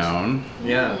 knockdown.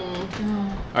 Yeah.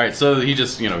 All right, so he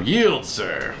just yield,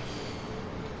 sir.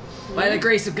 By the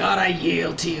grace of God, I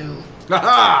yield to you.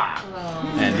 Ha-ha!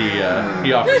 And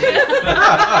he offers you,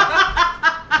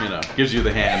 gives you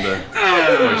the hand to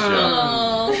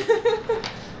push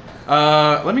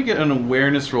you. Let me get an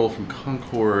awareness roll from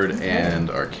Concord and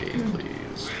Arcade,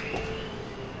 please.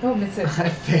 Oh, miss it. I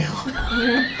fail.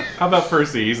 How about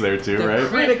Percy? He's there too, right?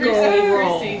 Critical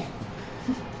roll.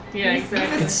 Yeah,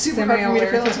 exactly. It's super hard for me to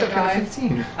fail. It's got kind of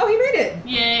 15. Oh, he made it.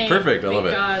 Yay. Perfect, I love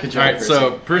it. God. Good All right, job,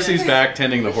 so Percy's back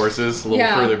tending the horses a little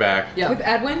further back. Yeah. With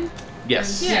Edwin?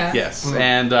 Yes. Yeah. Yes.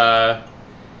 Mm.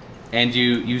 And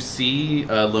you see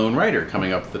a lone rider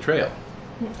coming up the trail.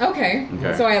 Okay.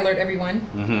 So I alert everyone.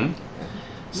 Mm-hmm.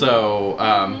 So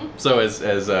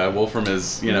as Wolfram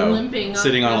is Limping up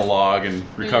sitting on a this- log and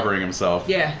recovering himself.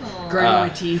 Yeah. Grinding my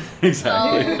teeth.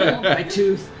 Exactly. My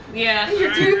tooth. Yeah.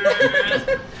 Your tooth.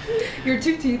 Your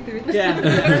two teeth. Yeah.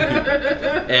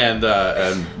 And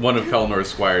one of Pelnor's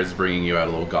squires is bringing you out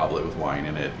a little goblet with wine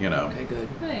in it. Okay, good.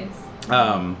 Nice.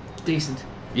 Decent.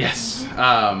 Yes.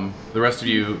 The rest of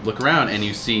you look around and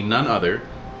you see none other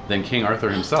than King Arthur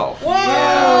himself.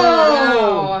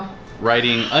 Wow.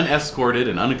 Riding unescorted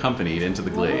and unaccompanied into the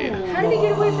glade. How did he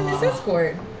get away from his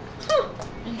escort?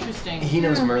 Interesting. He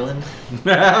knows Merlin.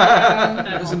 That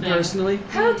Knows whole him thing. personally.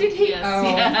 How did he? Yes. Oh.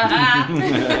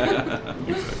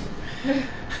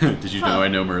 Did you know I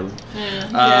know Merlin?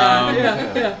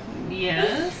 Yeah.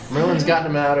 Yes. Merlin's gotten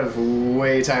him out of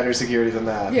way tighter security than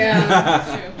that.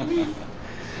 Yeah. True.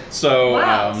 So,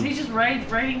 Wow, so he's just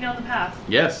riding down the path.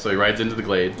 yes, so he rides into the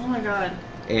glade Oh my god.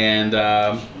 and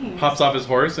hops off his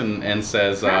horse and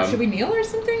says, Should we kneel or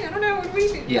something? I don't know. What do we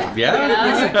do? Yeah.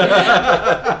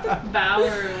 Yeah? Bow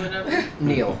or whatever.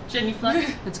 Neil.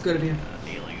 Genuflect. That's good of you.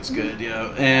 Kneeling is good,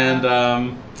 yeah. And,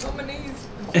 On my knees.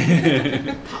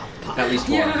 At least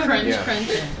one. Yeah. Crunch, Yeah. crunch.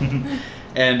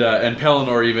 and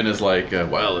Pellinor even is like,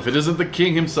 well, if it isn't the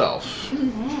king himself.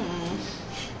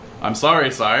 I'm sorry,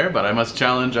 sire, but I must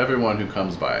challenge everyone who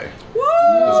comes by this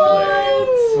glade.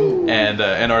 Ooh.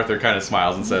 And Arthur kind of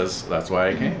smiles and says, that's why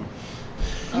I came.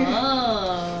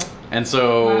 Oh. And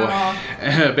so, Wow.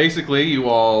 basically, you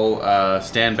all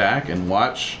stand back and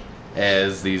watch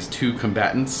as these two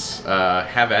combatants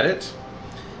have at it.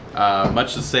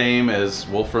 Much the same as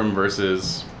Wolfram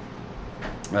versus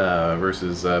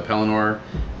Pellinor.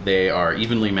 They are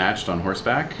evenly matched on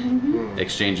horseback,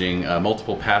 exchanging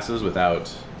multiple passes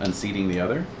without unseating the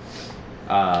other.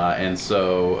 And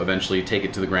so, eventually take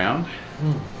it to the ground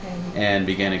and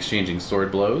begin exchanging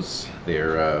sword blows.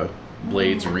 Their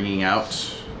blades ringing out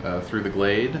through the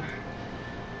glade.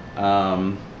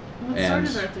 What sword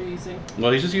is Arthur using?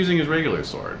 Well, he's just using his regular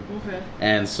sword. Okay.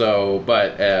 And so,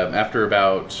 but after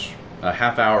about a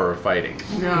half hour of fighting,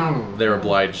 they're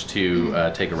obliged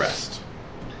to take a rest.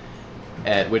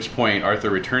 At which point,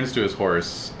 Arthur returns to his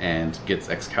horse and gets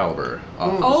Excalibur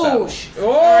off the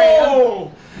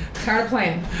saddle. Tired of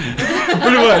playing.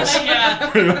 Pretty much.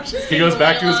 Yeah. Pretty much. He goes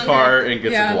back to his car and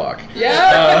gets a block.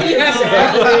 Yeah.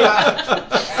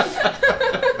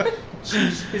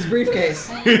 His briefcase.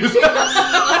 His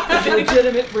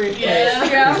legitimate briefcase.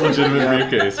 Yeah. His legitimate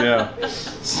briefcase, yeah.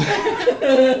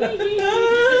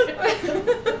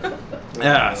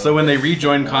 Yeah, so when they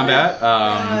rejoin combat,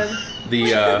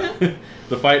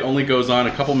 the fight only goes on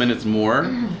a couple minutes more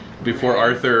before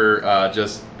Arthur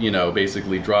just,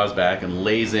 basically draws back and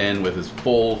lays in with his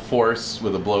full force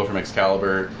with a blow from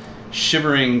Excalibur,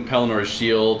 shivering Pellinor's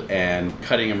shield and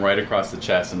cutting him right across the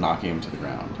chest and knocking him to the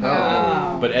ground.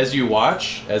 Wow. But as you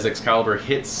watch, as Excalibur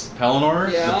hits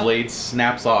Pellinor, the blade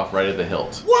snaps off right at the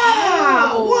hilt.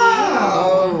 Wow!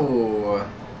 Oh.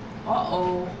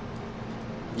 Uh-oh.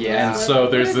 Yeah. And so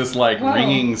there's this Whoa.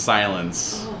 ringing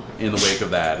silence in the wake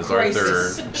of that as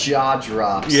Crisis. Arthur, Jaw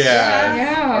drops.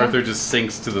 Yeah. Arthur just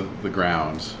sinks to the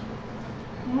ground.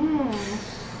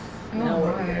 Now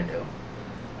what are we gonna do?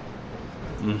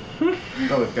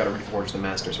 Oh, we've got to reforge the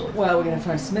Master Sword. Well, we're gonna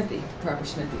find a proper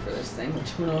smithy for this thing, which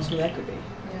who knows who that could be.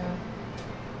 Yeah.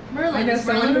 Merlin. I know is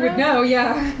someone Merlin who would around? know.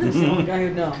 Yeah. That's the only guy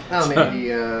who'd know. Oh, maybe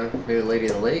the Lady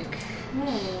of the Lake.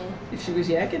 If she was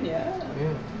yakking, yeah.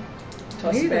 Yeah.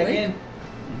 Toss Maybe it back the in.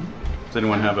 Does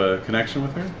anyone have a connection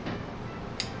with her?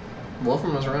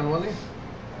 Wolfram was around, wasn't he?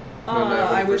 When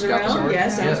I he was first got the around. sword?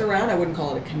 Yes, I was Yeah. around. I wouldn't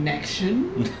call it a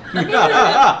connection. You don't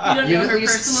know You've at her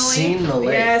least personally? seen the lake.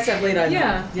 Yes, I've laid eyes on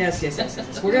Yeah. her. Yes.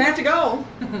 We're gonna have to go. All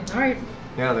right.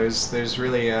 Yeah, there's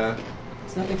really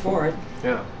There's nothing for it.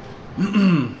 yeah.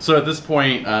 So at this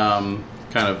point, kind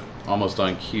of almost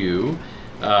on cue,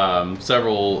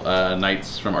 several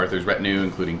knights from Arthur's retinue,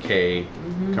 including Kay,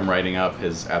 come riding up.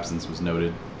 His absence was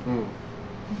noted,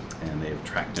 and they have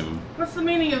tracked him. What's the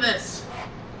meaning of this?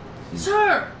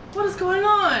 Sir, what is going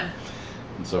on?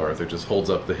 And so Arthur just holds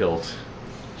up the hilt.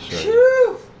 Sure.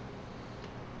 Whew.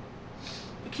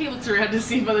 Kay looks around to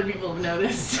see if other people have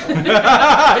noticed.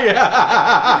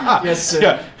 Yeah. Yes, sir.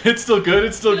 Yeah, it's still good.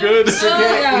 It's still good. So,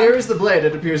 yeah. here is the blade.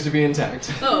 It appears to be intact.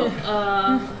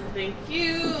 Thank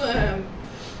you.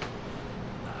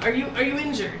 Are you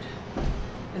injured?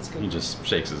 That's He good. just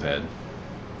shakes his head.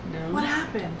 No. What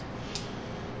happened?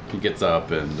 He gets up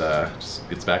and just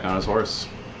gets back on his horse.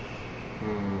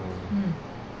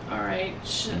 All right.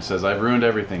 He says, "I've ruined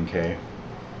everything, Kay."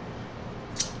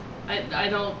 I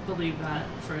don't believe that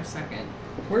for a second.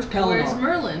 Where's Pelennor? Where's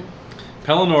Merlin?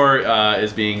 Pelennor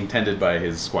is being tended by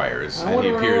his squires, I and want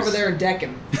he to run appears. over there and deck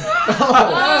him.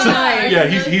 Oh, nice. Yeah,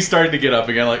 he's starting to get up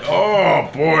again, like, "Oh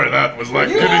boy, that was like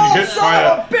You getting hit son by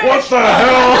of a bitch!" what the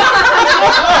hell?"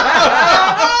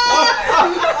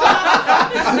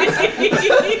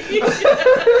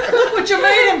 Look what you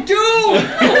made him do!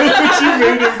 What you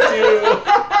made him do.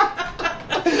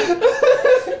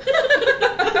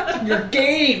 Your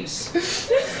games.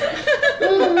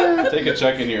 Take a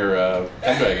check in your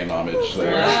Pendragon homage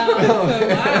there.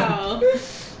 Wow.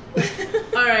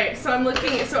 All right. So I'm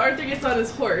looking. So Arthur gets on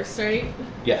his horse, right?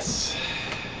 Yes.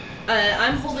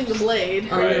 I'm holding the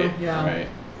blade. Are Right. you? Yeah. Right.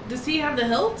 Does he have the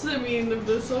hilt? I mean,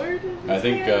 the sword? in I his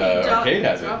think hand? He Arcade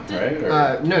has it, dropped right?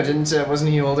 Or... No,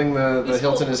 wasn't he holding the He's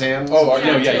hilt in his hand? no,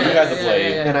 Yeah, yeah, you had the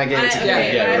blade. And I gave it to I- Kay.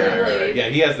 okay. Yeah, I have right, the right, right. blade. Yeah,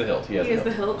 he has the hilt. He has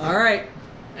the hilt. All right.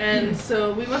 And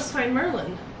so we must find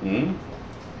Merlin. Hmm.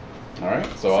 All right,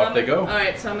 so off they go. All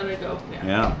right, so I'm gonna go. Yeah.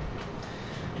 Yeah. So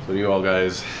what do you all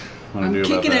guys want I'm to do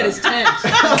about kicking that? at his tent.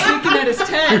 I'm kicking at his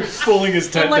tent. Pulling his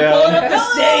tent I'm like down. pulling up the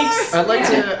stakes. I'd like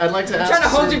to I'm ask trying to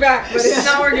hold Sir, you back, but it's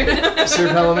not working. Sir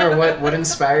Pelennor, what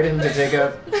inspired him to take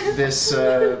up this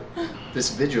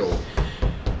vigil?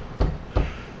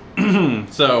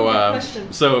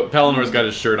 Question. So Pellennor's got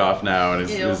his shirt off now, and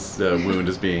Ew. his wound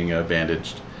is being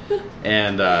bandaged,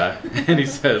 and he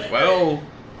says, "Well,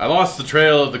 I lost the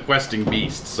trail of the questing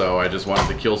beast, so I just wanted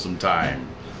to kill some time.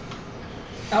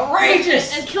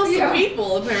 Outrageous. And kill some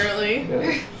people, apparently.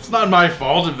 It's not my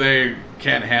fault if they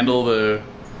can't handle the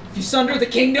If you sunder the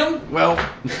kingdom, well."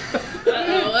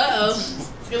 Uh-oh. It's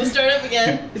gonna start up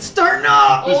again. it's starting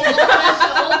up. Old man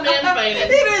fighting.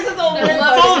 It is. It's old I man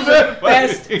love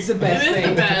fighting. it. It's the best. It's the best It is the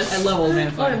thing. best. I love old man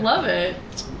Oh, I fighting. love it.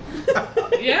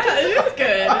 Yeah, it is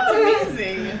good. It's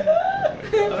amazing.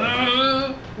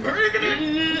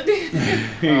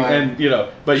 And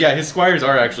but yeah, his squires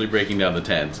are actually breaking down the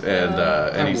tent, and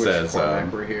I he wish says,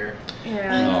 Cormac were here.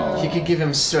 Yeah. He could give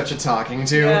him such a talking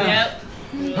to. Yeah.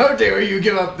 Yep. How dare you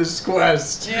give up this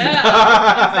quest?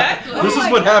 Yeah. Exactly. "This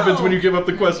is what happens when you give up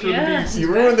the quest for Yeah. the beast."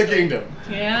 You ruined the kingdom.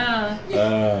 Yeah.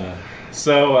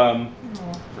 So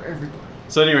For everybody.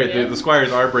 So anyway, Yeah. the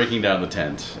squires are breaking down the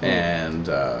tent, and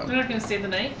They're not gonna stay the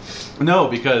night. no,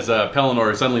 because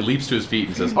Pelennor suddenly leaps to his feet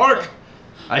and says, "Hark!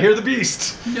 I hear the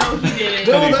beast!" No, he didn't.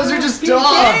 No, those are just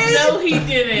dogs. No, he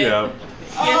didn't. Yeah.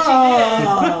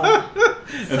 Yes,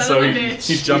 And Son so of a he bitch.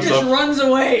 He jumps just up. runs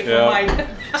away from Yeah. my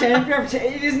tent.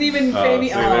 He doesn't even pay me.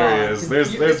 see, there he is.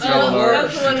 There's he Pelennor. did.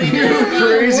 That's the one we You did.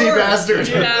 crazy Worse. bastard.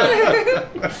 Yeah.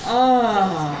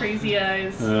 Ah. Crazy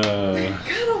eyes. God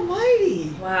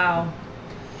almighty. Wow.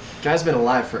 Guy's been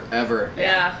alive forever.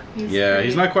 Yeah.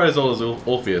 He's not quite as old as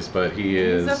Ulfius, but he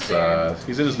is. up there.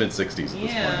 He's in his mid-60s at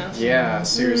this Yeah. point. Yeah,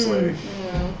 seriously.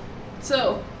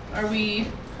 So, what are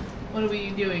we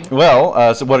doing?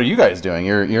 Well, so what are you guys doing?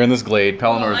 You're in this glade.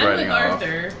 Pellennor's I'm riding with off.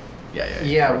 Arthur.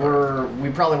 Yeah, we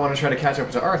probably want to try to catch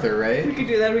up to Arthur, We right? could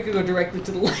do that. We could go directly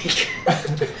to the lake.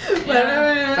 But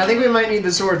Yeah. I think we might need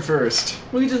the sword first.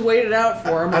 we could just wait it out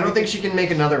for him. I don't think she can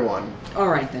make another one. All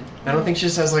right then. I don't think she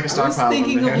just has like a I was stockpile of them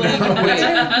thinking to of hand like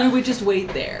out. we would just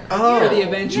wait there Oh. for the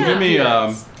eventual. Give me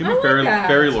appearance. give me I like fairy, that.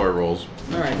 fairy lore rolls.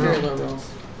 All right, very low rolls.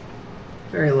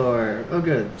 Fairy lore. Oh,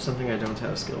 good. Something I don't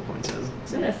have skill points as.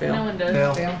 So I fail. No one does.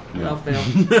 Fail. Fail. I'll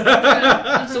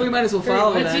fail. So we might as well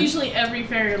follow It's then. usually every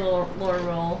fairy lore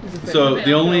roll. So Yeah,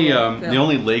 the only fail. the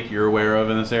only lake you're aware of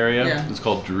in this area Yeah. is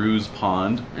called Drew's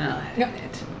Pond. Oh, Yep.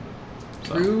 it.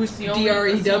 So, Drew, It's the only-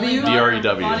 D-R-E-W? it's the only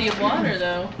D-R-E-W. Body of water,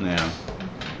 though. yeah,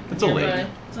 it's a Nearby. lake.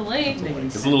 It's a lake.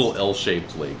 It's a little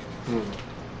L-shaped lake.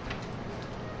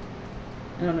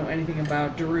 I don't know anything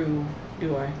about Drew,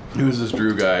 do I? Who's this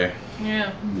Drew guy?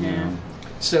 Yeah. Yeah.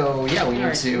 So yeah, we need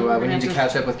Alright, to well, we we're need to gonna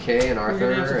catch up with Kay and We're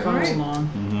gonna have to Arthur. follow And, along.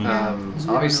 Mm-hmm. we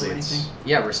don't obviously, know it's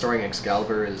anything. restoring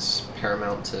Excalibur is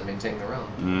paramount to maintaining the realm.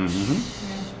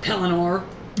 Mm-hmm. Pelennor.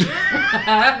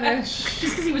 Just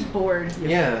because he was bored.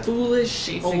 Yeah. Foolish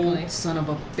Basically. old son of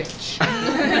a bitch.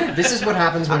 This is what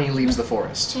happens when he leaves the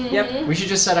forest. Yep. We should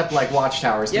just set up like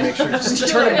watchtowers to Yep. make sure. Just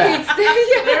turn him back.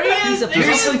 There he is. He's a there he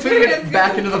Just is. put him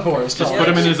back into the forest. Just All put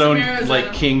him in right. his own Chimera's like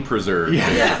out. king preserve. Yeah.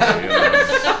 basically, you know,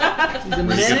 He's a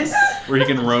menace. where he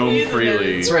can roam He's a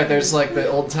freely. That's right. There's like the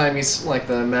old timey like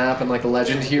the map and like the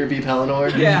legend. Here be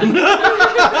Pelennor. Yeah.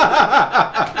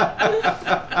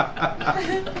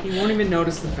 He won't even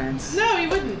notice the fence. No, he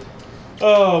wouldn't.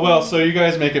 Oh, well, so you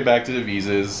guys make it back to the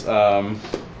Visas.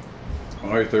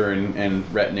 Arthur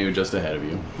and retinue just ahead of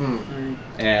you. Right.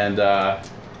 And,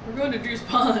 We're going to Drew's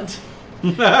Pond.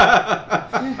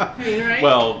 I mean, right?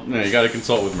 well, no, you got to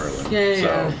consult with Merlin.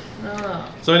 Yeah.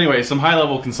 Oh. So anyway, some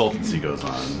high-level consultancy goes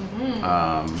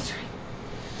on.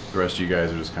 The rest of you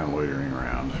guys are just kind of loitering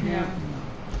around. Yeah.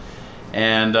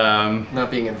 And, Not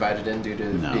being invited in due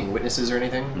to No. being witnesses or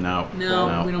anything. no,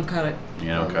 No, we don't cut it. You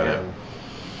don't cut it.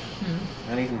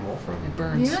 Not even Wolfram. It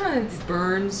burns. Yeah, it's- It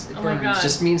burns. It Oh my burns. God. It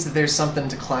just means that there's something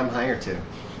to climb higher to.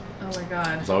 Oh my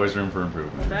god. There's always room for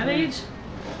improvement. At that age?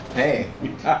 Hey,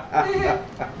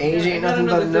 age ain't I got nothing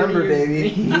but a another 30 number,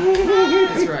 years. baby.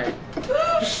 That's right.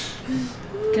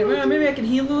 Okay, well, maybe I can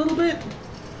heal a little bit.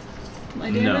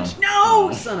 My damage?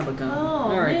 No! Son of a gun.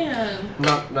 Oh, All right. man.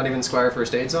 Not even Squire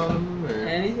first aids on him. Or...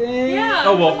 Anything? Yeah.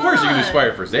 Oh, well, of come course you can do on.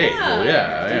 Squire first aid. Yeah. Well,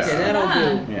 yeah. Okay,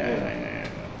 that'll do. Yeah.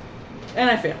 And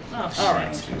I failed. Oh, shit. All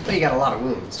right. Well, you got a lot of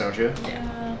wounds, don't you?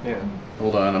 Yeah. Yeah.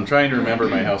 Hold on, I'm trying to remember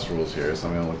my house rules here, so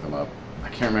I'm going to look them up. I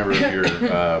can't remember if your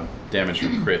damage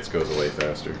from crits goes away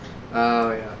faster.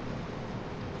 Oh yeah.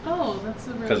 Oh, that's a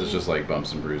really... Because it's just like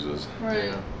bumps and bruises. Right.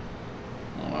 Yeah.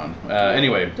 Hold on.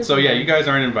 Anyway, so yeah, you guys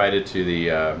aren't invited to the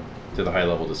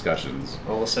high-level discussions.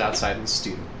 Well, we'll sit outside and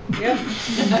stew. Yep.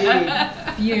 Indeed.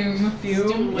 Fume.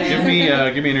 Fume. Give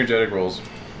me energetic rolls.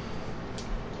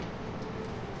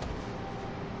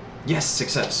 Yes,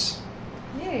 success.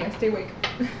 Yay, I stay awake.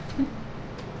 What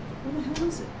the hell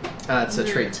is it? It's a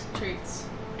trait. Traits.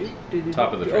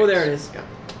 Top of the Oh, traits. there it is. Yeah.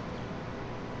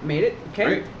 Made it. Okay.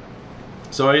 Great.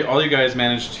 So all you guys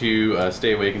managed to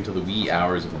stay awake until the wee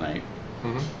hours of the night.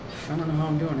 I don't know how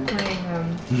I'm doing it.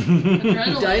 Playing,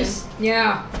 Adrenaline. Dice.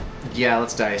 yeah. Yeah,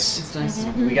 let's dice. It's dice.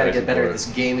 We gotta Dice get better for at it. this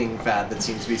gaming fad that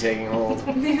seems to be taking hold.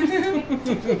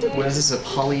 What is this, a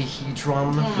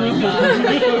polyhedron? Oh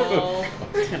my god.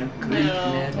 It's kind of Greek No.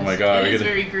 madness. Oh my god, It we is could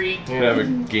very Greek. have a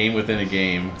game within a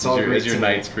game. It's all as Greek your to me.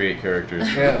 knights create characters.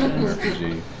 Yeah.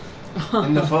 RPG.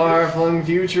 In the far-flung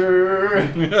future. I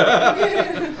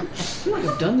feel like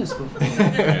I've done this before.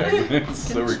 It's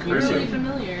so Really recursive.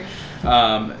 familiar.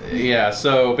 Yeah,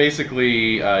 so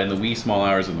basically, in the wee small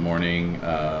hours of the morning,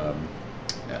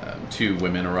 two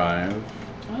women arrive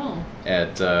Oh.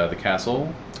 at the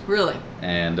castle, Really?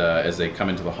 and as they come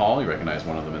into the hall, you recognize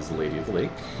one of them as the Lady of the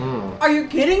Lake. Are you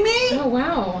kidding me? Oh,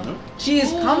 wow. She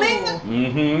is coming?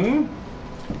 Mm-hmm.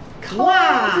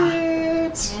 Wow.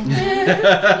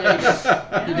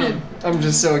 mm-hmm. You did. I'm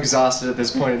just so exhausted at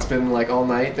this point. It's been like all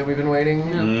night that we've been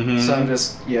waiting. So I'm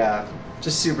just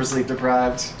super sleep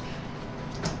deprived.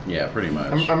 Yeah, pretty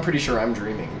much. I'm pretty sure I'm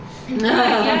dreaming.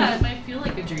 Yeah, it might feel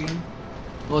like a dream.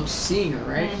 Well, it's seeing her,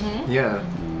 right? Mm-hmm. Yeah.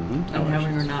 Mm-hmm. And having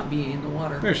her not be in the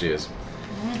water. There she is.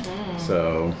 Mm-hmm.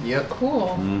 So. Yep. Cool.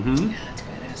 Mm-hmm. That's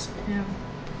badass. Yeah.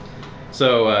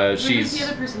 So Who's she's the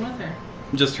other person with her?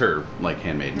 just her, like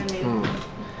handmaiden. Handmaiden.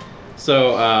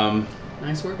 So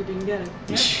Nice work if you can get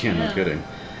it. yeah, no kidding.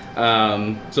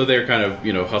 So they're kind of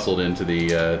hustled into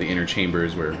the inner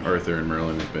chambers where Arthur and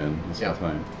Merlin have been this whole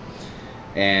time,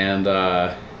 and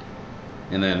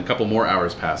then a couple more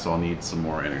hours pass. So I'll need some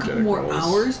more energetic Couple more rolls.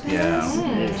 hours pass?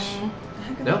 Yeah.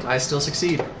 Nope, I still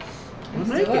succeed. I'll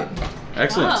make it.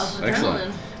 Excellent. Wow,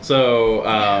 Excellent. adrenaline.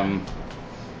 So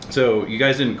so you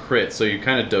guys didn't crit, so you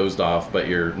kind of dozed off, but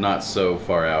you're not so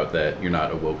far out that you're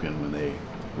not awoken when they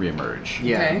reemerge.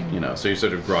 Yeah. Okay. So you're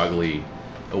sort of groggily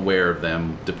aware of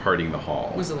them departing the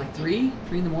hall. Was it like 3?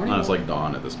 3 in the morning? No, it's like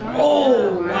dawn at this point.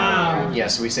 Oh, wow. Yeah,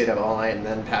 so we stayed up all night and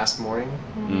then past morning.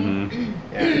 Mm-hmm.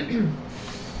 Yeah.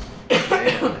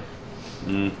 Man,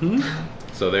 Mm-hmm.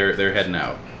 So they're heading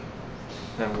out.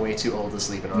 I'm way too old to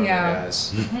sleep in armor, Yeah.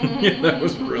 guys. Yeah, that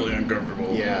was really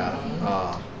uncomfortable.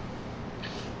 Yeah.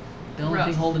 The only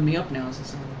thing holding me up now is the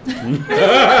sun. It's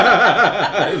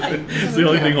the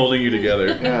only thing holding you together.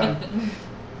 Yeah.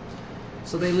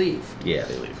 So they leave. Yeah,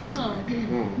 they leave. Oh.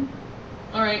 Mm.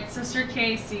 Alright, Sister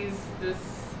Kay sees this.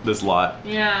 This lot.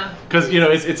 Yeah. Because,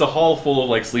 it's a hall full of,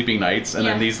 like, sleeping knights, and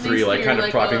then Yeah, these three, these like, three kind are, of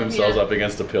like, propping well, themselves yeah. up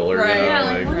against a pillar, Right, Yeah,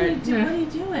 like, like, what are you Right. doing? What are you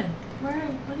doing?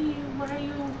 What are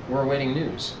you? We're awaiting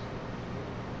news.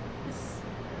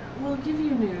 We'll give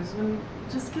you news when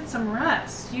Just get some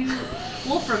rest.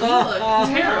 Wilford, you look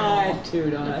terrible.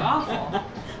 Dude, You look awful.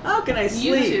 How can I You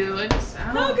sleep? two, I don't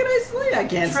How can I sleep? I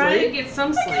can't try sleep. to get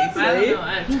some I sleep. can't I don't sleep. know.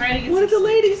 I'm trying to get What some did the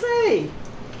sleep. lady say?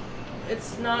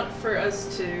 It's not for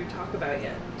us to talk about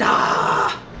yet.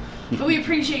 Ah! But we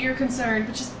appreciate your concern,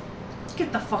 but just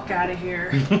get the fuck out of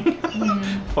here.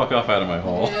 Fuck off out of my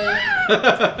hall.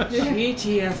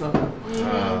 GTFO.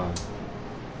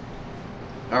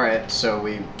 All right, so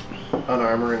we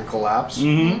unarmor and collapse.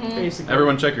 Mm-hmm. Basically.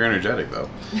 Everyone check your energetic, though.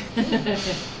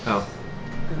 Oh,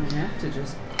 I'm gonna have to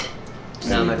just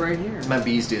no, sleep right here. my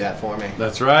bees do that for me.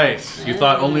 That's right. You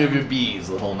thought only of your bees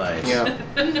the whole night. Yeah.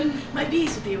 My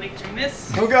bees would be awake during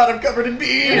this. Oh God, I'm covered in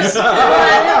bees. Yeah,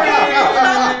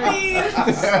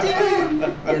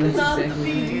 that's Not the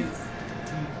exactly bees.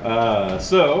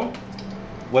 So,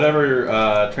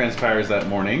 whatever transpires that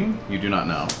morning, you do not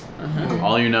know.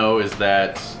 All you know is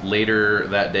that later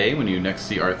that day, when you next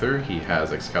see Arthur, he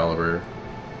has Excalibur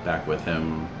back with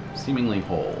him, seemingly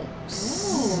whole.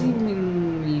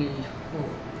 Seemingly whole.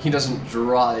 He doesn't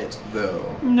draw it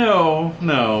though.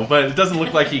 No, but it doesn't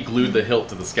look like he glued the hilt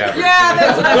to the scabbard. Yeah,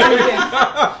 that's what I'm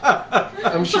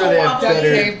thinking. I'm sure they have Duct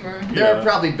better. tape or- There are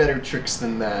probably better tricks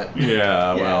than that.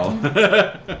 Yeah, well,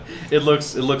 it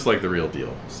looks like the real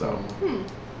deal. So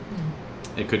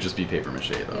it could just be paper mache,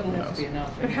 though. That'll Who have knows? to be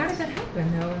enough. But how did that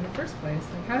happen, though, in the first place?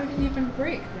 Like, how did it even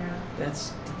break?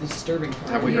 That's the disturbing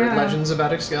part. Have we heard Yeah. legends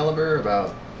about Excalibur?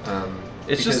 About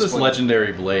It's just because this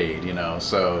legendary blade,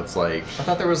 so it's like. I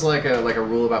thought there was like a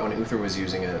rule about when Uther was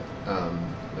using it.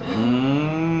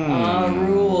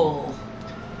 Rule.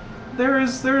 There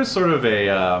is sort of a.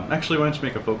 Actually, why don't you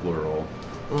make a folklore roll?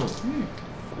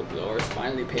 Folklore is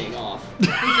finally paying off.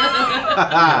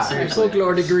 Seriously.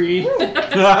 Folklore degree.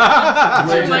 It's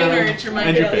your minor. It's your minor.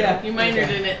 And your fail. Yeah. You minored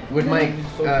in it. Would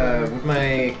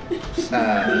my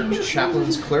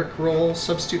chaplain's clerk role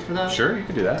substitute for that? Sure, you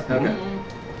can do that. Okay.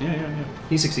 Yeah.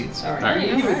 He succeeds. All right. All right.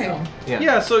 You would go.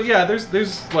 Yeah, so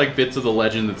there's like bits of the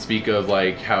legend that speak of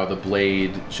like how the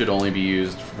blade should only be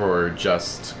used for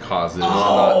just causes,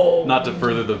 and not to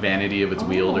further the vanity of its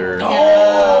wielder.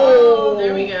 Oh,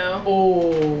 there we go.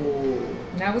 Oh.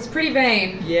 That was pretty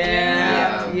vain.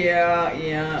 Yeah.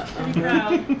 Pretty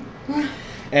proud.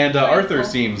 And Arthur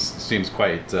seems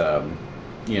quite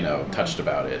touched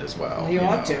about it as well. He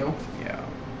ought to. Yeah.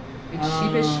 Bit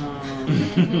sheepish.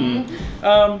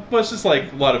 But it's just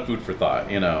like a lot of food for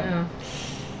thought, Oh.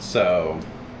 So,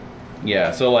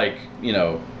 yeah, so like,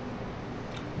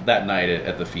 that night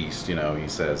at the feast, he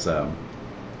says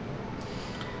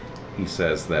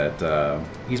that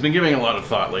he's been giving a lot of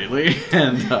thought lately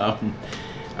and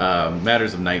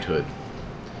matters of knighthood.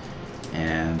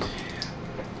 And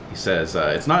he says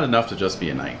it's not enough to just be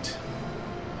a knight.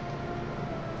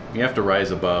 You have to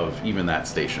rise above even that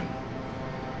station.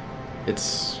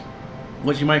 It's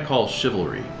what you might call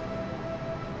chivalry.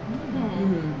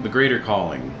 The greater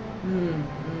calling.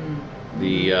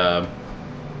 The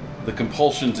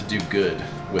compulsion to do good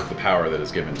with the power that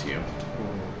is given to you.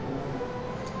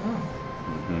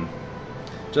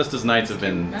 Just as knights have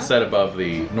been set above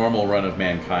the normal run of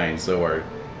mankind, so are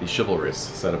the chivalrous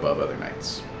set above other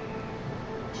knights.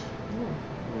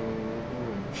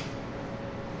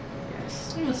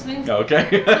 I'm listening.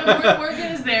 Okay.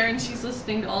 Morgan is there and she's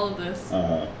listening to all of this.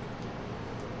 So,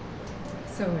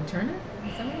 a Turner?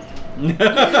 Is that what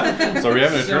it's So are we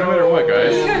having a tournament or what,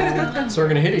 guys? So we're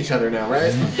gonna hit each other now,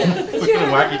 right? We're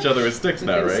gonna whack each other with sticks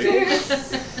now, right?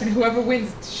 And whoever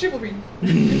wins, chivalry.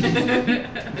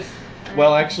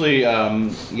 Well, actually,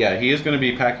 he is going to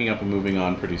be packing up and moving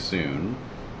on pretty soon.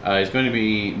 He's going to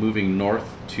be moving north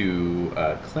to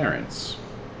Clarence,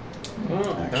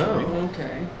 actually. Oh,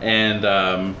 okay.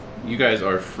 And you guys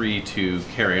are free to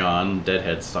carry on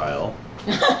Deadhead style,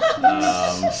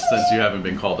 since you haven't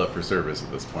been called up for service at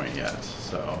this point yet.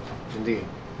 So, Indeed.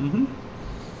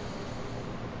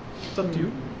 It's up to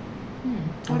you.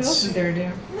 What else is there to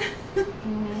do?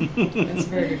 That's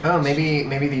very good. Oh, maybe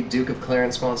the Duke of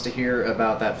Clarence wants to hear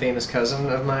about that famous cousin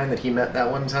of mine that he met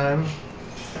that one time.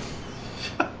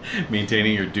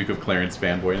 Maintaining your Duke of Clarence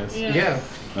fanboyness. Yeah.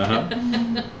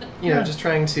 Just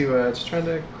trying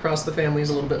to cross the families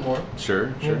a little bit more.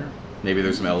 Sure. Maybe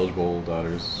there's some eligible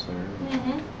daughters there.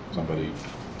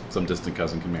 Some distant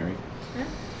cousin can marry.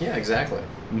 Yeah, exactly.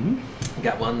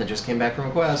 Got one that just came back from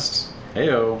a quest.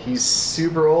 Heyo. He's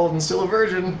super old and still a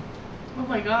virgin. Oh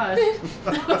my gosh.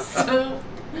 That was so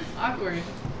awkward.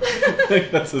 I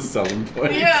think that's a selling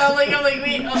point. Yeah, I'm like,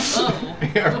 wait,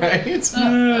 Yeah, right?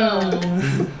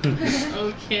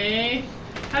 Okay.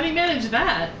 How do you manage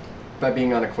that? By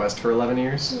being on a quest for 11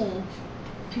 years.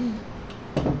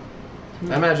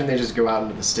 I imagine they just go out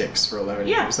into the sticks for 11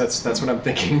 Yeah. years. That's what I'm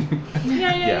thinking.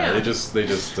 Yeah. They just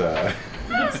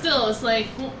But still, it's like,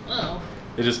 oh.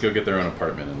 they just go get their own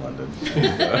apartment in London.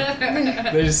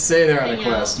 They just say they're on a Hang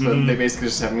quest, out. but Mhm. they basically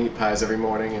just have meat pies every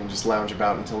morning and just lounge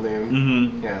about until noon.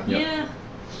 Mm-hmm. Yeah. Yep. Yeah.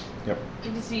 Yep.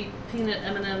 You just eat peanut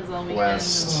M&Ms all weekend.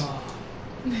 West.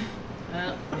 And,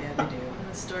 Yeah, they do. I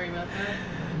have a story about that.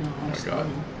 No, Oh my god.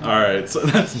 Alright, so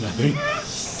that's nothing.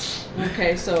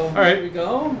 Okay, so right. should we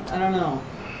go? I don't know.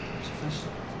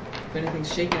 If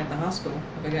anything's shaking at the hospital,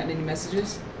 have I gotten any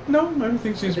messages? No,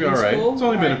 everything seems to be Everything's alright. cool? It's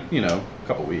only Alright. been, a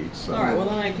couple weeks. So All right, well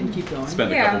then I can keep going.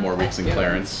 spend a Yeah. couple more weeks in Yeah.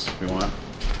 Clarence if we want.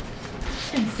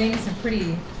 Been seeing some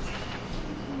pretty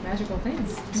magical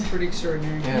things. It's pretty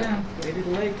extraordinary. Yeah. Lady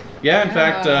Lake. Yeah, in Yeah.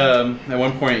 fact, at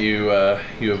one point you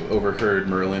have overheard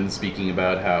Merlin speaking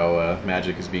about how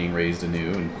magic is being raised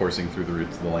anew and coursing through the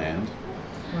roots of the land.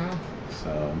 Wow.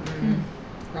 So,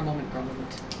 For a moment.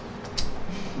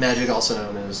 Magic, also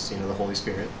known as, the Holy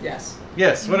Spirit. Yes.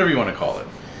 yes, whatever you want to call it.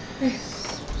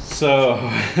 So,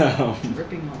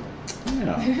 Ripping on.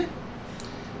 yeah.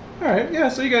 All right, yeah.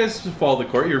 So you guys follow the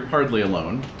court. You're hardly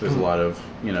alone. There's a lot of,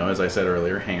 as I said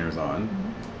earlier, hangers on.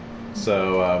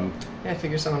 So Yeah, I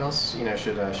figure someone else,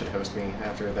 should host me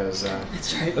after those.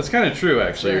 That's right. that's kind of true,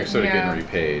 actually. You're sort of Yeah. getting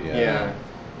repaid. Yeah.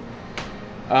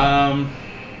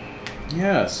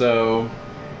 Yeah. So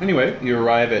anyway, you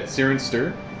arrive at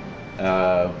Cirenster,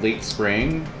 late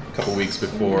spring, a couple weeks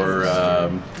before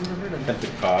Never heard of that.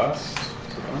 Pentecost.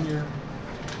 Is it on your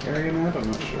area map?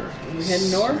 I'm not sure. We head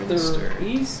north or Cirenster.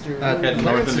 east or Head north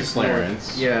Clarence into is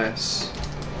Clarence. Yes.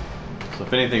 So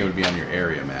if anything, it would be on your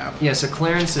area map. Yeah, so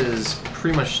Clarence is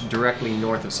pretty much directly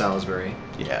north of Salisbury.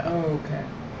 Yeah. Okay.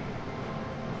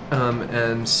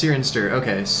 And Cirenster,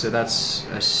 okay, so that's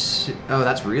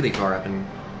that's really far up in.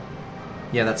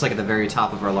 Yeah, that's like at the very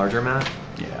top of our larger map.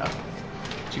 Yeah.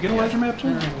 Did you get a larger map, I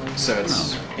Jim? don't know. So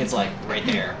it's like right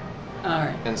there. All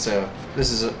right. And so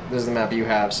this is the map you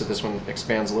have. So this one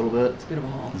expands a little bit. It's a bit of a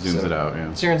haul. Zooms So- it out, yeah.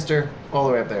 Cirenster, all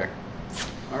the way up there.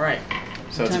 All right.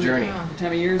 So it's a journey. What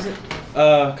time of year is it?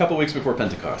 A couple weeks before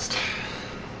Pentecost.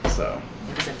 So.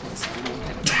 What is that place?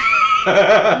 I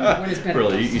don't know. When is Pentecost?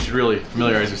 Really, you should really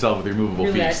familiarize yourself with your movable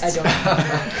Really, feasts. I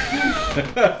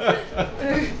don't.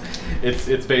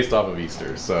 It's based off of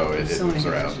Easter, so it So moves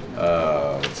many around. things.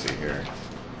 Let's see here.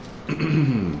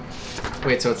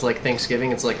 Wait, so it's like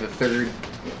Thanksgiving? It's like the third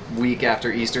week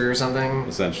after Easter or something?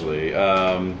 Essentially,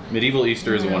 medieval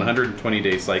Easter is a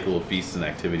 120-day cycle of feasts and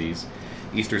activities.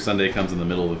 Easter Sunday comes in the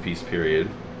middle of the feast period.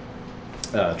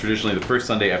 Traditionally, the first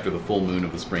Sunday after the full moon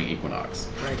of the spring equinox.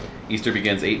 Right. Easter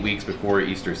begins 8 weeks before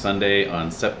Easter Sunday on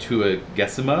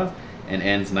Septuagesima and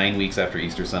ends 9 weeks after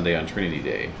Easter Sunday on Trinity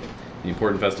Day. The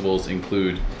important festivals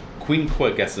include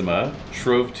Quinquagesima,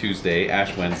 Shrove Tuesday,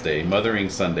 Ash Wednesday, Mothering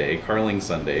Sunday, Carling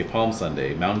Sunday, Palm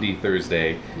Sunday, Maundy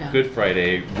Thursday, Yeah. Good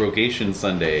Friday, Rogation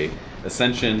Sunday,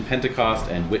 Ascension, Pentecost,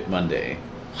 and Whit Monday.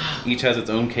 Each has its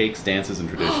own cakes, dances, and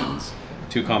traditions.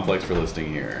 Too complex for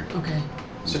listing here. Okay.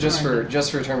 So just for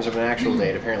terms of an actual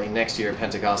date, apparently next year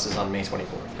Pentecost is on May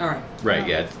 24th. All right. Right,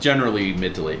 yeah, it's generally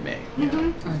mid to late May. All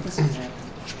right. This is that.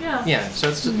 Yeah. Yeah, so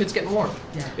it's getting warm.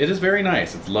 Yeah. It is very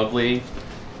nice. It's lovely.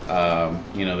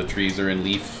 The trees are in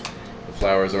leaf. The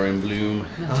flowers are in bloom.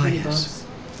 Not too many yes.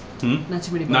 bugs. Not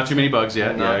too many bugs. Not too many bugs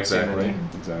yet. Not Yeah, too exactly. many.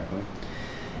 Exactly.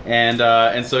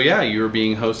 And so yeah, you're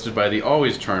being hosted by the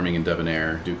always charming and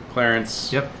debonair Duke of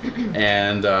Clarence. Yep.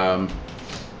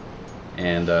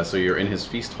 And so you're in his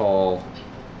feast hall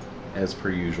as per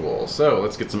usual. So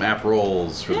let's get some app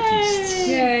rolls for the feasts.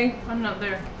 Yay. I'm not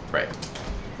there. Right.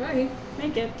 Sorry.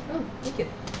 Make it. Oh, thank you.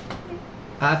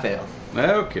 I fail.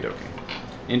 Okay, okay.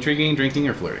 Intriguing, drinking,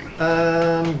 or flirting?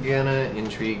 I'm gonna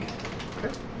intrigue.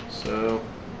 Okay. So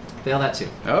fail that too.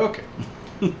 Okay.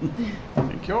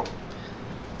 Thank you.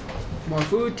 More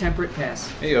food, temperate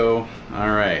pass. Heyo.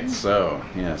 All right. So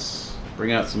yes,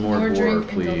 bring out some more More boar, drink,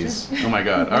 please. indulgent. Oh my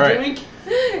God. All right. Drink.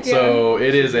 So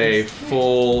it is a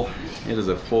full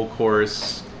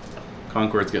course.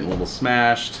 Concord's getting a little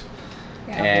smashed,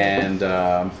 Yeah. and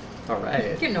All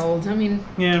right. Getting old. I mean,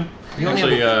 yeah. You only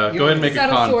Actually, have- you go ahead and only- make a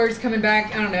subtle con. swords coming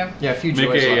back. I don't know. Yeah, a few Make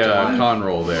joys left a alive. con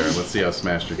roll there. Let's see how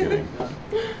smashed you're getting.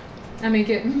 I make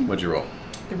it What'd you roll?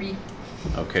 3.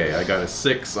 Okay, I got a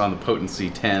 6 on the potency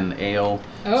 10 ale.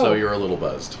 Oh. So you're a little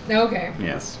buzzed. Okay.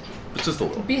 Yes, it's just a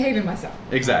little. Behaving myself.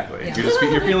 Exactly. Yeah.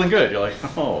 You're feeling good. You're like,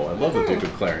 oh, I love the Duke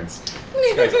of Clarence.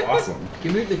 This guy's awesome.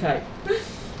 You move the kite.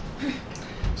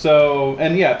 So,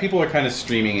 and yeah, people are kind of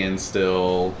streaming in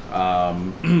still,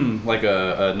 like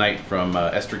a night from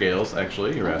Esther Gales,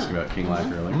 actually. You were asking about King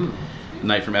Lack earlier.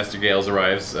 knight from Esther Gales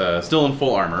arrives, still in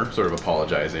full armor, sort of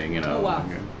apologizing, you know. Oh, wow.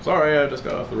 Sorry, I just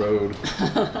got off the road.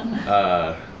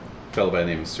 Fellow by the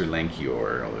name of Sir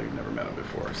Lankior, although you've never met him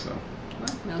before, so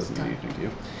Now's doesn't the mean time. anything to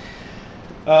you.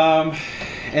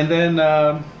 And then,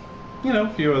 you know, a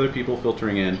few other people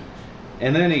filtering in.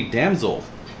 And then a damsel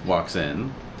walks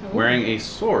in wearing a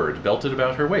sword belted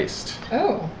about her waist.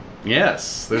 Oh.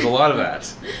 Yes, there's a lot of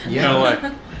that. You Yeah. know, like,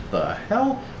 the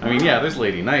hell? I mean, yeah, there's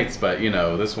lady knights, but, you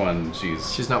know, this one,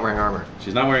 She's not wearing armor.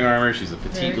 she's not wearing armor, she's a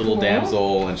petite Very little cool.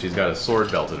 damsel, and she's got a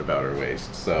sword belted about her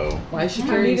waist, so... Why is she How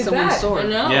carrying neat is someone's that? sword? I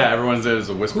know. Yeah, everyone says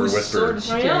a whisper, Whose whisper. sword is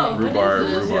she I carrying? know. Rhubarb, What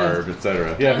is this? rhubarb,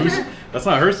 etc. Yeah, who's... That's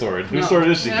not her sword. Whose No. sword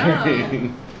is she No.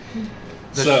 carrying?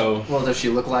 Does she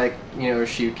look like,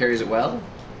 she carries it well?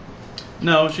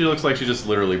 No, she looks like she just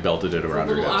literally belted it It's a around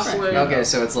her little hips. awkward. Okay,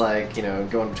 so it's like, going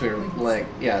between her, like,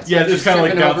 yeah. Yeah, it's she's kind of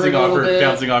like tripping over bouncing it a off little her, bit.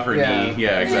 bouncing off her Yeah. knee.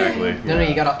 Yeah, exactly. No,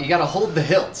 you gotta hold the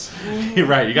hilt.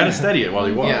 Right, you gotta steady it while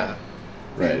you walk. Yeah.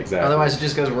 Right, exactly. Otherwise, it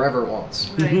just goes wherever it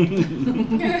wants.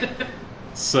 Right.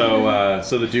 So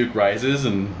the Duke rises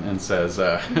and says,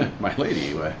 "My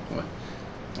lady, what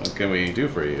can we do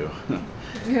for you?"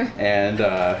 And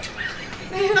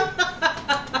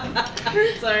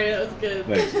Sorry, that was good.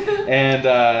 thanks.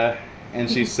 And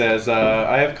she says,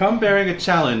 "I have come bearing a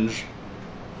challenge.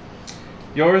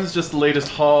 Yours is just the latest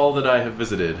hall that I have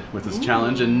visited with this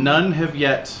challenge, and none have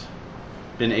yet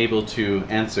been able to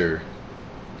answer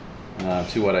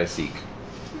to what I seek.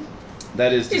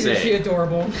 That is to Isn't she say."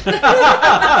 adorable?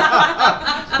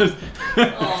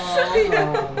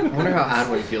 I wonder how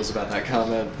Adwin feels about that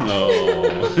comment.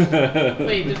 Oh.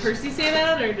 Wait, did Percy say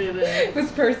that, or did it? It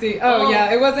was Percy. Oh, Oh.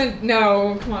 yeah, it wasn't.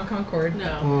 No, come on, Concord.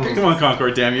 No. Come on,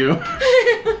 Concord, damn you.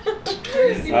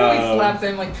 He really slaps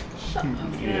him like.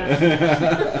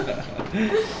 Yeah.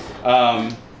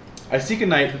 I seek a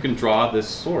knight who can draw this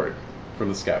sword from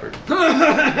the scabbard.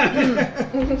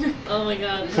 Oh my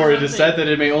god. For it is said that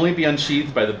it may only be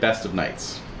unsheathed by the best of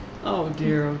knights. Oh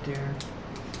dear, oh dear.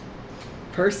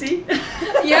 Percy?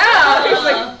 Yeah. He's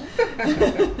like.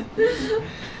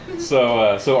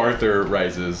 So Arthur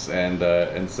rises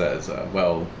and says,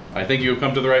 "Well, I think you have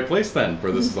come to the right place then,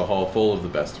 for this is a hall full of the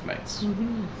best of knights."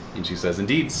 And she says,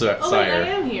 "Indeed, Oh, wait, I sire."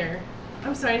 am here.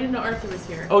 I'm sorry, I didn't know Arthur was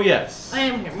here. Oh yes, I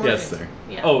am here. Morgan. Yes, sir.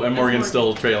 Yeah. Oh, and That's Morgan's Morgan.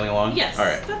 still trailing along. Yes, All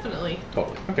right. definitely.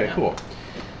 Totally. Okay. Yeah. Cool.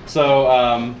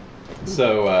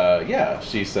 Yeah,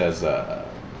 she says.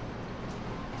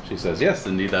 She says, "Yes,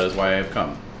 indeed, that is why I have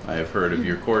come. I have heard of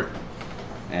your court,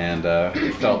 and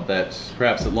felt that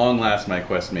perhaps at long last my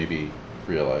quest may be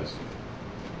realized.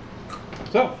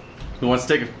 So, who wants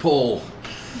to take a pull?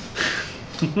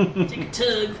 Take a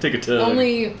tug. Take a tug.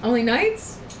 Only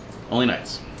knights? Only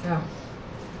knights. Oh.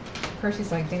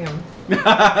 Percy's like, damn.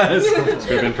 This could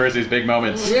have been Percy's big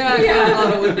moments. Yeah, I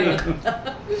thought it would be.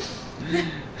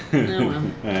 Oh, well.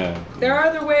 Yeah. There are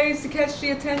other ways to catch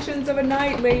the attentions of a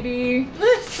knight, lady.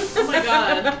 Oh my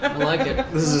god. I like it.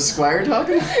 This is a squire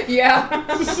talking?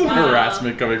 Yeah. Some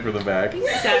harassment coming from the back.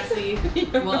 Sassy.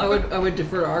 Well, I would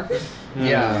defer to Arthur.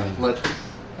 Yeah, let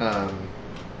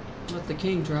Let the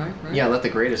king try, right? let the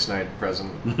greatest knight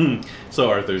present. So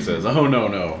Arthur says, "Oh,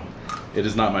 no. It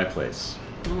is not my place.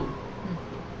 Oh.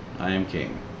 I am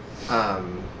king."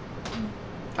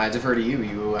 I defer to you.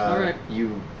 You All right.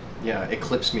 you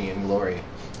eclipse me in glory.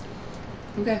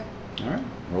 Okay. All right.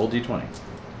 Roll d20.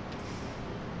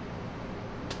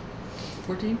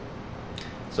 14?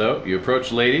 So you approach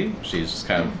the lady. She's just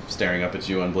kind of staring up at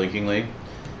you unblinkingly.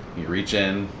 You reach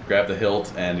in, grab the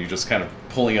hilt, and you're just kind of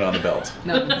pulling it on the belt.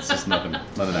 No. It's just nothing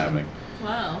happening.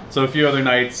 Wow. So a few other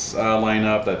knights line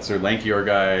up. That's Sir Lankior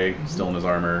guy, still in his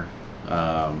armor.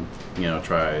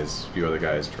 Tries. A few other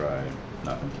guys try.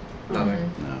 Nothing.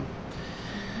 Nothing. No.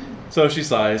 So she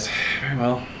sighs. Very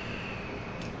well.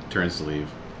 Turns to leave.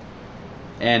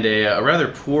 And a rather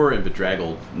poor and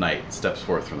bedraggled knight steps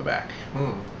forth from the back.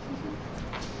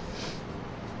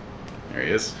 There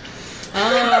he is.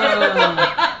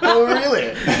 Oh,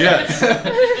 really? Yes.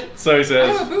 So he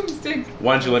says, Oh, boomstick.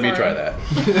 "Why don't you let me try Sorry. that?"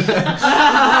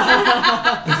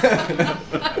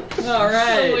 All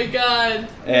right. Oh my god.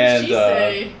 What And did she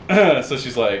say? so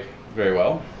she's like, "Very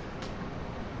well."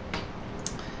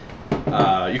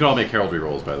 You can all make heraldry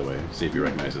rolls, by the way. See if you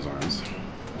recognize his arms.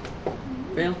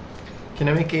 Fail. Can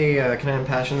I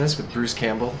impassion this with Bruce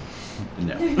Campbell?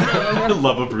 No.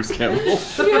 Love of Bruce Campbell.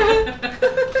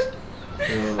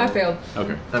 I failed.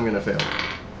 Okay. I'm gonna fail.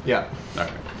 Yeah.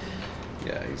 Okay.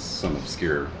 Yeah, he's some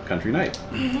obscure country knight.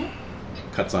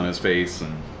 Cuts on his face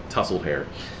and tousled hair.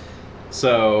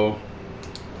 So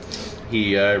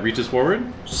he reaches forward.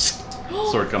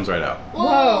 Sword comes right out.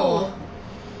 Whoa.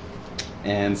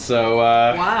 And so,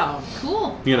 Wow.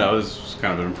 Cool. you know, there's just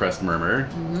kind of an impressed murmur.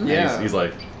 And Yeah. he's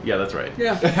like, yeah, that's right.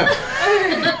 Yeah.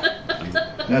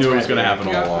 Knew it was right, going to yeah. happen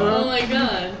all along. Oh my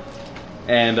god.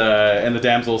 And the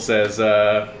damsel says,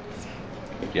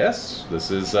 yes,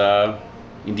 this is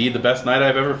indeed the best knight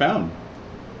I've ever found.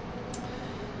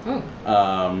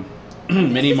 Oh.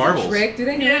 Many marbles. Trick? Do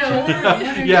they know each Yeah. other? I'm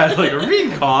wondering- Yeah, like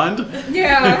reconned.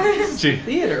 Yeah.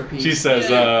 Theater piece. She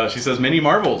says, many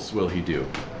marvels will he do.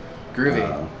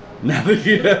 Groovy. Now that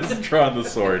he has drawn the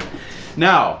sword.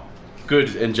 Now,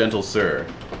 good and gentle sir,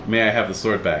 may I have the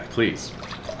sword back, please?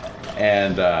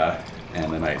 And the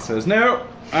knight says, no,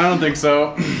 I don't think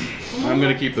so. I'm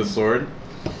going to keep this sword.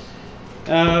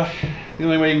 The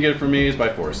only way you can get it from me is by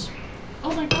force.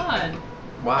 Oh my god.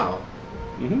 Wow.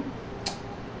 Mm-hmm.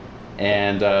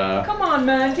 And Come on,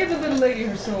 man. Give the little lady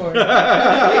her sword.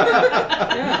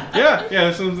 Yeah.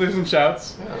 there's some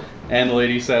shouts. Yeah. And the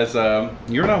lady says,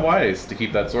 you're not wise to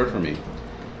keep that sword from me.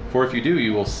 For if you do,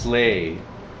 you will slay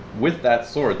with that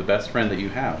sword the best friend that you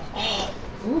have.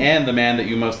 Ooh. And the man that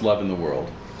you most love in the world.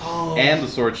 Oh. And the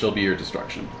sword shall be your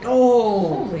destruction.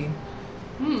 Oh. Holy.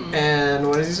 And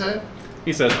what does he say?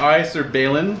 He says, I, Sir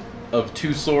Balin, of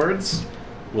two swords,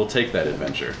 will take that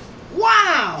adventure.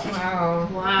 Wow. Wow.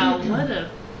 Wow, what a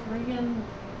friggin'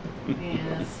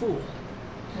 yes. Fool.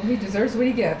 Well, he deserves what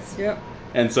he gets. Yep.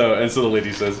 And so the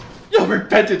lady says, you'll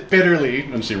repent it bitterly.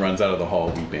 And she runs out of the hall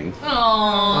weeping.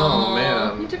 Oh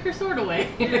man. You took her sword away.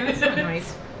 That's not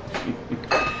nice.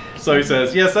 So he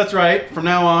says, yes, that's right. From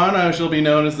now on, I shall be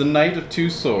known as the Knight of Two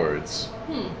Swords.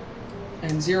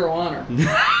 And zero honor.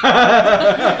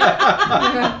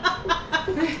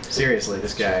 Seriously,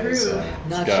 this guy is.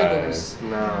 Not Guy. chivalrous.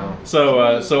 No.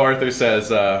 So Arthur says,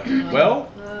 well,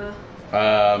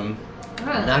 I'm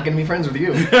not gonna be friends with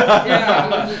you.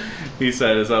 Yeah. he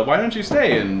says, why don't you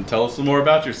stay and tell us some more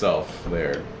about yourself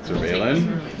there, Sir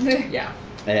Balin? Yeah.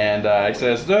 And he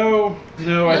says, no,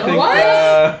 I think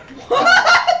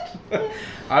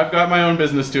I've got my own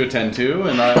business to attend to,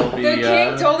 and I'll be. The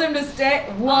king told him to stay.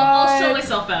 What? I'll show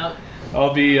myself out.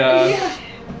 I'll be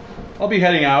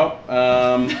heading out.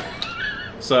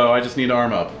 So I just need to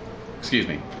arm up. Excuse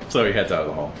me. So he heads out of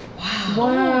the hall. Oh my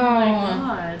Wow.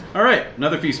 god. All right,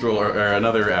 another feast roll or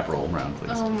another app roll round,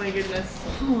 please. Oh my goodness.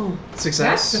 That's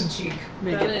Success. some cheek.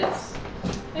 Make That it. is.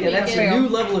 Yeah, that's a Fail. new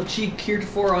level of cheek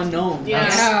heretofore unknown. Yeah.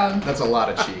 Yeah. That's a lot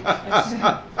of cheek.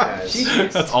 Guys.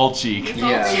 Cheek. That's all cheek.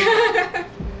 Yeah.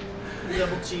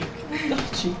 Double cheek.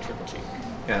 Cheek, triple cheek.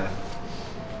 Yeah.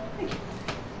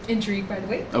 Intrigue, by the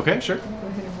way. Okay, sure. Go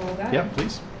ahead and roll that. Yeah,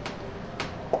 please.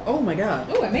 Oh my god.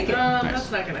 Oh, I make it. Nice.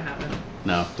 That's not gonna happen.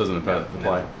 No, doesn't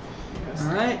apply.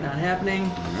 Alright, not happening.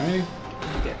 All right.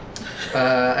 Okay.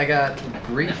 I got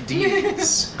great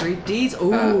deeds. Great deeds.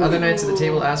 Ooh. Other knights at the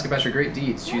table ask about your great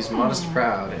deeds. Choose modest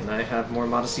proud, and I have more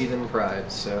modesty than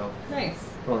pride, so Nice.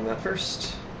 rolling that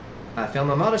first. I failed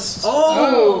my modest.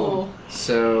 Oh!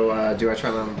 So do I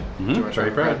try my do I try Very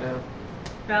my pride proud. now?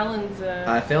 Balance.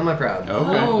 I failed my proud.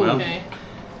 Okay. Oh, Well. Okay.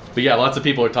 But yeah, lots of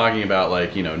people are talking about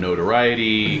like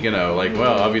notoriety. Like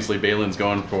well, obviously Balin's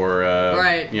going for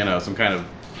Right. some kind of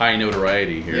high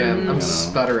notoriety here. Yeah, I'm you know.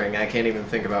 sputtering. I can't even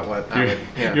think about what I would.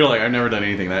 Yeah. You're like I've never done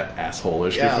anything that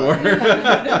asshole-ish Yeah. before.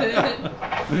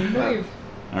 Brave.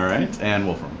 All right, and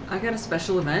Wolfram. I got a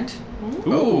special event.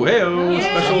 Ooh, hey-o, Yay.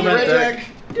 special event deck.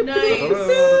 Nice.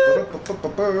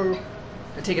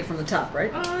 I take it from the top,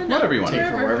 right? No, Whatever you want. Take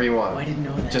it from wherever you want. Oh, I didn't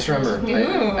know that. Just remember,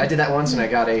 Ooh. I did that once and I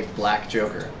got a black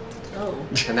joker, Oh.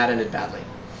 and that ended badly.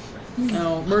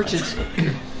 No, merchant.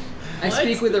 I What?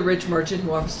 speak with a rich merchant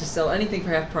who offers to sell anything for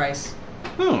half price,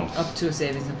 Oh, up to a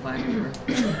savings in black paper.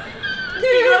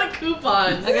 You got a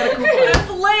coupon. I got a coupon. That's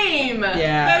lame.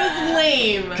 Yeah. That is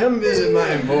lame. Come visit my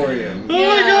emporium. oh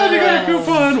my God, you got a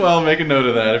coupon. Well, make a note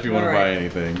of that if you want to All buy right.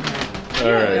 anything. I All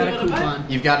got right. a coupon.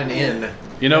 You've got an in.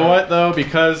 You know what though?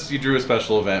 Because you drew a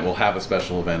special event, we'll have a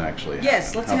special event actually.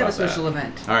 Yes, let's How have a about that? special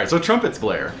event. All right, so trumpets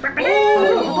blare.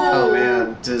 Oh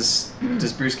man, does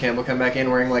Bruce Campbell come back in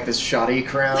wearing like this shoddy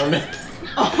crown?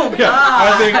 Oh Yeah,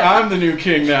 god! I think I'm the new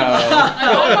king now. He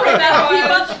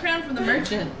bought the crown from the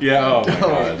merchant. Yeah. Oh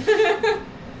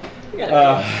my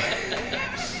God.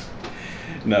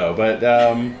 No, but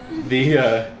the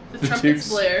trumpets Duke's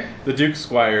blare. the Duke's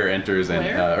squire enters and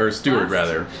Blare? or steward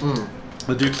Blast? rather.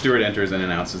 The Duke's steward enters and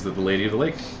announces that the Lady of the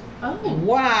Lake Oh.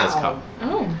 has come. Wow!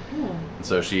 Oh. And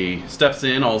so she steps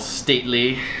in all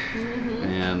stately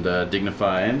and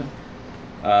dignified,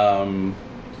 and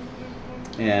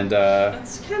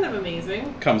That's kind of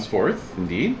amazing. comes forth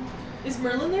indeed. Is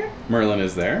Merlin there? Merlin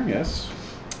is there, yes,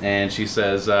 and she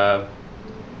says,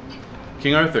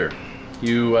 "King Arthur,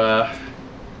 you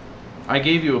I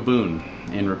gave you a boon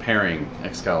in repairing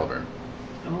Excalibur.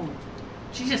 Oh.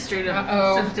 She just straight up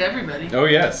Uh-oh. said it to everybody. Oh,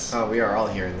 yes. Oh, we are all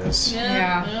hearing this.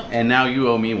 Yeah. And now you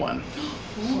owe me one.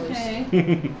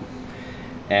 Okay.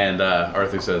 And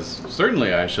Arthur says,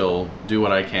 certainly I shall do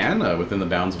what I can within the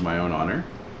bounds of my own honor.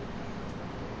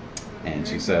 And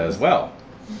she says, well,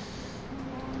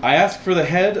 I ask for the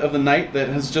head of the knight that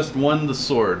has just won the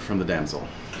sword from the damsel.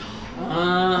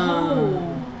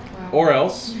 Oh. Or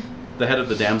else, the head of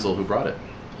the damsel who brought it.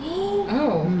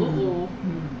 Oh.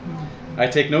 I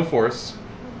take no force,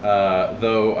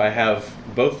 though I have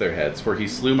both their heads, for he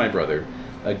slew my brother,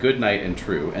 a good knight and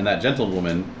true, and that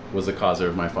gentlewoman was the causer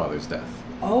of my father's death.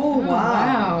 Oh,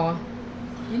 wow.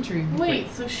 Intrigue.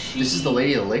 Wait, so she... This is the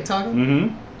Lady of the Lake talking?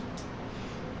 Mm-hmm.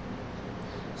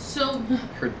 So...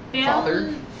 Her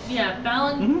father? Yeah,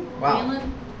 Balin... Mm-hmm. Wow.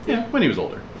 Balin? Yeah, when he was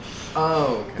older.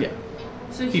 Oh, okay. Yeah.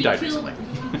 So He died killed,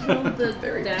 recently. He killed the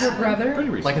Very dad? Her brother? Pretty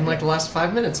recently. Like in the last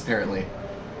 5 minutes, apparently.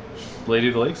 Lady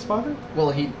of the Lake's father?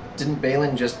 Well, didn't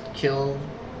Balin just kill...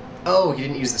 Oh, he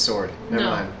didn't use the sword. Never No.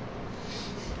 mind.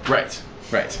 Right.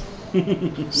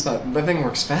 Just thought, that thing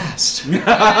works fast.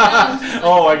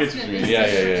 Oh, I get what you mean.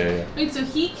 Yeah. Wait, so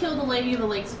he killed the Lady of the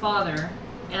Lake's father,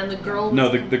 and the girl was... No,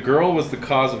 the girl was the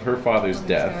cause of her father's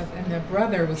death. And the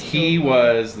brother was He killed.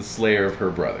 was the slayer of her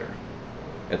brother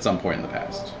at some point in the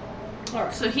past.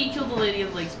 Alright. So he killed the Lady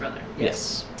of the Lake's brother.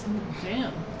 Yes.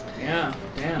 Damn. Yeah,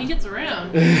 damn. He gets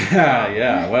around.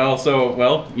 Yeah. Well,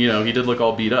 he did look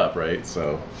all beat up, right?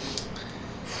 So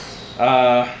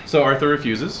Arthur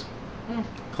refuses,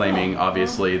 claiming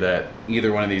obviously that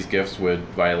either one of these gifts would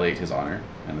violate his honor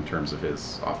and the terms of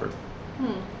his offer.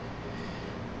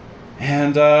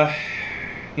 And the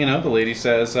lady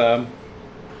says, well,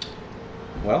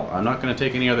 I'm not going to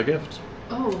take any other gift.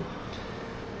 Oh.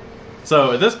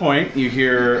 So at this point, you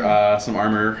hear some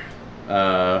armor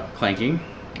clanking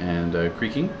and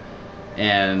creaking,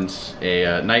 and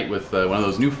a knight with one of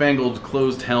those newfangled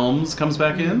closed helms comes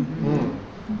back in.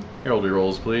 Heraldry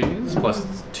rolls, please. Plus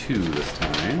 2 this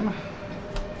time.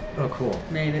 Oh, cool.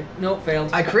 Made it. Nope,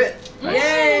 failed. I crit.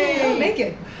 Yay! Oh, make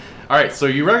it. All right, so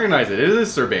you recognize it. It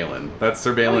is Sir Balin. That's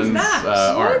Sir Balin's back.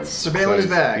 arms. Sir Balin is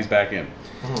back. He's back in.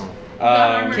 Kill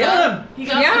him! He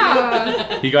got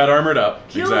Yeah. He got armored up.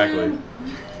 Kill exactly. him.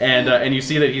 And you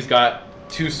see that he's got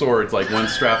 2 swords, like one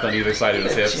strapped on either side of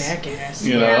his hips. Jackass.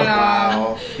 You know?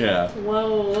 Wow. Yeah.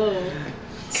 Whoa.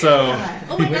 So.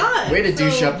 Oh my god. Way to so,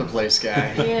 douche up the place,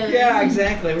 guy. Yeah,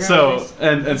 exactly. We're So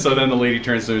and so then the lady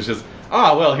turns to him and says,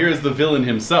 well, here's the villain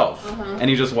himself. And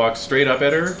he just walks straight up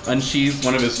at her, unsheathes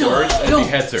one of his swords, and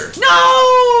beheads her. No!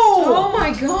 Oh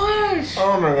my gosh.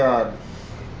 Oh my god.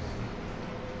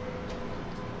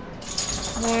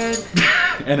 What?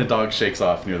 And a dog shakes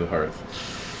off near the hearth.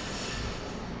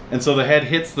 And so the head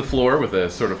hits the floor with a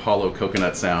sort of hollow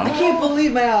coconut I sound. can't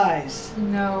believe my eyes.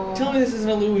 No. Tell me this is an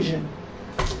illusion.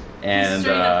 And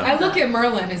Straight up. I look at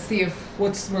Merlin to see if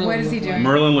What's Merlin what is he look doing? like?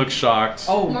 Merlin looks shocked.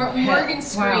 Oh, Morgan hell.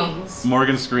 screams.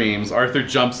 Morgan screams. Arthur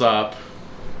jumps up.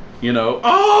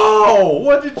 Oh,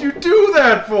 what did you do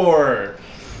that for?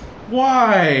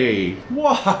 Why?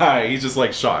 He's just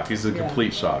like shocked. He's in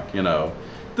complete shock,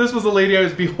 This was the lady I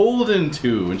was beholden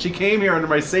to, and she came here under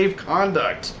my safe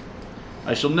conduct.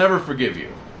 I shall never forgive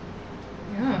you.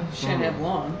 Yeah. Shan't have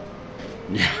long.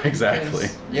 Yeah, exactly.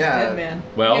 Because he's Yeah. a dead man.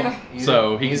 Well, Yeah.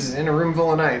 He's in a room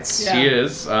full of knights. Yeah. he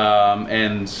is,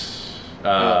 and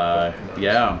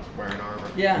yeah. Wearing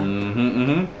armor. Yeah.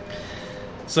 Mm-hmm.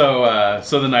 So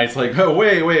the knight's like, oh,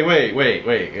 wait,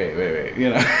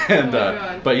 and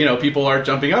God. but people are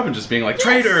jumping up and just being like,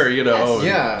 traitor, and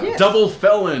Yeah. Yes. double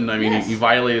felon. I mean, Yes. he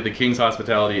violated the king's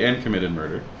hospitality and committed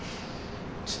murder.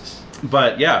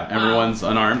 But yeah, everyone's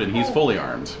unarmed and he's fully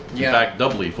armed. In Yeah. fact,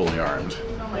 doubly fully armed.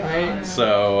 Oh my Right. god.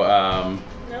 So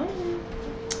No.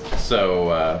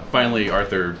 finally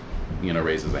Arthur,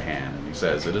 raises a hand and he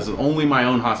says, "It is only my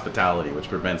own hospitality which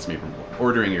prevents me from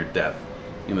ordering your death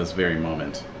in this very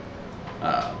moment.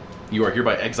 You are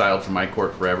hereby exiled from my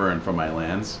court forever and from my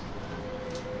lands.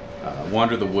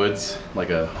 Wander the woods like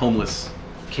a homeless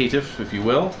caitiff, if you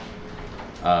will.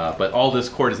 But all this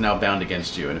court is now bound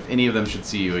against you, and if any of them should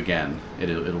see you again,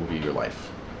 it'll be your life."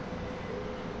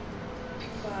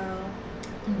 Wow.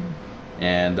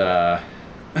 And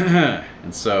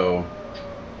and so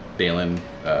Balin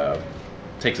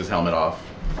takes his helmet off,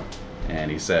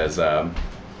 and he says,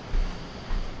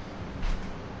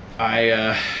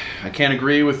 I can't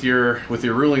agree with your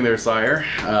ruling there, sire.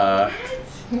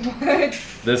 What?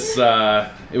 This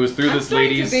it was through I'm this starting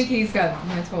to lady's think he's got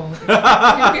mental.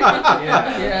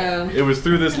 Yeah. it was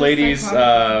through this lady's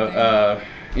Psychotic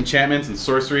enchantments and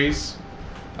sorceries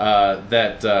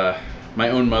that My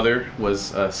own mother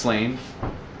was slain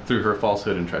through her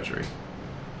falsehood and treachery.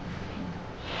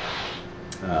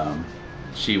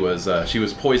 She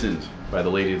was poisoned by the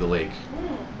Lady of the Lake.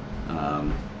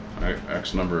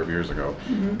 X number of years ago.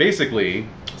 Mm-hmm. Basically,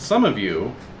 some of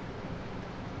you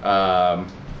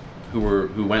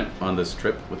who went on this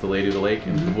trip with the Lady of the Lake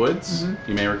into the woods,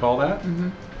 you may recall that,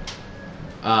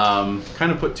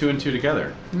 kind of put two and two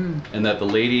together, and that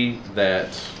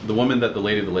the woman that the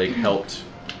Lady of the Lake helped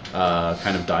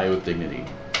kind of die with dignity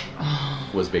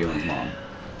was Balin's mom.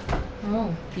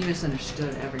 Oh, he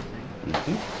misunderstood everything.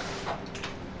 Mm-hmm.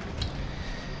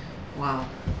 Wow.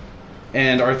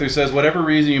 And Arthur says, whatever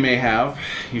reason you may have,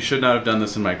 you should not have done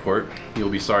this in my court. You'll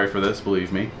be sorry for this,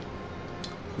 believe me.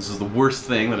 This is the worst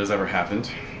thing that has ever happened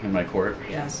in my court.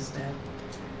 Yes, is dead.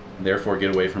 Therefore,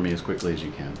 get away from me as quickly as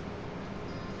you can.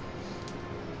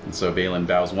 And so Balin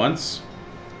bows once,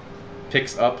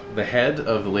 picks up the head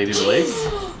of the Lady of the Lake,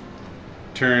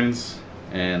 turns,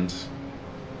 and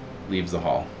leaves the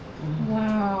hall.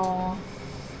 Wow.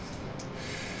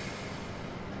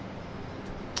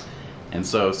 And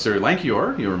so Sir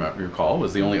Lankior, you recall,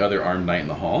 was the only other armed knight in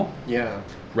the hall. Yeah.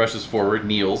 Rushes forward,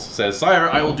 kneels, says, "Sire,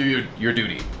 I will do your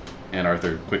duty." And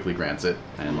Arthur quickly grants it,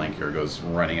 and Lankior goes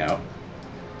running out.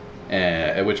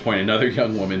 At which point another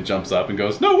young woman jumps up and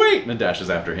goes, "No, wait!" and dashes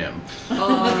after him.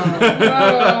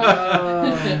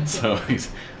 So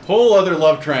he's whole other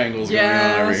love triangles going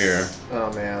on over here.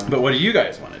 Oh, man. But what do you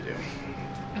guys want to do?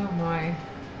 Oh my.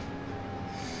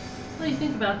 What do you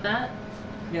think about that?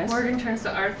 Yes. Morgan turns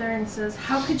to Arthur and says,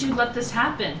 "How could you let this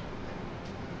happen?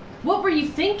 What were you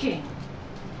thinking?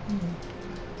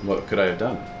 What could I have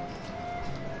done?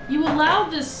 You allowed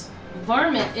this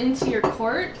varmint into your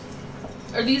court?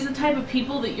 Are these the type of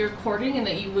people that you're courting and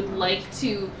that you would like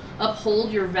to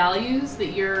uphold your values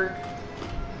that you're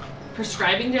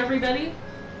prescribing to everybody?"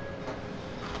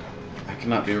 I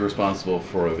cannot be responsible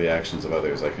for the actions of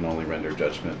others. I can only render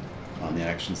judgment on the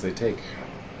actions they take.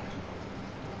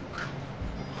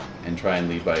 And try and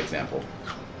lead by example.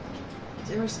 It's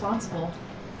irresponsible.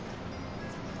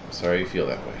 Sorry you feel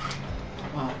that way.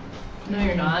 Wow. No,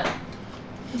 you're not.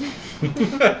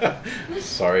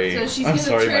 Sorry. So she's I'm gonna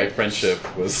sorry turn- my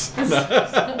friendship was...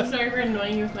 I'm sorry for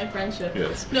annoying you with my friendship.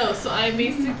 Yes. No, so I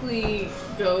basically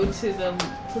go to the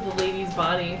lady's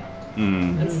body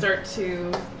and start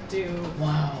to do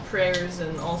prayers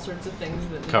and all sorts of things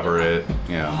that Cover it.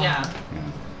 Yeah. Yeah.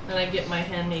 And I get my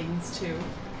handmaidens too.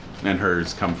 And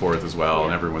hers come forth as well,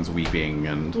 and everyone's weeping,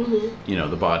 and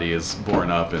the body is borne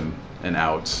up and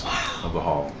out of the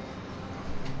hall.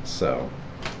 So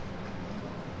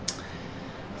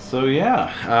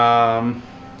yeah.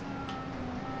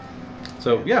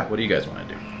 What do you guys want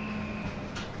to do?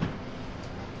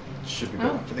 Should we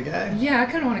go after the guy? Yeah, I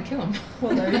kind of want to kill him.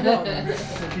 Well, there you go.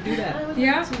 Would you do that?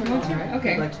 Yeah? All right. Okay.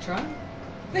 Would you like to try?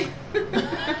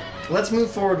 Let's move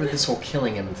forward with this whole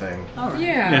killing him thing. All right.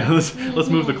 Yeah. Let's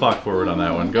move the clock forward on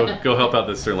that one. Go help out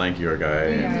this Sir Lankior guy.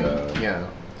 Yeah.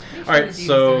 All right,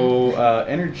 so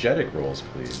energetic rolls,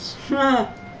 please.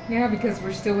 Yeah, because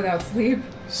we're still without sleep.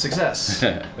 Success.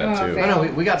 That too. Oh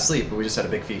no, we got sleep, but we just had a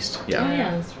big feast. Yeah. Oh,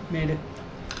 yeah, that's true. Made it.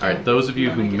 All right, those of you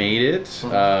who made it,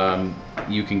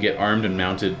 you can get armed and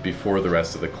mounted before the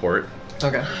rest of the court.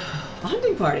 Okay. A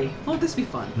hunting party. Won't this be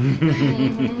fun?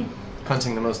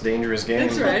 Hunting the most dangerous game.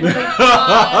 That's right.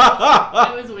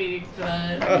 I was waiting for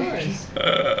that. Of course.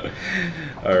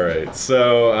 All right,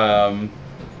 so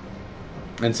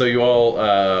and so you all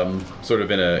sort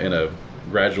of in a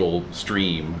gradual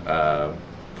stream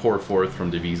pour forth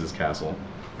from Devise's castle,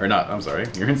 or not? I'm sorry,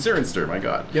 you're in Cirenster. My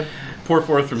God. Yep. Pour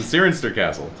forth from Cirenster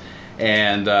Castle,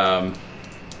 and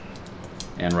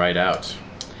ride out.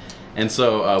 And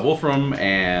so Wolfram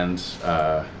and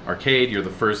Arcade, you're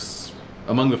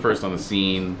among the first on the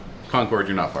scene. Concord,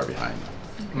 you're not far behind.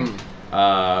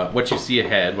 What you see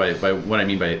ahead, by what I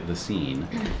mean by the scene,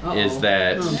 is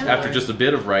that after just a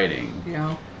bit of riding,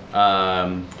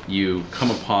 you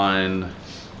come upon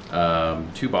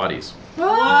two bodies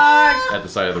at the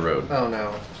side of the road. Oh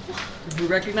no. Did we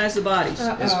recognize the bodies?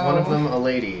 Is one of them a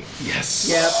lady? Yes.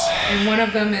 Yep. And one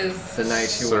of them is... The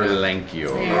knight who Sir went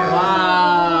Lankior.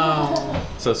 Wow.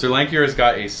 So Sir Lankior has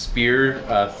got a spear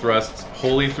thrust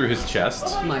wholly through his chest.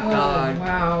 Oh my God.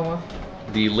 Wow.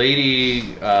 The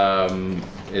lady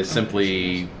is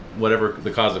simply, whatever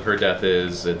the cause of her death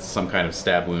is, it's some kind of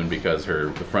stab wound because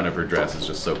the front of her dress is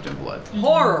just soaked in blood.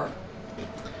 Horror.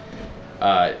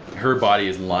 Her body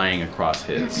is lying across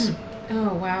his.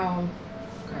 Oh, wow.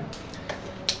 Okay.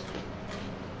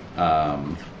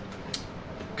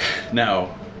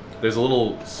 Now, there's a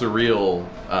little surreal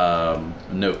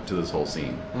note to this whole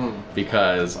scene,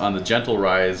 because on the gentle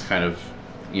rise kind of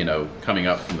coming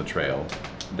up from the trail,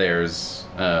 there's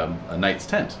a knight's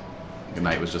tent. The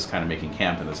knight was just kind of making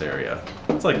camp in this area.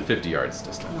 It's like 50 yards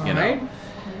distant. All right.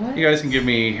 What? You guys can give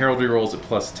me heraldry rolls at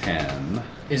plus 10.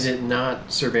 Is it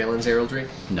not Sir Balin's heraldry?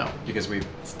 No, Because we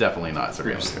it's definitely not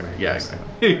surveillance We're just- area. Yeah,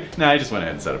 exactly. No, I just went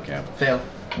ahead and set up camp. fail.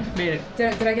 Made it.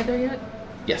 Did I get there yet?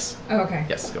 Yes. Oh, okay.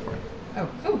 Yes, go for it.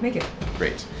 Oh, make it.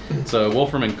 Great. So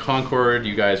Wolfram and Concord,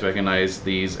 you guys recognize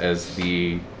these as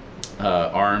the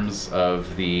arms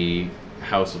of the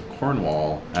House of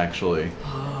Cornwall, actually.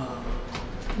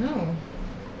 No.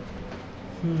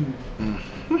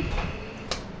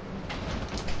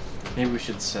 Maybe we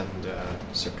should send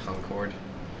Sir Concord.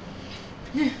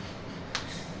 No,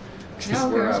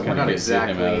 We're, okay. we're not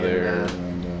exactly Get him out of there.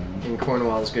 in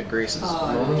Cornwall's good graces at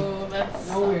the moment. Oh, that's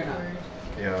No, we're not. awkward.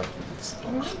 Yeah.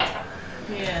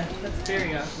 Yeah, that's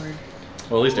very awkward.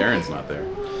 Well, at least Aaron's not there.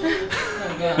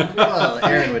 Oh god. Well,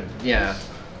 Aaron would. Yeah.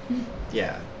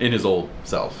 Yeah. In his old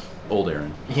self. Old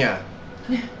Aaron. Yeah.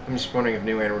 I'm just wondering if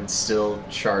new Aaron would still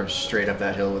charge straight up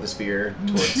that hill with a spear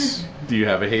towards. Do you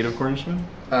have a hate of Cornishmen?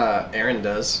 Aaron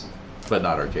does. But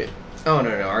not Arcade. Oh no,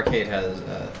 Arcade has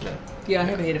no. Yeah, I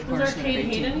have a hate of Does course. Arcade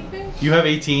hate anything? You have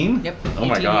 18? Yep. Oh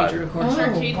my 18 god. hatred of course. Does Oh,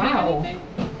 Arcade wow. hate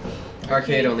anything?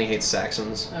 Arcade only hates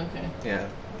Saxons. Okay. Yeah.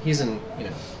 He's an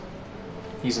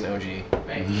he's an OG.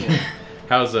 Right. Yeah.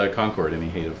 How's Concord? Any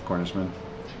hate of Cornishmen?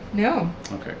 No.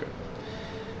 Okay, good.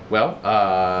 Well,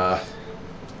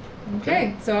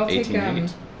 Okay, so I'll take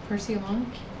 18-8. Percy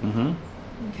along. Mm-hmm.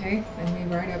 Okay, and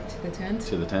we ride up to the tent.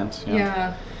 To the tent.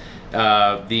 Yeah.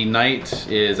 The knight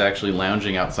is actually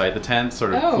lounging outside the tent,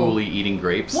 sort of Oh. coolly eating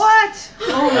grapes. What?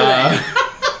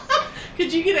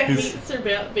 Could you get a He's- hate Sir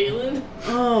Balin?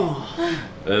 Oh.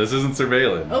 This isn't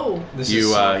surveillance. Oh. This You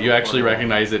is so you actually Cornwall.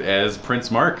 recognize it as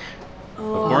Prince Mark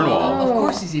Oh. of Cornwall. Of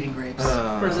course he's eating grapes.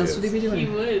 What else would he be He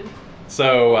doing? would.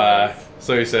 So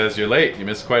so he says, "You're late. You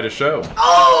missed quite a show."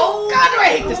 Oh, God, do I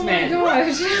hate this Oh my man.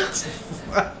 gosh.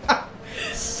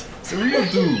 It's a real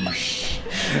douche.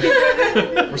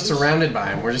 We're surrounded by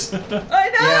him. We're just. I know.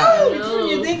 Yeah. It's when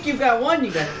you think you've got one,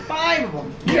 you got 5 of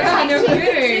them. Yeah, no Makes me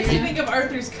kidding. think of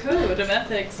Arthur's code of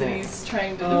ethics that he's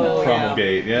trying to Oh, develop.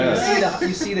 Promulgate, yeah.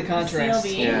 You see the See all contrast.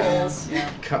 the Yeah. angles. Yeah.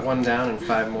 Cut one down and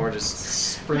 5 more just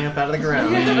spring up out of the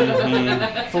ground.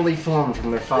 Mhm. Fully formed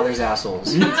from their father's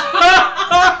assholes.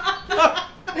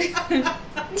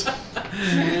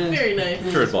 Very nice.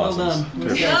 Turd Well blossoms. done.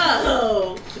 Turd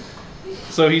Oh.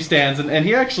 So he stands, and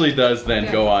he actually does then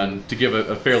Yeah. go on to give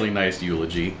a fairly nice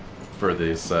eulogy for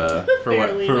this, for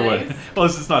Fairly what. nice. Well,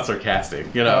 it's not sarcastic,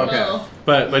 you know. Okay. Well,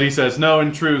 But he says, no,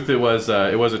 in truth, it was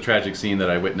a tragic scene that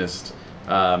I witnessed.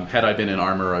 Had I been in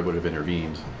armor, I would have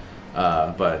intervened.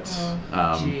 But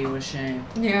Gee, what a shame.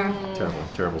 Yeah.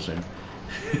 terrible shame.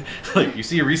 Like you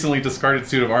see a recently discarded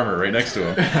suit of armor right next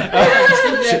to him.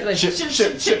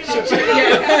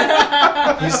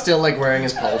 He's still like wearing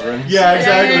his pauldron. Yeah,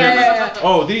 exactly. Yeah.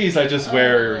 Oh, these I just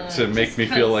wear to make me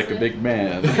feel like a big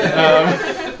man.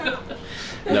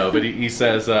 No, but he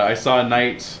says, I saw a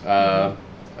knight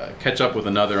catch up with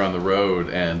another on the road,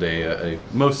 and a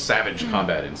most savage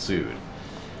combat ensued.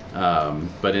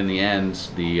 But in the end,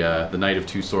 the Knight of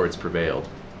Two Swords prevailed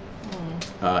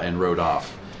and rode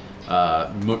off.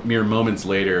 Mere moments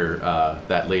later,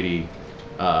 that lady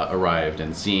arrived,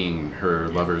 and seeing her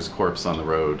lover's corpse on the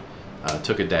road,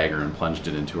 took a dagger and plunged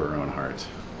it into her own heart.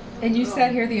 And you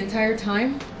sat here the entire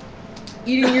time,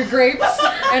 eating your grapes,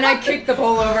 and I kicked the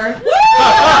bowl over.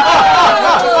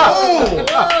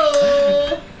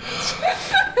 whoa.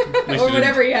 Or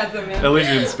whatever he has them in. At least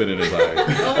you didn't spit in his eye.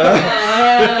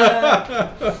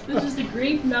 This is the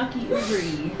grape knocky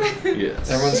overy. Yes.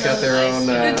 Everyone's got their own.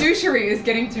 The douchery is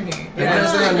getting to me. Everyone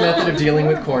has their own method of dealing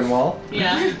with Cornwall.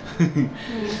 Yeah.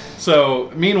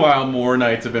 So, meanwhile, more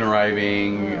knights have been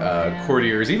arriving. man.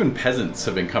 Courtiers, even peasants,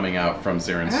 have been coming out from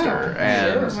Cirencester, Oh,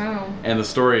 and sure, wow. and the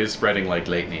story is spreading like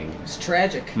lightning. It's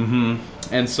tragic. Mm-hmm.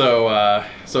 And so,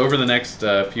 so over the next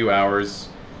few hours,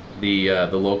 the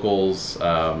locals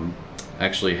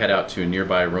actually head out to a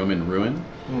nearby Roman ruin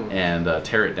and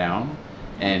tear it down,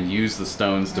 and use the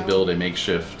stones to build a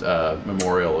makeshift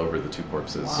memorial over the two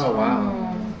corpses. Oh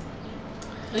wow.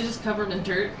 They just cover them in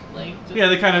dirt, like. Just, Yeah,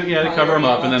 they they cover them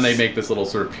up, and then they Wow. make this little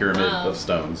sort of pyramid Wow. of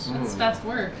stones. That's fast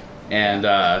work. And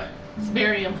Just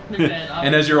bury them in their bed.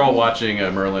 and as you're all watching,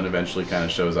 Merlin eventually kind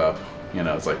of shows up. You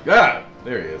know, it's like, there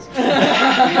he is. Hello.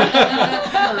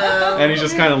 And he's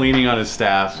just kind of leaning on his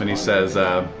staff, and he says,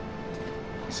 I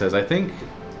think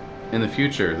in the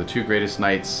future, the two greatest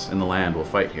knights in the land will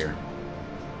fight here.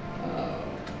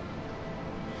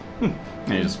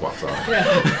 And he just walks off.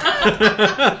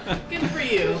 Good for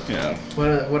you. Yeah,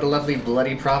 What a lovely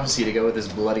bloody prophecy to go with this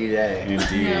bloody day.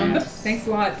 indeed. Yeah. Thanks a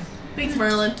lot. Thanks,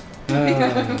 Merlin. As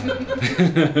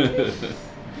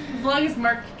long as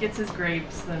Mark gets his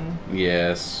grapes, then.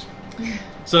 Yes.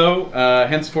 So,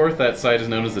 henceforth, that site is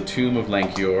known as the Tomb of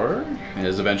Lankior. It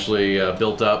is eventually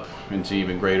built up into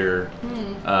even greater,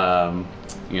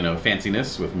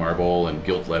 fanciness with marble and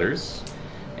gilt letters.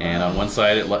 And on one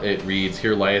side, it reads,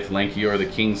 "Here lieth Lankior, the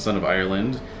king's son of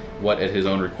Ireland, what at his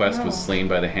own request was slain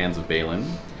by the hands of Balin."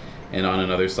 And on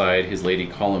another side, his lady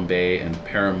Columbae and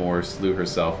paramour slew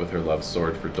herself with her love's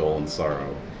sword for dole and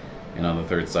sorrow. And on the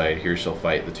third side, here shall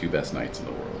fight the two best knights in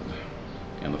the world.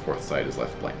 And the fourth side is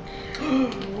left blank.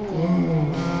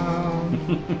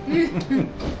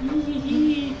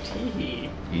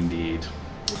 Indeed.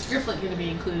 Is Grifflet going to be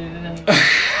included in any?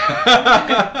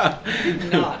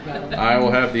 Not, madam. I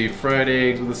will have the fried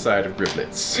eggs with a side of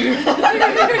griplets.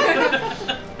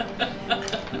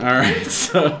 Alright,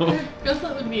 so...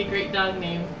 Grifflet would be a great dog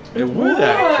name. It would,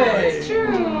 actually. It's true.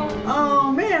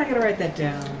 Oh, man, I gotta write that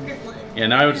down. Grifflet. Yeah,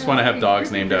 now I just want to have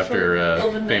dogs named after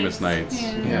Elven famous knights.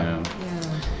 knights. Yeah.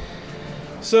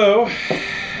 Yeah. So,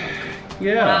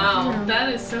 yeah. Wow, that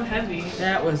is so heavy.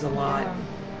 That was a lot.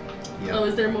 Yep. Oh,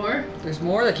 is there more? There's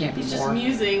more. There can't be He's more. just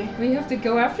musing. We have to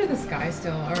go after this guy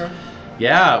still, or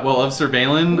Yeah, well, of Sir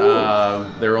Balin,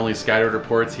 there are only scattered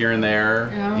reports here and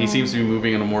there. Oh. He seems to be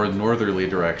moving in a more northerly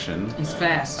direction. He's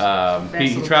fast. He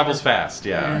little travels bugger. fast,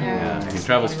 yeah. Yeah. He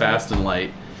travels fast and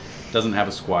light. Doesn't have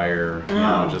a squire.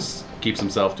 Just keeps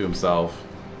himself to himself.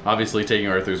 Obviously, taking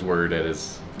Arthur's word at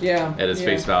his Yeah.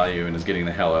 face value and is getting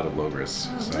the hell out of Logris.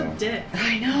 Oh, So. what a dick.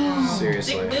 I know.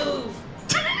 Seriously. Dick move.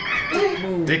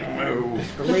 Move. Dick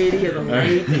move. The lady of the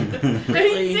lake. I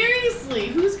mean, seriously,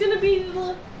 who's gonna be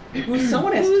the?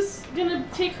 Someone has. Who's gonna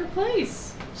take her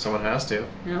place? Someone has to.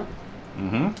 Yeah.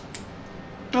 Mm-hmm.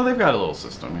 Well, they've got a little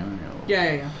system.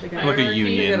 Yeah. They got Like a Hierarchy.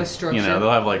 union. They got a structure. They'll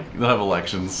have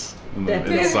elections in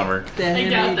the summer. I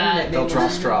doubt that. They'll draw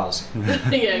straws.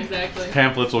 Yeah, exactly.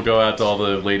 Pamphlets will go out to all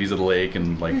the ladies of the lake,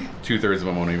 and like 2/3 of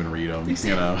them won't even read them.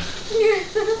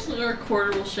 Or a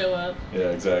quarter will show up. Yeah,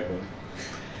 exactly.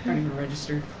 Aren't even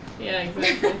registered. Yeah,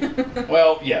 exactly.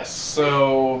 Well, yes.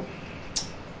 So,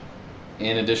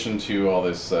 in addition to all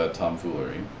this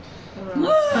tomfoolery,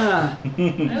 Ah.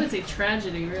 I would say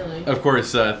tragedy, really. of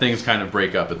course, things kind of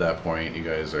break up at that point. You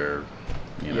guys are,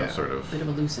 sort of Bit of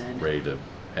a loose end. ready to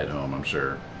head home, I'm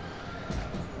sure.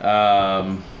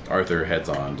 Arthur heads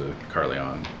on to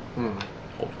Carleon,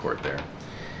 hold court there.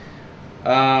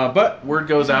 But word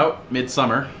goes out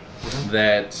midsummer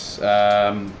that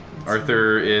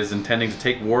Arthur is intending to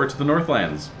take war to the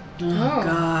Northlands. Oh,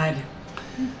 God.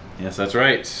 Yes, that's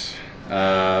right.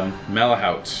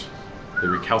 Malahout, the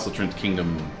recalcitrant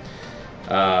kingdom.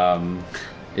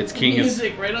 Its king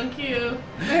Music right on cue.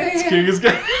 Its king is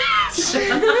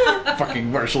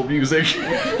fucking martial music.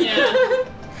 Yeah.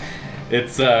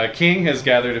 Its king has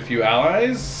gathered a few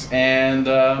allies, and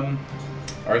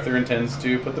Arthur intends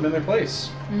to put them in their place.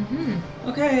 Mm-hmm.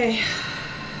 Okay.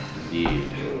 Indeed.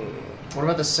 What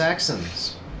about the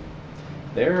Saxons?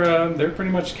 They're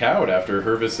pretty much cowed after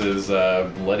Hervis's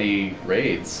bloody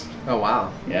raids. Oh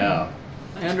wow. Yeah.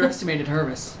 I underestimated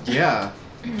Hervis. Yeah.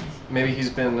 Maybe he's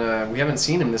been. We haven't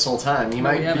seen him this whole time. He No,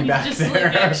 might we be haven't. back Just there.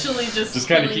 like actually just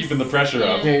kind of really keeping the pressure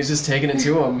up. Yeah, he's just taking it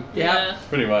to him. Yeah.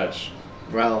 Pretty much.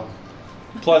 Well,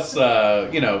 Plus,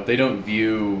 they don't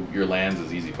view your lands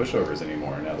as easy pushovers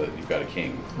anymore now that you've got a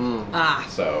king. Ah.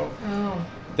 So Oh.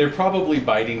 they're probably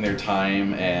biding their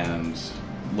time and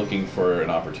looking for an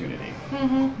opportunity.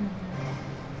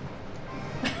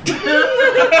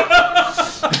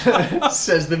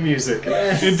 says the music.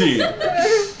 Indeed.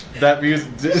 That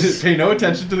music. Pay no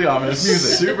attention to the ominous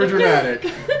music. Super dramatic.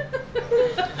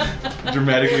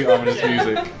 Dramatically ominous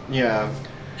music. Yeah.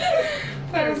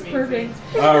 That was perfect.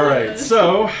 All right.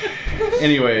 So,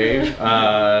 anyway,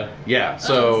 yeah.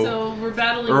 So, So we're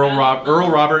battling. Earl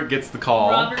Robert gets the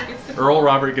call. Earl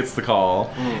Robert gets the call,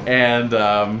 and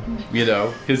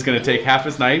he's going to take half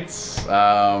his knights.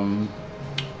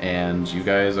 And you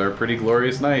guys are pretty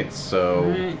glorious knights,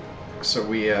 so. So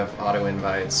we have auto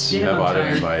invites. You have auto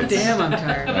invites. Damn, I'm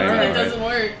tired. I know, It right? doesn't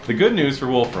work. The good news for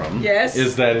Wolfram Yes?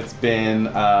 is that it's been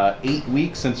 8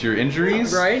 weeks since your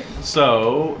injuries. Right.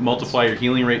 So multiply your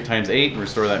healing rate times 8 and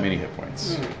restore that many hit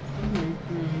points.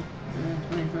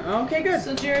 Okay, good.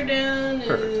 So Jeridan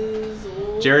Perfect. is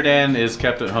old. Jeridan is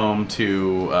kept at home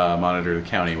to monitor the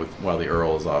county while the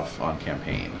Earl is off on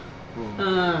campaign.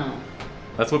 Oh.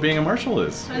 That's what being a marshal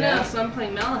is. I know, so I'm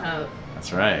playing Malahout.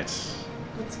 That's right.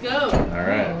 Let's go. All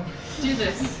right. Do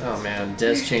this. Oh man,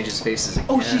 Des changes faces again.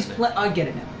 Oh, she's I get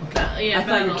it now. Okay. Yeah, I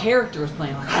thought your battle. character was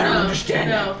playing. Like, I don't understand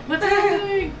No. What's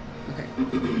happening?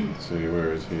 that. Okay. Let's see,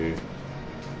 where is he?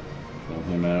 Fill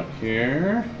him out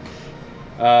here.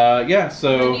 Yeah, I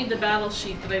so need the battle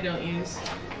sheet that I don't use.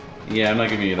 yeah, I'm not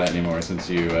giving you that anymore since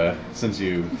you shat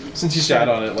started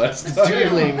on it last time.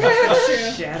 doodling.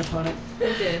 Shat upon it. I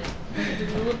did. I did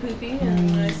a little poopy,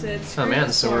 and I said, "Screw Oh man,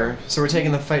 this so form." we're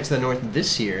taking the fight to the north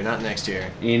this year, not next year.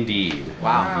 Indeed.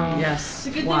 Wow. Yes. It's a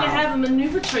good thing I have a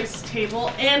maneuver choices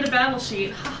table and a battle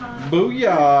sheet. Haha.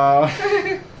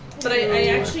 Booyah! But I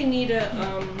actually need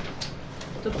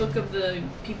the book of the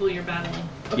people you're battling.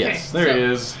 Okay, Yes, there so, it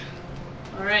is.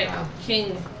 All right, King.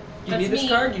 You That's need this me.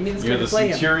 card? You need this You're card the to play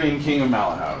him. Centurion King of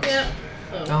Malahouse. Yep.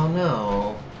 Oh. Oh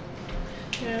no.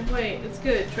 Yeah, wait, it's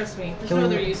good. Trust me. There's Killing no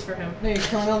other the- use for him. No, you're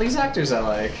killing all these actors I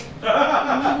like.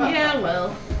 Yeah,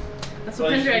 well. That's what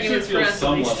Pendragon is for us, at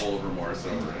some least. level of remorse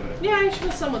over it. Yeah, I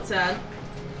feel somewhat sad.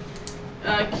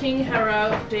 King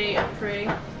Harrow de Prey,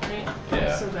 right?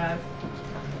 Yeah. So bad.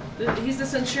 He's the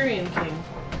Centurion King.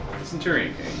 The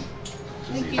Centurion King.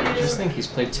 Thank Just you. easier. Just think, he's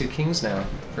played two kings now.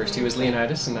 First he was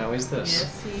Leonidas, and now he's this.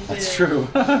 Yes, he did. That's true.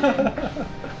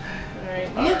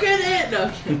 Alright. Look at it!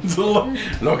 No, I'm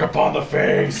kidding. Look upon the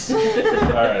face.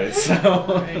 Alright, so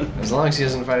Alright. As long as he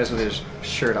doesn't fight us with his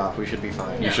shirt off, we should be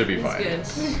fine. you should be it's fine.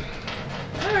 Good.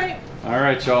 Alright.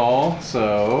 Alright, y'all.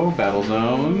 So battle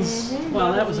zones.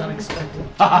 Well, that was unexpected.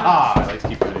 Ha ha ha! I like to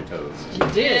keep you on your toes. You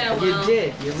did. Yeah, well, you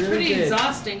did. You It's really pretty did.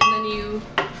 exhausting, and then you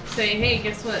say, hey,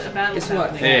 guess what? A battle's Guess what?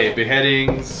 happening. Hey,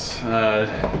 beheadings,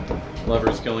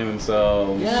 lovers killing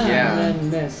themselves, Yeah. Yeah. And then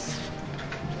this.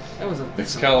 That was a.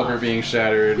 Excalibur being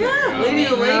shattered. Yeah. Lady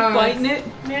of the Lake Oh, biting it.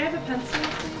 May I have a pencil,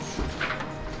 please?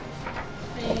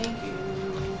 Thank you.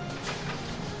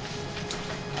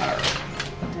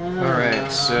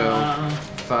 Alright, so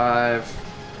 5,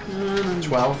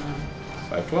 12.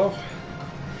 512.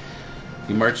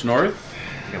 You march north. I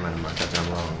think I might have marked that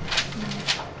down wrong.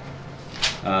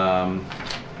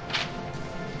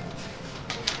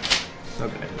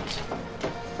 Okay, I didn't.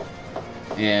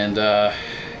 And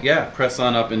yeah, press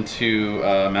on up into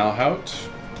Malhout.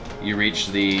 You reach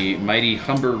the mighty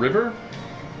Humber River,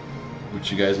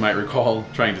 which you guys might recall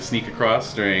trying to sneak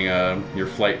across during your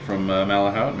flight from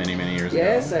Malahout many, many years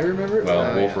Yes, ago. I remember it. Well,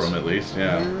 Oh, Wolfram yes. at least, I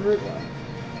yeah. remember it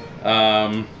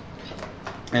well.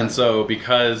 And so,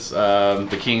 because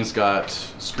the king's got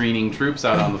screening troops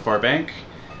out on the far bank,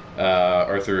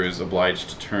 Arthur is obliged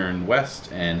to turn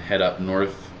west and head up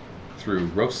north through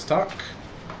Rostock,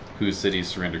 whose cities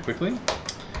surrendered quickly,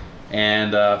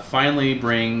 and finally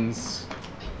brings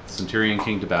Centurion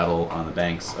King to battle on the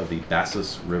banks of the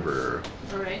Bassus River,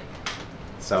 Alright.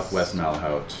 southwest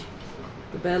Malahout.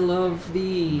 The Battle of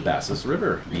the. Bassus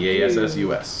River,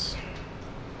 B-A-S-S-U-S.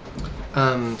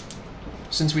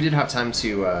 Since we did have time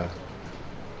to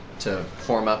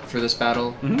form up for this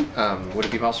battle, would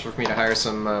it be possible for me to hire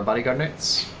some bodyguard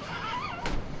knights?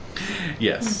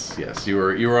 Yes, yes, you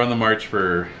were on the march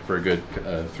for a good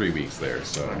 3 weeks there,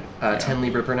 so 10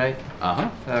 libra per night? uh-huh.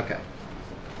 Okay.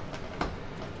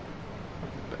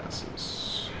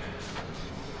 Bassus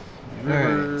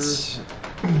Alright.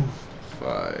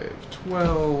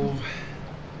 512.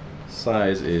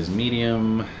 Size is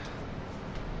medium.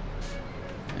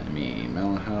 Enemy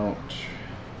Malahout.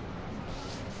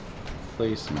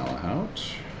 Place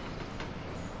Malahout.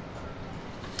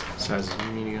 Size is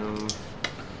medium.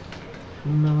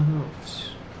 Malahout.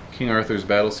 King Arthur's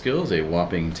battle skill is a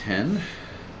whopping 10.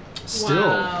 Still.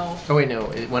 Wow. Oh wait, no,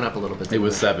 it went up a little bit. It didn't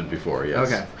was 7 before,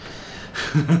 yes. Okay.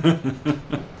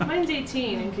 Mine's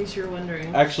 18, in case you're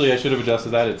wondering. Actually, I should have adjusted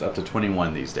that. It's up to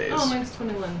 21 these days. Oh, mine's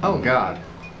 21. Oh god.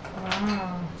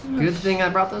 Wow. Good thing I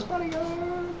brought those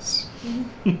bodyguards.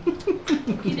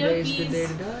 Today's the day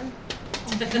to die.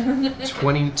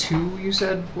 22, you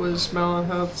said, was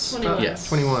Malahout's? 21. Yes.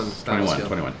 21. battle 21, skill.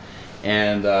 21.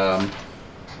 And,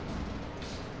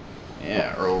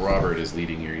 yeah, Earl Robert is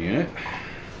leading your unit.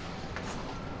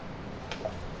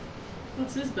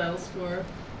 What's his battle score?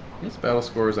 His battle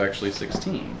score is actually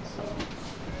 16, so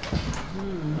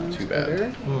not too bad.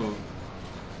 Better.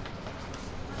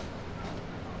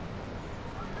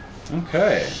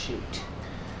 Okay. Shoot.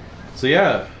 So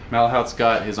yeah, Malahout's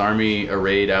got his army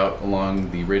arrayed out along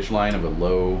the ridgeline of a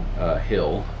low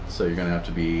hill, so you're going to have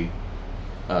to be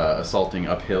assaulting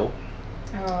uphill.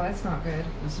 Oh, that's not good.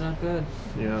 That's not good.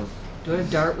 Yeah. Do I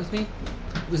have Dart with me?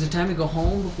 Was it time to go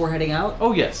home before heading out?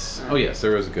 Oh yes,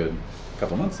 there was a good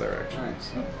couple months there actually. Alright.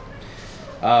 So.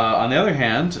 On the other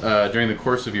hand, during the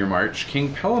course of your march,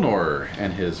 King Pellinor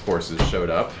and his forces showed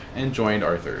up and joined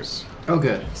Arthur's. Oh,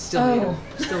 good. Still hate him.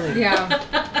 Still hate him.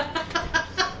 Yeah.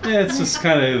 It's just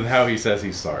kind of how he says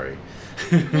he's sorry.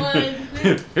 What?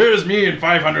 Here's me and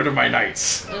 500 of my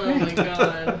knights. Oh my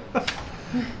god.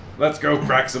 Let's go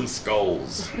crack some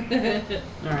skulls. All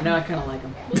right, now I kind of like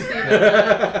him. We'll see about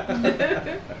that.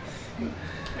 Alright,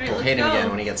 We'll let's hate him go. again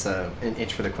when he gets an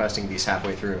itch for the questing beast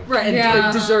halfway through. Right, and Yeah.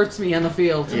 it deserts me on the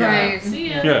field. Yeah. Right. See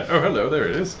ya. Yeah. Oh, hello. There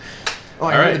it is. Oh,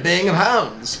 I All heard right. the baying of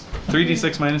hounds.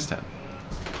 3d6 minus 10.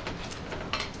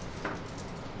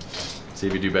 See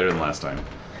if you do better than last time.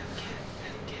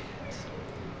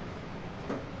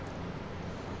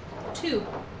 2.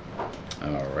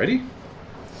 Alrighty.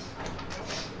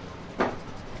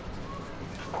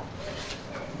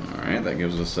 Alright, that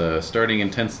gives us a starting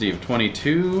intensity of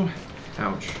 22.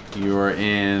 Ouch. You're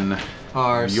in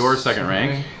your second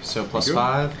rank. So plus Thank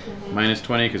you. 5. Minus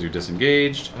 20 because you're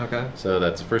disengaged. Okay. So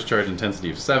that's a first charge intensity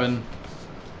of 7.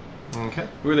 Okay.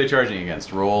 Who are they charging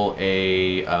against? Roll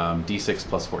a d6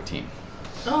 plus 14.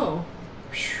 Oh.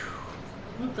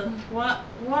 What the? What?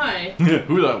 Why?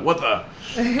 Who the? What the?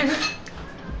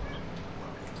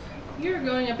 You're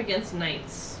going up against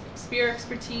knights. Spear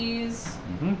expertise.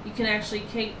 Mhm. You can actually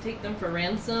take them for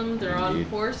ransom. They're Indeed. on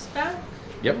horseback.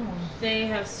 Yep. They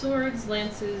have swords,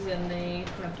 lances, and they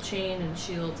have chain and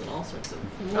shields and all sorts of.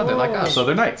 Oh, they're like us. So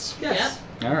they're knights. Yes.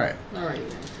 Alright. All right.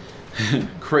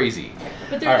 Crazy.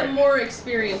 But they're Alright. the more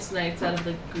experienced knights out of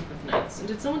the group of knights. And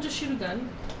did someone just shoot a gun?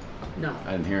 No.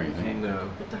 I didn't hear anything. No.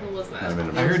 What the hell was that? I've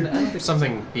been I heard I don't think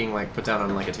something being like put down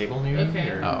on like a table near you. Okay.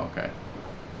 or- Oh, okay.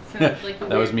 Sounded like a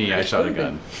That was weird me. I crack. shot a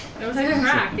gun. It was a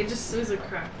crack. It was a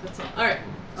crack. That's all. All right.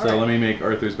 So let me make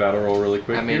Arthur's battle roll really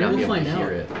quick. I may here. not be We'll able to find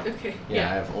hear out. it. Okay. Yeah,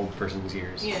 I have old person's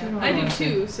ears. Yeah, So I do awesome.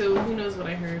 too. So who knows what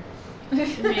I heard? It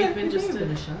may have been It may just have been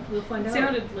a. a shot. We'll find It out.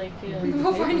 sounded like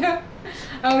We'll find out.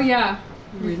 Oh yeah.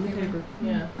 Reading the paper.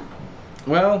 yeah.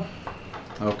 Well,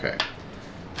 okay.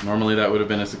 Normally that would have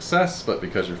been a success, but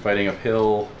because you're fighting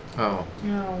uphill, Oh.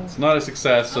 No. it's not a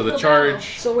success. So the Uphill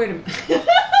charge. So wait a minute.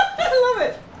 I love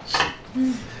it.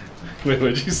 Wait,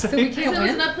 what'd you So we say? can't It was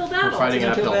an win. uphill battle. We're fighting an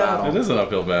It's an uphill uphill It battle. is an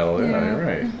uphill battle. Yeah, Yeah. you're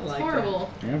right. I It's like horrible.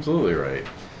 You're absolutely right.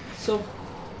 that. So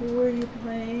who are you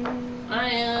playing? I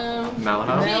am.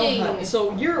 Malahide? King. Malahide.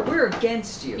 So we're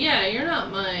against you. Yeah, you're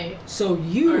not my. So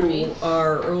you Army.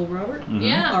 are Earl Robert? Mhm.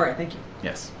 Yeah. All right, thank you.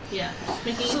 Yes. Yeah. Just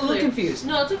making So it a little clear. confused.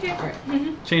 No, it's okay. All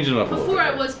right. Changing it up a little Before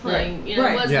bit. I was playing, you know,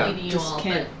 Right. I was Yeah. leading you Just all.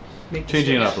 can't make the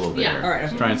Changing it switch. up a little bit. Yeah. here. All right,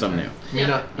 okay. Trying something new. Yeah.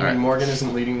 Even Alright. Morgan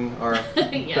isn't leading our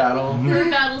Yeah. battle. Her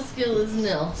battle skill is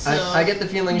nil. So I get the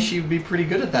feeling she'd be pretty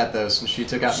good at that though, since she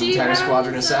took out the She entire has,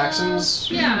 squadron of Saxons.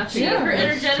 Yeah, her That's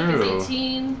energetic true. is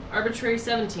 18, arbitrary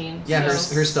 17. Yeah,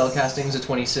 so her spell casting is a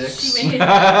 26. She made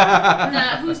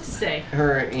that. Who's to say?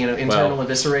 Her, internal Well.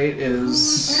 eviscerate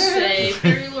Who's to is. say?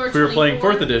 Fairy lore. If we were playing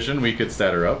 24. 4th edition, we could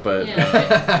stat her up, but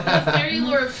Yeah, fairy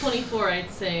lore of 24,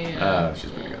 I'd say.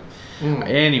 she's pretty yeah. good. Mm.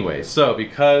 Anyway, so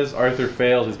because Arthur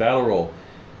failed his battle roll,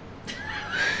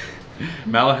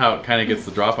 Malahout kind of gets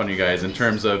the drop on you guys in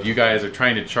terms of you guys are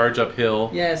trying to charge uphill.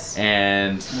 Yes.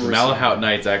 And Malahout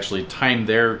Knights actually time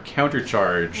their counter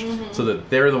charge so that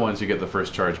they're the ones who get the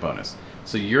first charge bonus.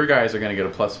 So your guys are going to get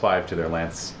a +5 to their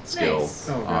lance skill Nice.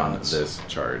 Oh, on God. this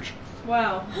charge.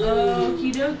 Wow.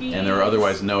 Okie dokie. And there are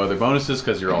otherwise no other bonuses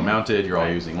because you're all mounted, you're all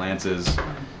using lances.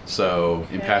 So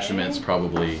impassionment's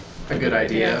probably A good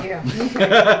idea.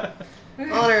 Yeah.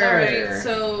 Honor! Alright,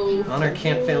 so. Honor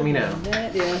can't fail me now.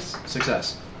 That, yes.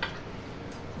 Success.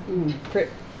 Ooh, crit.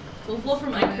 Full blow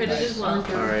from I critted as well.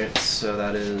 Alright, so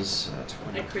that is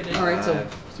I 20. critted. All right, so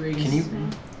 3 Can you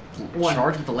One.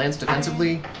 charge with the lance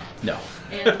defensively? No.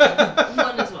 And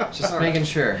one as well. Just All right. making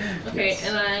sure. Okay, Yes.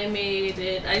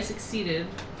 and I succeeded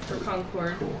for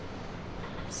Concord. Cool.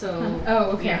 So.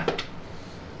 Oh, okay. Yeah.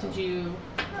 Did you.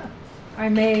 I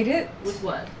made it. With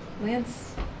what?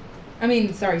 Lance.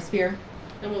 Sorry, spear.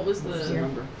 And what was What's the the.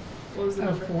 number? What was the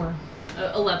Oh, number? 4.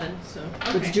 11, so. But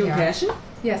Okay. did you Yeah. impassion?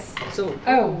 Yes. So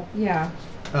Oh, yeah.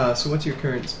 So what's your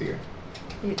current spear?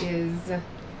 It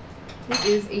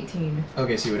is 18.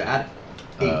 Okay, so you would add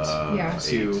 8. Yeah.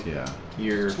 To yeah.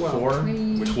 your 12. 4,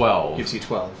 which 12. gives you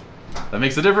 12. That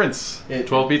makes a difference.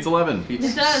 12 beats 11.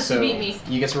 It does, So you beat me.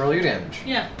 you get to roll your damage.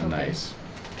 Yeah. Nice.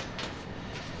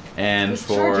 And It's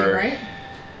for charging, right?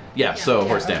 yeah, so Yeah,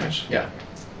 horse okay. damage. Yeah.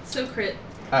 So crit.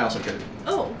 I also crit.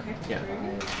 Oh, okay. Yeah. Very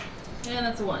good. And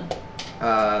that's a 1.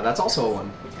 That's also a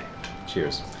 1. Okay.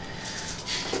 Cheers.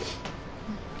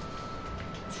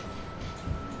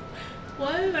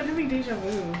 What? I'm having deja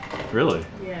vu. Really?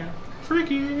 Yeah.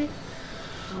 Freaky.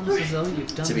 Almost as though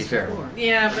you've done To be this fair. before.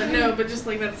 Yeah, but no, but just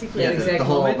like that sequence. Yeah, exact the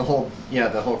whole, moment.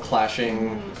 the whole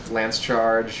clashing lance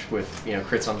charge with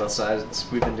crits on both sides.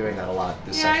 We've been doing that a lot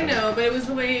this Yeah, session. I know, but it was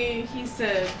the way he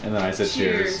said. And then I said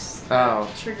cheers. Oh.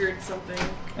 Triggered something.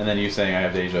 And then you saying I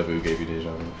have deja vu gave you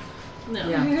deja vu. No.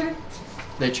 Yeah.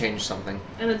 They changed something.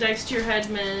 And the dice to your head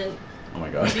meant Oh my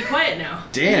god. be quiet now.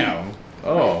 Damn.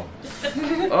 Oh.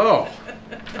 Oh.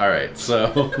 All right.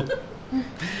 So.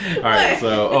 All right.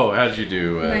 So. Oh, how did you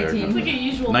do? 19. It's like a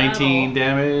usual 19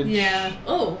 battle. damage. Yeah.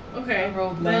 Oh, okay. I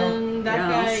rolled low. Then that Yeah,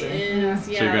 I'll guy say. is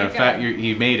So you're gonna that guy.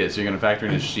 he made it. So you're gonna factor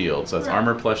in his shield. So that's Right.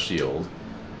 armor plus shield,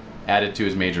 added to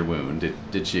his major wound.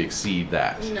 Did she exceed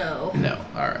that? No. No.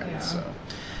 All right. Yeah. So.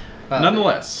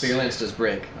 Nonetheless. But your lance does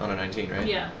break on a 19, right?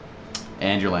 Yeah.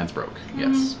 And your lance broke.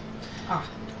 Yes. Ah.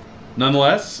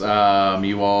 Nonetheless,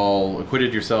 you all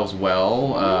acquitted yourselves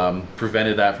well.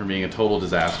 Prevented that from being a total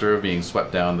disaster of being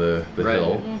swept down the Right.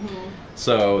 hill. Mm-hmm.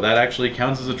 So that actually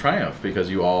counts as a triumph because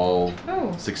you all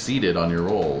Oh. succeeded on your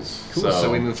rolls. Cool. So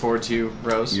we move forward 2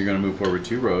 rows. You're going to move forward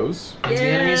 2 rows, Into the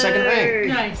enemy's second rank.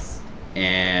 Nice.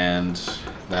 and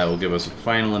that will give us a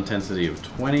final intensity of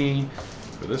 20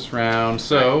 for this round.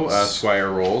 So Nice. Squire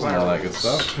rolls and all that good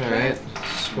stuff. Alright.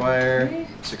 Squire. Okay.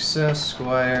 Success.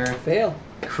 Squire. Fail.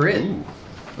 Crit.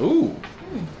 Ooh,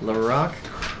 Larock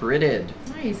critted.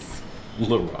 Nice.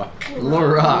 Larock.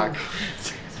 Larock.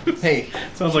 Hey.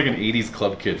 Sounds like an 80s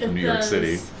club kid from It New York does.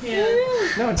 City. Yeah.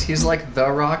 No, he's like the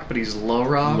Rock, but he's low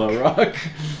rock. Larock.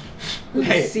 With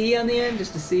Hey. a C on the end,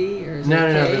 just a C, or is No,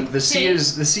 it no, a K? no. The C K.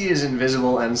 is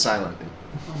invisible and silent.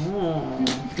 Oh.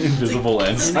 Invisible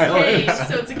and So it's silent. a K.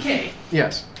 So it's a K.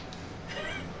 Yes.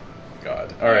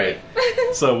 God. All right.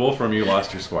 So Wolfram, you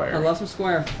lost your squire. I lost my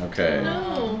squire. Okay.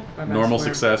 No. My bad Normal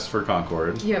squire. success for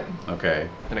Concord. Yep. Okay.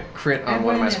 And a crit on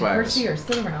one of my Evelyn and squires. Percy are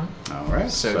still around. All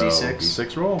right. So D6.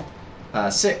 D6 roll.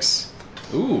 6.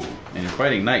 Ooh, and you're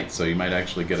fighting knights, so you might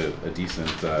actually get a decent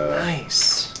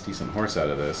Nice. decent horse out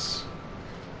of this.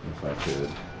 If I could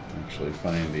actually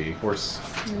find the horse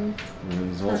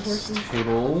results horses.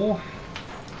 table.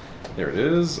 There it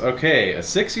is. Okay, a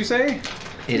 6, you say?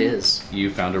 It is. You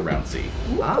found a roundsy.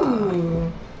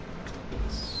 Ooh.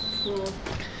 Cool.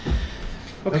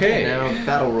 Okay. Now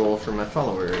battle roll for my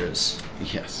followers.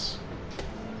 Yes.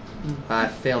 I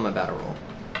fail my battle roll.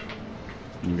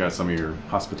 You got some of your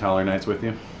hospitaller knights with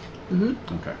you?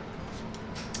 Mm-hmm. Okay.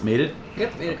 Made it?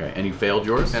 Yep, made Okay, and you failed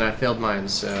yours? And I failed mine,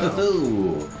 so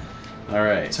Ooh. All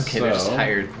right. it's okay. They're just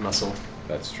tired muscle.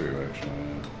 That's true, actually.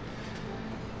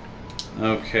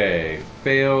 Okay,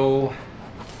 fail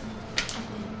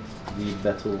the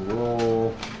battle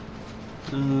roll.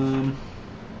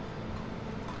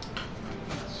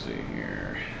 Let's see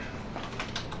here.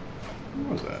 What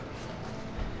was that?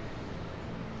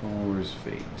 Follower's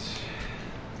fate.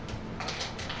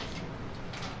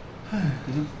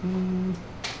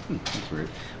 That's weird.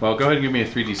 Well, go ahead and give me a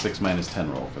 3d6 minus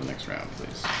 10 roll for the next round,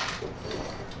 please.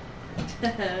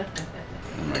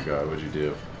 Oh my god, what'd you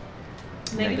do?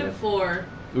 -4.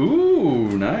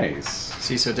 Ooh, nice.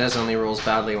 See, so Des only rolls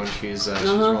badly when she's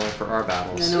rolling for our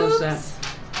battles. I noticed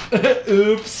that.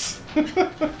 Oops.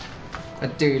 I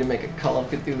dare you to make a Call of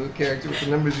Cthulhu character with the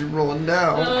numbers you're rolling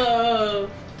down. Oh.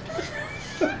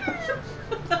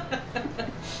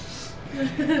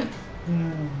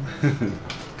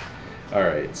 All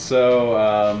right, so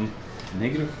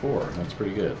 -4. That's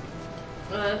pretty good.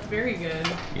 That's very good.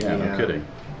 Yeah, no Yeah. kidding.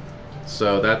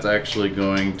 So that's actually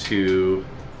going to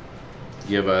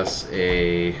give us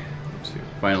a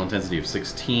final intensity of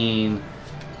 16.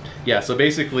 Yeah, so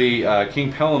basically,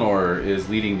 King Pellinor is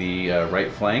leading the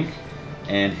right flank,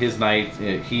 and he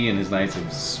and his knights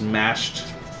have smashed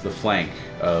the flank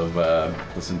of the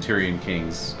Centurion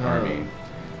King's army,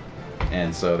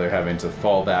 and so they're having to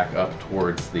fall back up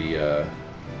towards the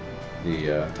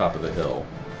top of the hill.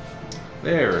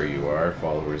 There you are,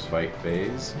 followers fight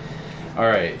phase. All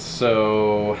right,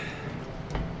 so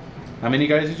how many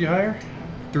guys did you hire?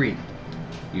 3.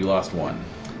 You lost 1.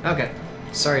 Okay.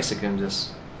 Sorry,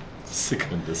 Secundus.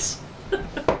 Secundus.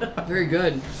 Very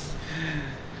good.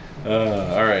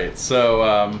 All right,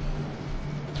 so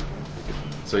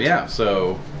so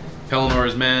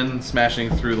Pellinor's men smashing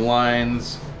through the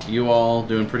lines. You all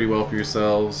doing pretty well for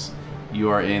yourselves. You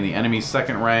are in the enemy's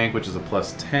second rank, which is a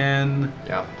 +10.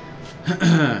 Yeah.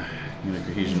 Unit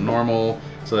cohesion normal,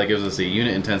 so that gives us a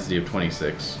unit intensity of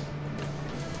 26.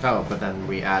 Oh, but then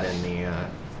we add in the,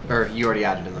 or you already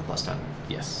added in the +10.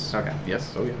 Yes. Okay.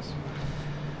 Yes. Oh yes.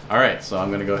 All right, so I'm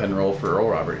going to go ahead and roll for Earl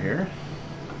Robert here.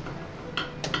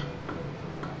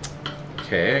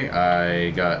 Okay,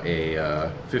 I got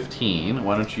a 15.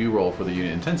 Why don't you roll for the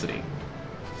unit intensity?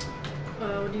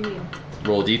 What do you mean?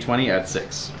 Roll a d20, add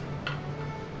 6.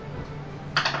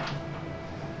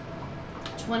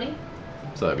 20?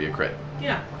 So that'd be a crit.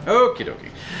 Yeah. Okie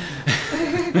dokie.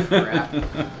 Crap.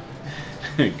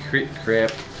 Crit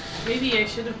crap. Maybe I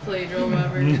should have played Earl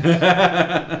Robert.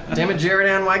 Damn it,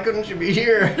 Jaredan, why couldn't you be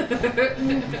here?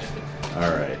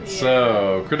 Alright,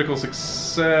 so critical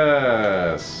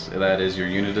success. That is, your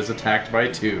unit is attacked by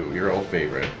 2, your old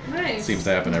favorite. Nice. Seems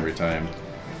to happen every time.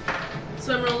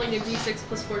 So I'm rolling a d6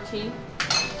 plus 14?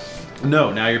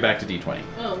 No, now you're back to d20.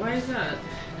 Oh, why is that?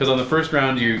 Because on the first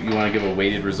round, you want to give a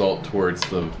weighted result towards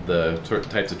the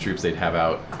types of troops they'd have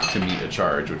out to meet a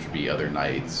charge, which would be other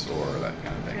knights or that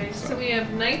kind of thing. Okay, so we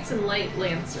have knights and light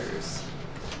lancers.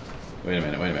 Wait a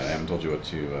minute. I haven't told you what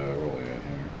to roll yet here.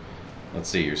 Let's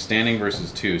see, you're standing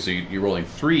versus 2, so you're rolling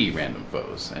 3 random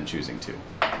foes and choosing 2.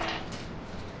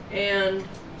 And,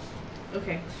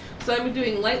 okay, so I'm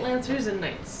doing light lancers and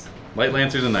knights. Light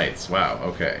lancers and knights. Wow,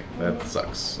 okay. That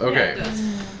sucks. Okay. Yeah, it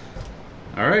does.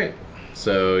 Alright.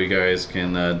 So you guys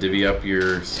can divvy up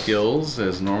your skills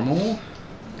as normal.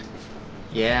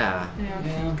 Yeah.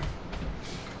 Yeah.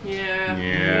 Yeah.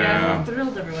 Yeah. How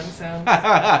thrilled everyone sounds.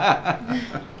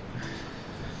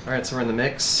 Alright, so we're in the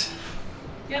mix.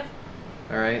 Yep.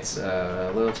 Alright,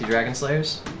 Loyalty Dragon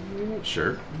Slayers.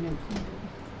 Sure.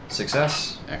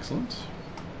 Success. Excellent.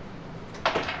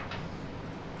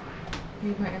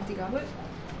 Need my empty goblet?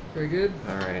 Very good.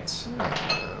 Alright.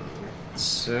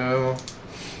 So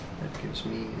that gives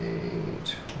me a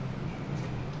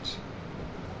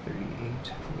 38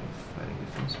 with fighting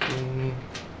defensively.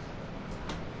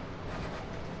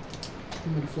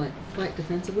 I'm going to fight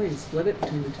defensively and split it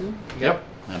between the two. Yep.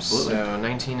 Absolutely. So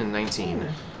 19 and 19.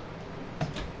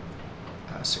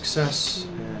 Success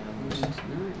and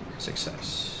 9.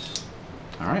 success.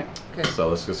 Alright. Okay. So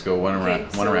let's just go one Okay,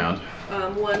 around. so, One around.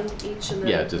 One each and then...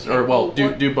 Yeah, just okay, or well,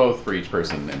 one- do both for each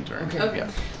person in turn. Okay. Okay. Yeah.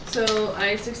 So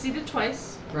I succeeded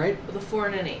twice Right? with a 4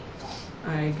 and an 8.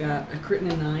 I got a crit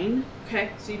and a 9. Okay,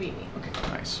 so you beat me.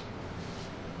 Nice.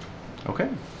 Okay.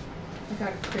 I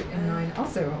got a crit in 9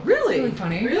 also. Really? It's really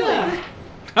funny. Really?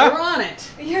 We're on it.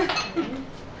 Yeah.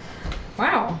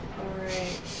 Wow.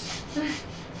 Alright.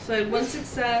 So I had 1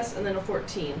 success and then a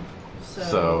 14.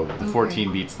 So the 14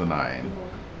 Okay. beats the 9.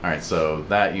 Alright, so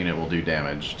that unit will do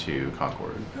damage to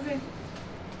Concord. Okay.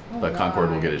 But Concord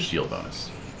will get Alright. his shield bonus.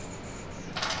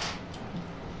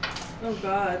 Oh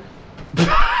god.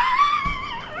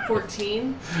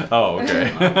 14? Oh,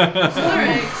 okay.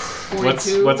 Alright.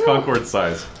 42. What's Concord's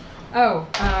size? Oh,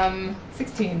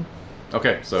 16.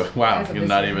 Okay, so wow, As of you're this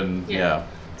not year. even Yeah.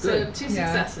 So Good. 2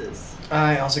 Yeah. successes.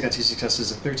 I also got 2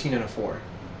 successes, a 13 and a 4.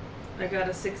 I got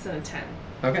a 6 and a 10.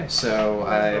 Okay,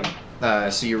 so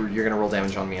so you're gonna roll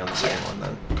damage on me on the second one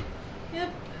then. Yep.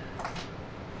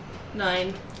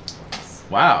 9.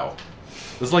 Wow.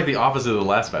 This is like the opposite of the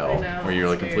last battle, I know, where you're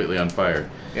like it's weird. completely on fire.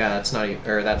 Yeah, that's not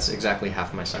that's exactly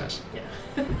half my size. Yeah.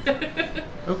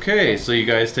 Okay, so you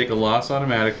guys take a loss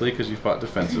automatically because you fought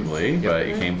defensively, but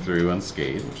you came through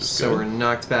unscathed, which is So good. we're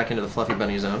knocked back into the fluffy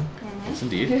bunny zone. Yes,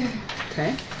 indeed.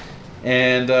 Okay.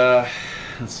 And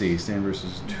let's see, stand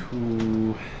versus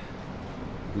 2,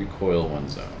 recoil 1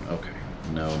 zone. Okay,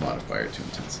 no modifier to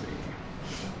intensity.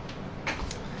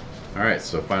 All right,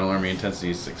 so final army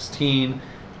intensity is 16.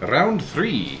 Round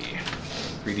 3.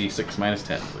 3d6 minus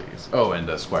 10, please. Oh, and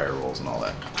squire rolls and all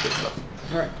that good stuff.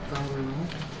 Alright. Follow roll.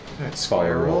 Alright,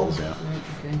 squire roll. yeah.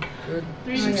 Right, okay. Good.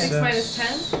 3d6 yes. minus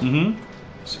 10?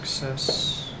 Mm-hmm.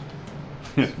 Success.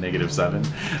 -7.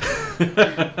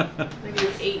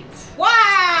 Negative 8.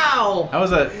 Wow! How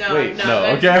was that? No, Wait, no, no.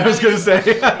 that's Okay, I was not- gonna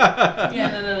say.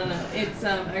 Yeah, no. It's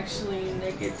actually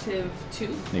negative 2.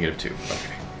 -2. Okay.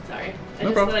 Sorry. I No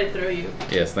just problem. thought I'd throw you.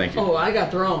 Yes, thank you. Oh, I got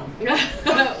thrown.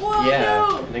 Whoa, Yeah,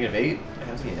 no! negative 8.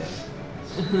 How's he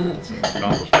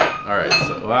Accomplishment. All right.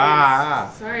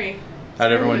 So, Sorry.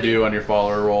 how'd everyone do on your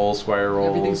follower rolls, squire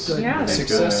rolls? Everything's good. Yeah, that's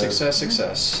Success, good.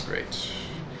 success. Great.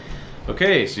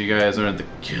 Okay, so you guys are in the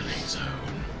killing zone.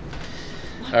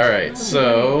 All right,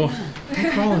 so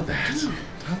don't call it that. Don't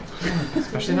call it that.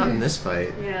 Especially not in this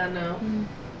fight. Yeah, no.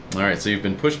 All right, so you've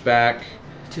been pushed back.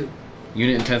 2.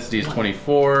 Unit intensity is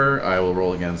 24. I will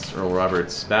roll against Earl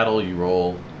Robert's battle. You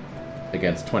roll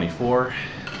against 24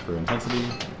 for intensity.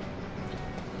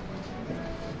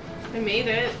 I made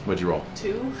it. What'd you roll?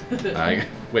 2.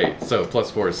 Wait, so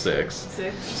 +4 is 6.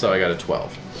 6. So I got a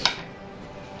 12.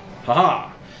 Haha!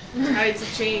 Tides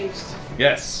have changed.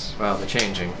 Yes, Wow, they're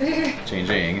changing.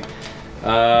 changing.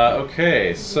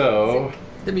 Okay, so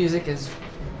The music is.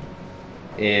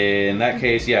 in that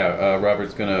case, yeah,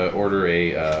 Robert's gonna order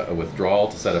a withdrawal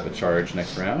to set up a charge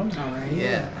next round. Alright.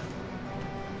 Yeah.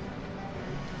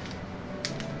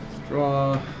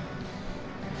 Draw.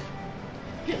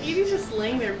 Edie's just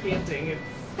laying there panting.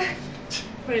 It's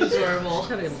quite adorable.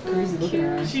 Got a crazy look in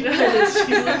her eye. She does.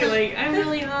 She's looking like, I'm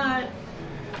really hot.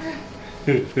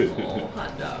 Oh,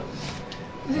 hot dog.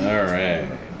 Alright.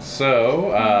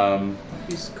 So,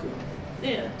 He's cool.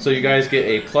 Yeah. so you guys get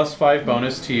a +5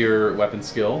 bonus to your weapon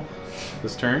skill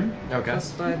this turn. Okay.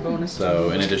 +5 bonus. So,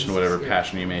 to in addition to whatever yeah.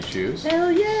 passion you may choose.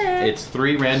 Hell yeah! It's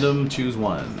 3 random, choose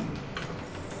 1.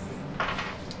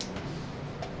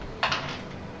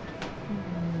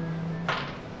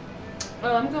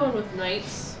 Oh, I'm going with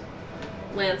Knights.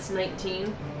 Lance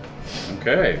 19.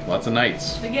 Okay, lots of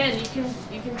knights. Again,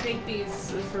 you can take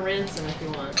these for ransom if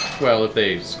you want. Well, if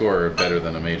they score better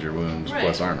than a major wound Right.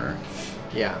 plus armor.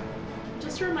 Yeah.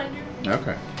 Just a reminder.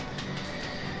 Okay.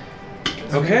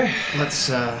 Okay. Let's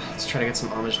try to get some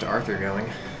homage to Arthur going.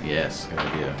 Yes, good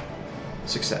idea.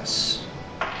 Success.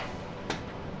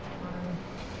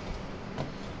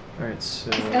 Alright, so...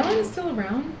 Is Ellen still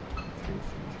around?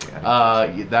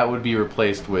 That would be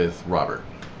replaced with Robert.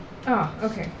 Oh,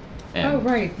 okay. And Oh,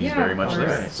 right. he's Yeah, very of much course.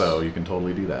 there, so you can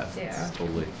totally do that. Yeah. It's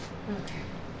totally. Okay.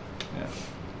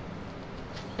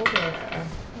 Yeah. Okay.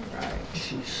 Alright.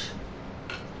 Sheesh.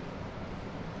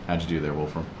 How'd you do there,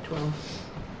 Wolfram? 12.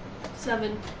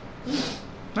 7.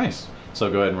 Nice. So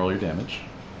go ahead and roll your damage.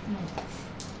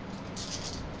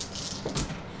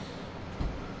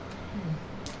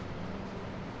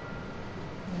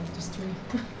 Yeah, just 3.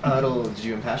 Did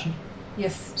you impassion?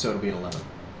 Yes. So it'll be an 11.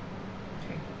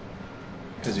 Okay.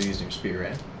 Because you're using your spear,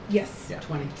 right? Yes. Yeah.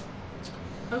 20.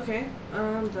 Okay.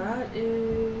 That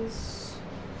is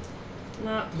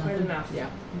not quite Nothing? enough. Yeah.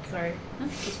 Sorry.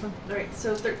 That's fine. All right.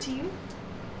 So 13.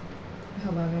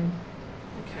 11.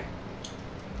 Okay.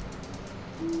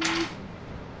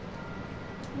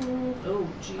 Oh,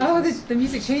 Jesus. Oh, the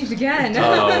music changed again.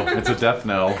 Oh, it's a death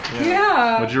knell.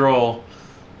 Yeah. What'd you roll?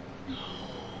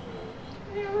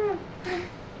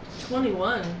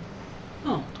 21.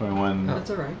 Oh, 21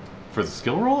 that's alright. for the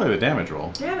skill roll or the damage roll?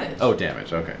 Damage. Oh,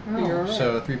 damage. Okay. Oh. You're alright.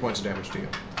 So 3 points of damage to you.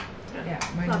 Yeah,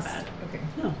 Not minus. bad. Okay.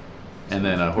 No. And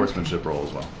then a horsemanship roll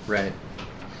as well. Right.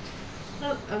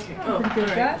 Oh, okay. Oh, pretty good at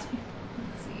all right. that.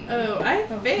 Let's see. Oh, I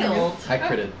Oh, failed. I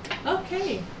critted.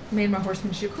 Okay. Made my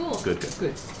horsemanship. Cool. Good, good.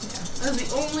 Good. That was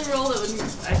the only roll that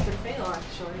I could fail,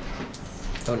 actually.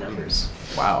 Oh, numbers.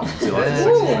 Wow. See lots of Uh,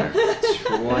 sixes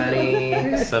there. 20,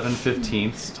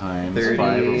 7/15 times 30.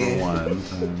 5 over 1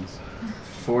 times.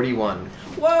 41.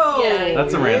 Whoa! Yeah.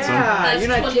 That's a ransom. Yeah, That's you're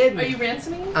not 20 kidding. Are you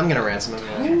ransoming? I'm gonna ransom him.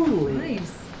 Yeah. Holy.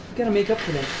 Nice. You gotta make up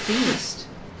for that feast.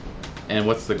 And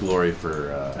what's the glory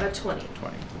for 20.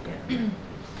 20? Yeah.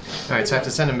 Alright, so I have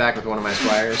to send him back with one of my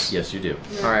squires. Yes, you do.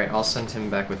 Alright, I'll send him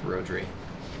back with Rodri.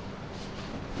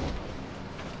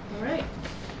 All right.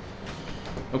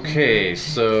 Okay,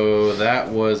 so that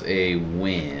was a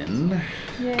win,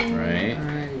 Yay. right?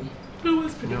 Alrighty. It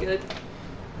was pretty Nope. good.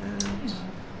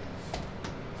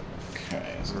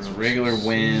 Okay, so it's a regular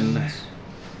win.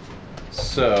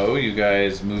 So you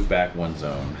guys move back 1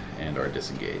 zone and are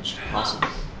disengaged. Awesome.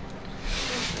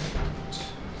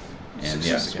 And yeah,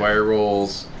 Success again. squire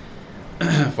rolls,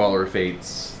 follower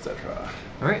fates, etc.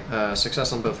 Alright,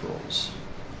 success on both rolls.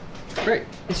 Great.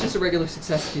 It's just a regular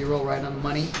success if you roll right on the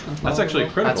money. On That's actually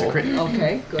follow critical. That's a crit. roll.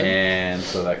 Okay, good. And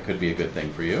so that could be a good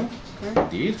thing for you. Okay.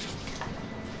 Indeed.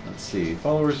 Let's see.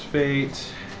 Follower's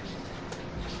fate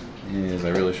is. I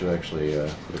really should actually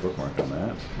put a bookmark on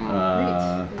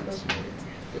that. Great. Let's see.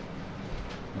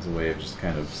 As a way of just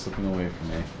kind of slipping away from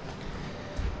me.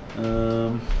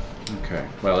 Okay.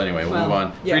 Well, anyway, we'll move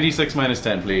on. yeah. 3d6 minus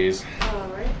 10, please. All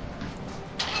right.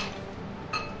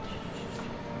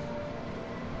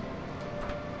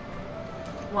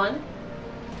 One.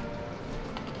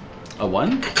 A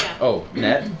 1? Yeah. Oh,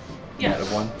 net? Yeah. Net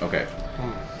of 1? Okay.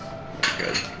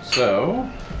 Good. So,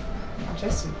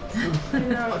 Just. I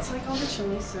know. It's like all the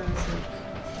chili sauce.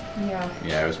 Yeah.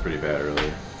 yeah, it was pretty bad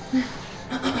earlier.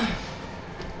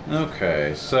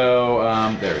 Okay, so,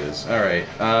 there it is.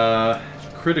 Alright.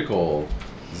 Critical.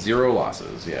 0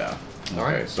 losses, yeah. Okay,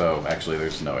 Alright. so actually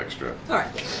there's no extra.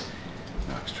 Alright,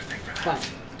 No extra thing for that.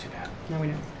 fine. Too bad. Now we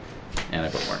know. And I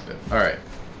bookmarked it. Alright.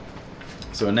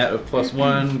 So a net of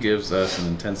 +1 gives us an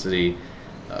intensity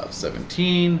of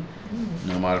 17.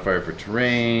 No modifier for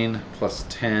terrain.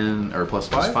 +10 or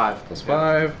 +5? +5.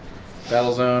 +5.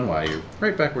 Battle zone. Wow, you're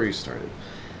right back where you started.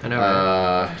 I know,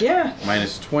 right? Yeah.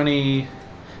 -20.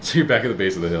 So you're back at the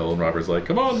base of the hill, and Robert's like,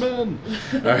 "Come on, man!"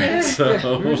 All right,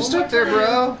 so We're just up there,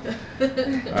 bro.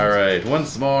 all right,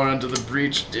 once more into the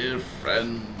breach, dear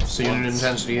friends. So unit Once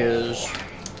intensity more. is...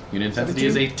 Unit intensity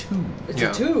is a 2. It's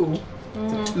Yeah. a 2.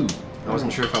 It's a 2. I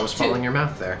wasn't sure if I was following your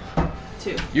math there.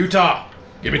 2. Utah.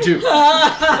 Give me 2.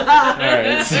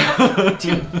 Alright, so...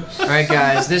 All right,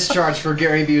 guys, this charge for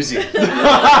Gary Busey.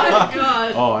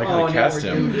 God. Oh, I gotta Oh, now cast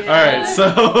we're him. doomed. Alright,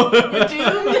 so... We're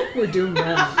doomed. We're doomed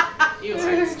now. You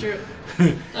are. It's true.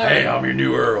 Hey, I'm your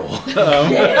new Earl.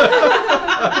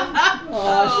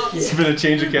 Oh, It's shit. been a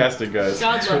change of casting, guys.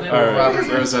 God love it. All right. Robert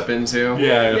throws up into.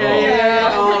 Yeah,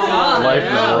 Oh my God. Life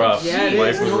Yeah. is rough. Yeah, it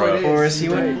Life is. was No, rough. it is. Or is he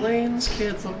You're what right. Blaine's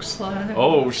kid looks like?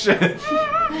 Oh, shit.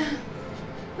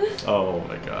 Oh,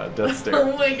 my God. Death stare.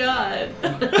 Oh my God.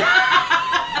 All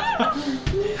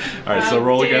right, so How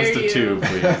roll dare against a 2, you.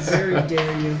 please. Very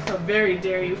dare you. How very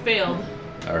dare you. Failed.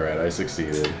 All right, I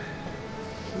succeeded.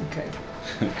 Okay.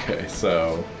 Okay,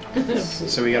 so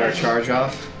So we got our charge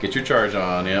off. get your charge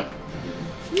on. Yep.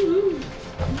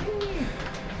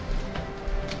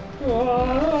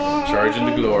 Charge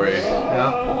into glory.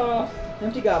 Yeah.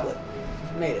 Empty goblet.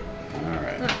 Made it. All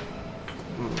right.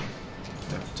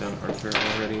 I've done Arthur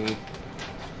already.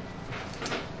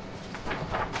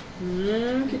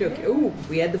 Okie dokie. Ooh,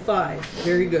 we had the 5.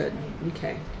 Very good.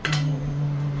 Okay.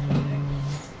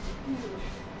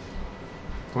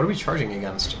 What are we charging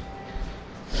against?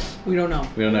 We don't know.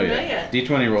 We don't know Not yet. yet.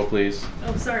 D20 roll, please.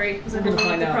 Oh, sorry. Was I We're gonna holding up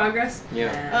find the out. progress?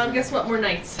 Yeah. Guess what? We're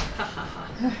knights. Ha ha ha.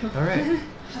 All right.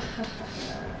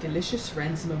 Delicious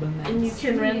ransomable nights. And you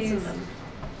can ransom Yes. them.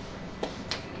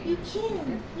 You can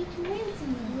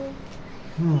ransom them.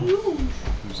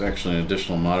 There's actually an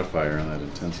additional modifier on that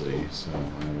intensity, so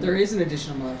There is an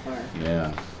additional modifier.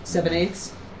 yeah,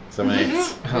 7/8.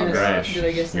 7/8. Oh, Yes. gosh. Did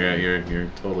I guess that? You're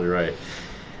totally right.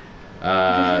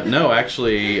 No,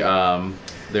 actually,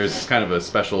 there's kind of a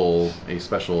special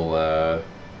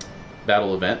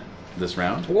battle event this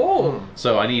round. Whoa.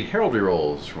 So I need heraldry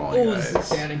rolls from all you Oh, this is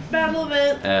guys. exciting. Battle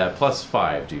event.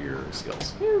 +5 to your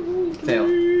skills. Fail.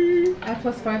 Add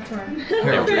 +5 to our.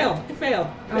 Heraldry.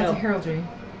 Fail. Oh, it's a heraldry.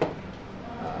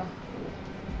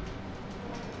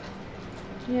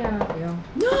 Yeah, fail.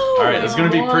 No. All right, this is gonna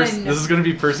be One. this is gonna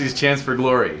be Percy's chance for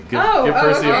glory. Give Oh,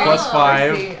 Percy okay. a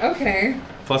 +5. I see. Okay.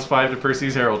 +5 to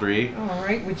Percy's heraldry. All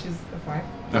right, which is a 5.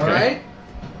 All right.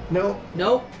 Nope.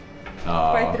 Nope.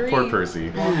 Aw, By 3. poor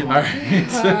Percy. All right.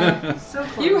 So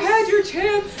close. You had your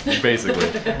chance. Basically,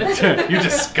 you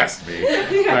disgust me.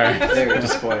 All right. Very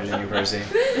disappointed in you, Percy.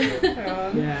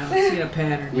 Yeah, I'm seeing a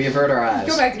pattern. We avert our eyes.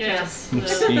 Go back to Yes. I'm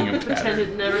seeing a Pretend pattern.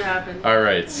 it never happened. All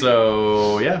right,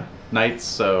 so yeah, knights.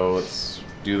 So let's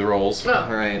do the rolls. Oh. All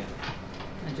right.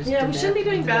 I just Yeah, did we that. shouldn't be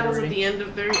doing I did that battles at already. the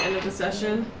very end of the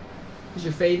session. Is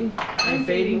you're fading? I'm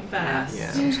fading fast.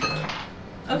 Yeah. I'm just gonna.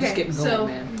 I'm just Okay, getting so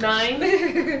going,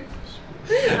 man.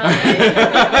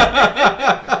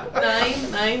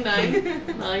 9,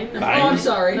 9. Oh, I'm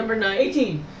sorry. Number 9.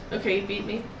 18. Okay, you beat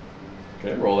me.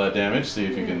 Okay, roll that damage. See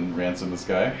if you can ransom this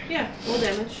guy. Yeah, roll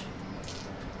damage.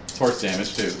 It's horse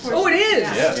damage too. Oh, it is.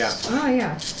 Yeah. Yes. Oh,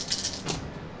 yeah.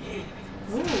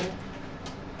 Ooh.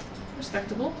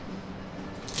 Respectable.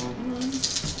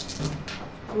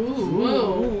 Ooh,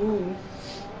 whoa. Ooh.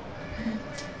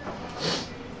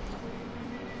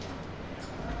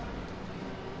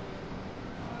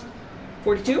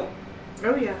 $42?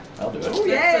 Oh, yeah. I'll do it. Oh,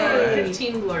 That's yay.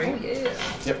 15 glory. Oh, yeah.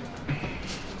 Yep.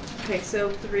 Okay, so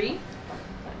 3.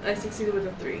 I succeeded with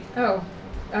a 3. Oh,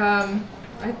 I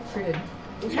critted.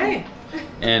 Okay.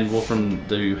 And Wolfram,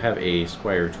 do you have a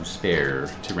squire to spare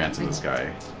to ransom this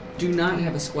guy? Do not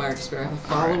have a squire to spare. I have a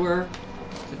follower.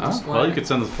 Oh, well, you could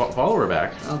send the follower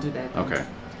back. I'll do that. Okay.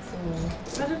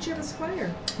 So, Why don't you have a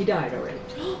squire? He died already.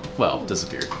 Well,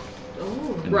 disappeared.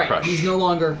 Oh. In the Right. crush. He's no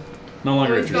longer. No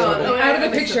longer Oh, he's interested. gone. Oh, out of I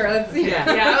the mixed picture. up. Let's see.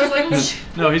 Yeah. Yeah, I was like,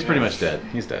 oh, No, he's pretty much dead.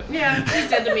 He's dead. yeah, he's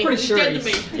dead to me. Pretty He's sure dead to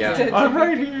he's- me. Yeah. I'm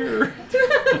right here.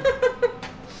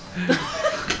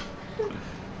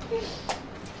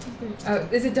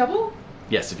 Is it double?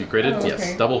 Yes, if you critted, Oh, okay.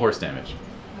 yes. Double horse damage.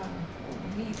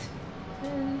 Neat.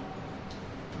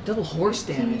 Double horse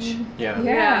damage. Yeah.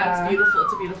 Yeah, it's beautiful.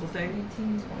 It's a beautiful thing.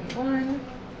 19, 21.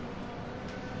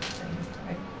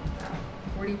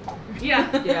 40.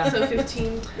 Yeah. Yeah. So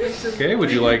 15 points of Okay,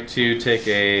 would you like to take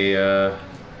a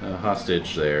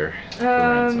hostage there for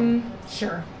ransom?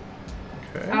 Sure.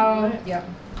 Okay. Oh, yep.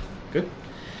 Good.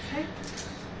 Okay.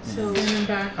 So Send them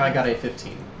back. I got a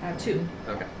 15. I have 2.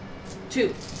 Okay. 2.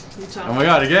 You top. Oh my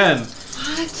god, again!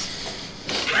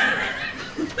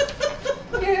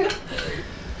 Yeah.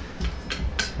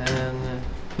 10.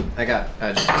 I got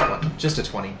just a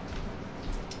 20.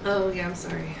 Oh, yeah, I'm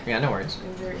sorry. Yeah, no worries.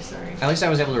 I'm very sorry. At least I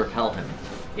was able to repel him.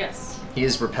 Yes. He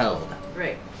is repelled.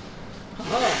 Right.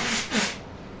 Oh.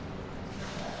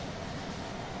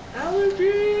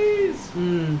 Allergies!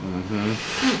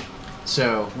 Mm-hmm.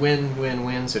 So,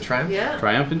 win. So, triumph? Yeah.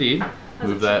 Triumph indeed.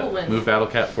 That's a triple win. Move Battle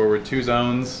Cat forward 2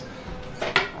 zones.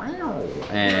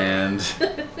 And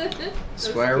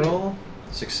Squire roll.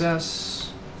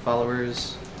 Success.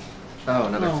 Followers. Oh,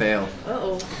 another Oh. fail.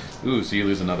 Uh-oh. ooh, so you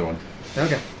lose another one.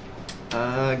 Okay.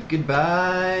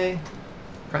 Goodbye.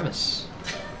 Premise.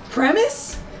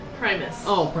 Premise? Primus.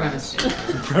 Oh, premise.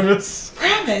 Premise.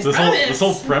 Premise. This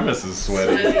whole premise is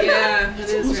sweaty. Yeah, it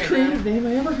is right Creative name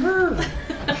I ever heard.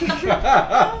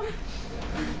 now.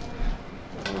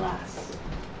 Alas.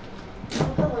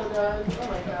 Oh, hello, Doug. Oh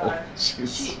my god.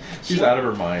 She's out of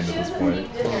her mind at this doesn't point.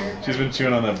 need dinner. She's been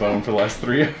chewing on that bone for the last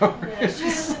 3 hours. Yeah, she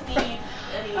doesn't need any.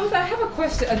 I have a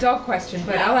question, a dog question,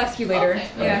 but I'll ask you later. Okay.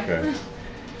 Yeah. Okay.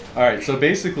 All right. So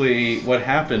basically, what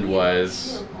happened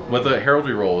was what the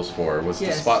heraldry roll was for was to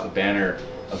Yes. spot the banner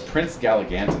of Prince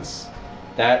Galligantus.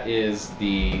 That is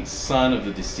the son of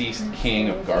the deceased king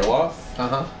of Garloth.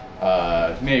 You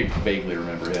may vaguely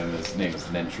remember him. His name is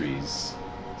Nentries.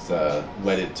 He's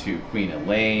wedded to Queen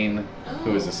Elaine,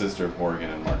 who is the sister of Morgan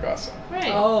and Margasa.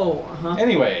 Right. Oh, uh-huh.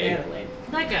 Anyway, Adelaide.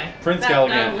 That guy. Prince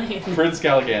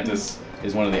Galligantus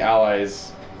is one of the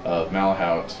allies of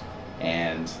Malahout,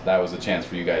 and that was a chance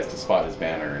for you guys to spot his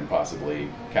banner and possibly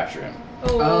capture him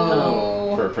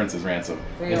Oh. for a prince's ransom.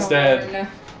 Darn. Instead,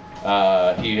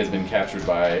 he has been captured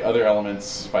by other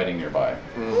elements fighting nearby.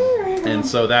 And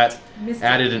so that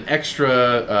added an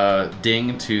extra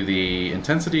ding to the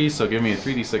intensity, so give me a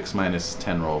 3d6 minus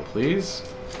 10 roll, please.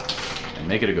 And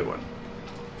make it a good one.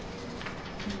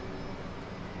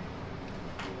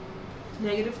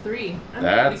 -3.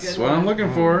 That's what I'm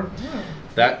looking for.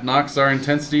 That knocks our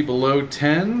intensity below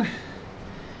 10,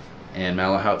 and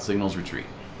Malahout signals retreat.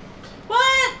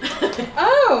 What?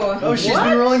 Oh. Oh, she's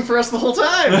been rolling for us the whole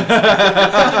time.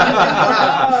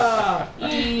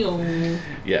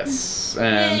 Yes,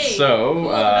 and Yay. so Cool, the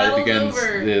it battle's begins.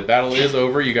 over. The battle is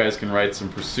over. You guys can ride some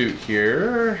pursuit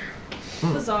here.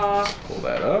 Huzzah. Pull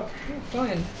that up.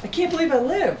 Fun. I can't believe I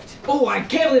lived. Oh, I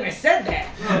can't believe I said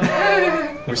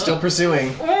that. We're still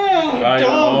pursuing. I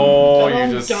know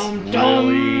you just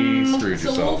really screwed So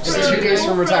yourself. It's 2 days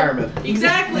from retirement.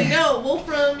 Exactly. No,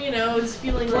 Wolfram, is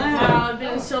feeling like, wow, I've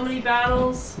been in so many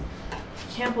battles.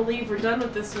 Can't believe we're done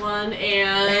with this one,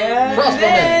 and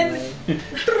Crossbowman.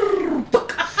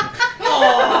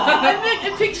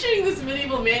 I'm picturing this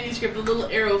medieval manuscript, a little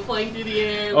arrow flying through the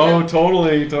air. Oh, with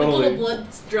totally. little blood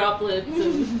droplets,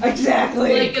 and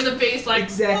Exactly. like in the face, like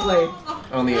Exactly.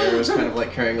 On the arrow is kind of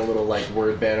like carrying a little like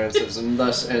word banner that says, "And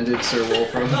thus ended Sir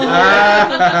Wolfram."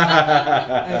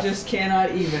 I just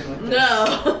cannot even with this. No.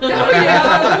 Oh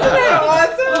yeah. Isn't that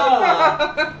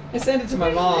awesome? I sent it to my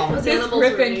mom. Those This animals were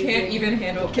griffin amazing. can't even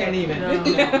handle. Can't even. No,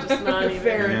 just not The even.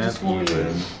 ferret just won't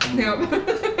even. No.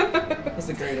 That's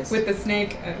the greatest. With the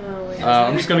snake. Oh my God.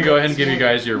 I'm just going to go ahead and give you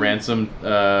guys your ransom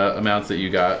amounts that you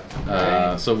got.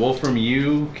 So, Wolfram,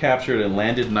 you captured a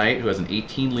landed knight who has an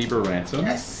 18 Libra ransom.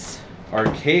 Yes.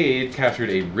 Arcade captured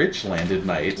a rich landed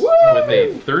knight with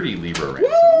a 30 Libra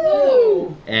ransom.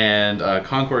 Woo! And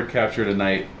Concord captured a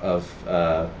knight of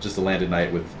just a landed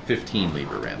knight with 15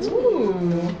 Libra ransom.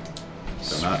 Ooh.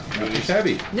 So not too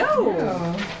shabby. No.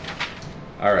 Oh.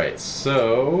 All right,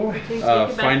 so think we can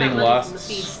back finding that money lost from the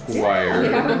feast. squires.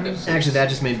 Yeah. Actually, that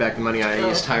just made back the money I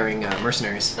used hiring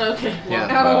mercenaries. Okay.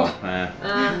 Yeah. Well,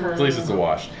 Uh-huh. at least it's a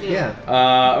wash. Yeah.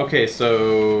 Okay,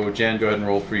 so Jan, go ahead and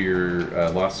roll for your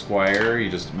lost squire. You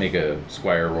just make a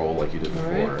squire roll like you did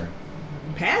before. Alright.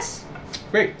 Pass?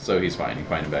 Great, so he's fine. You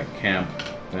find him back at camp. Try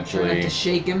not Eventually, to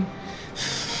shake him.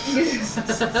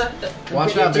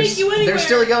 Watch out, take you they're anywhere.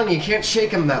 still young. You can't shake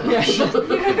them that much. oh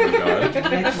my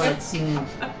god. Neck might snap.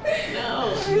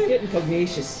 No. I'm getting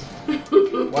pugnacious.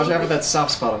 Watch out for that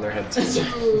soft spot on their head.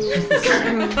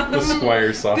 The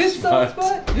squire's soft This spot.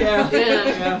 soft spot? Yeah.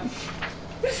 Yeah.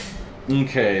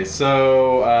 Okay,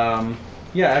 so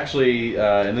actually,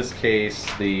 in this case,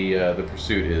 the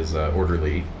pursuit is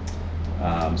orderly.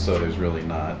 So there's really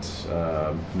not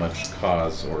much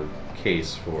cause or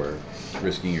case for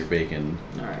risking your bacon.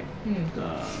 All right.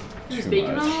 There's Too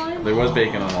bacon much. on the line? There was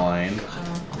bacon on the line,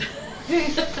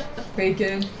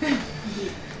 Bacon.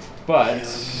 but let's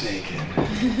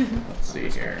see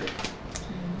here.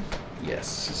 Yes.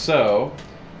 So,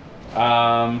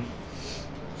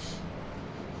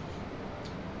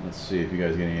 let's see if you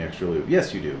guys get any extra loot.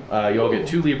 Yes, you do. You all get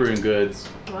 2 Libra in goods,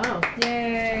 Wow.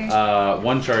 Yay.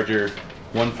 1 charger,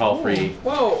 1 palfrey,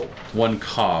 Whoa. 1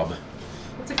 cob.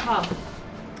 What's a cob?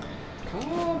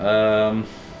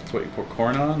 It's what you pour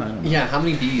corn on? I don't know. Yeah, how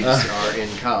many bees are in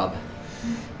Cobb?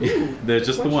 There's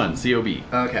just the one, COB.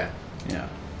 Okay. Yeah.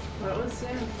 That was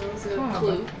a Cob.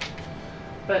 clue.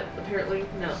 But apparently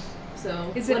no.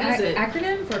 So Is what it is it?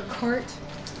 acronym for cart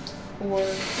or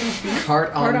Cart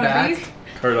on cart on back. beast?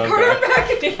 Card on Card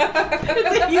back. back.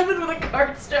 It's a human with a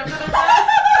cart strapped to their back.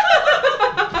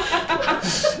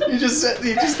 He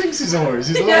just thinks he's a horse.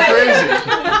 He's a little crazy.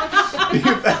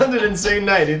 You found an insane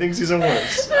night. He thinks he's a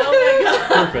horse. Oh my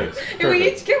god. Perfect. And we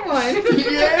Perfect. each get one.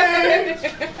 Yay!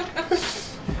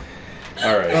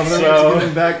 All right. Oh, but then we have to give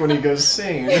him back when he goes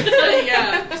sane.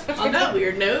 Yeah. On that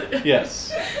weird note.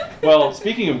 Yes. Well,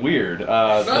 speaking of weird,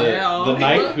 the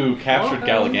knight who captured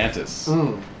Galligantus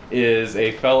is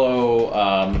a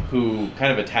fellow who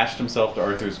kind of attached himself to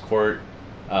Arthur's court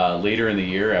later in the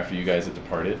year after you guys had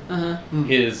departed.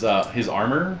 His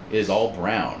armor is all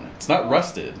brown. It's not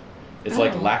rusted. It's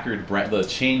like lacquered brown. The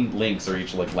chain links are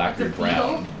each like lacquered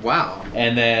brown. Wow.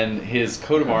 And then his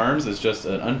coat of arms is just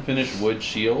an unfinished wood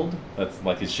shield. That's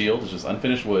like his shield is just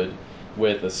unfinished wood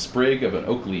with a sprig of an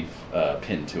oak leaf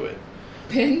pinned to it.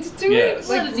 Pinned to Yes. it?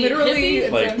 What Like is he, literally.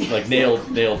 hippie? it's Like nailed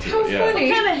to How it. Yeah. funny.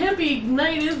 What kind of hippie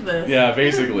night is this? Yeah,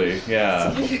 basically.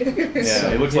 Yeah. Yeah.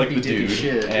 He looks like the hippy-dippy dude.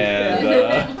 shit.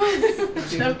 And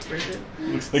Jeff Bridges.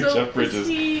 looks like So, Jeff Bridges.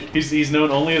 is He's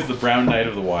known only as the Brown Knight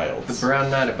of the Wilds. The Brown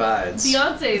Knight abides.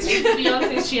 Beyonce's. He's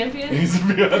Beyonce's champion He's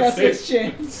the Beyonce's Beyonce.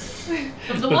 chance.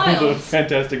 of the The wilds.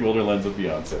 fantastic Wilderlands of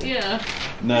Beyonce. Yeah.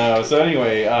 No, so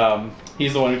anyway,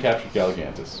 he's the one who captured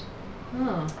Galligantus.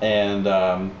 Oh. And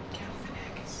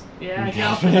Yeah,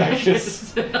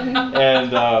 Galifianakis. Galifianakis.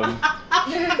 And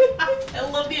I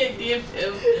love the idea of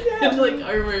him in like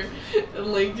armor and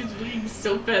like just being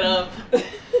so fed up.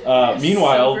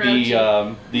 meanwhile, So grouchy.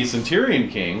 the Centurion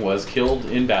King was killed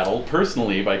in battle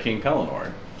personally by King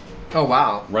Pellinor. Oh,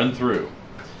 wow. Run through.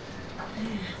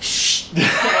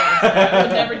 I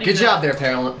would never do Good that. job there,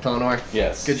 Pellinor.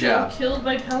 Yes. Good job. Killed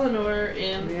by Pellinor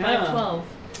in Yeah. 512.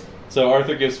 So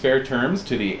Arthur gives fair terms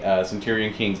to the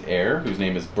Centurion King's heir, whose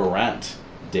name is Barant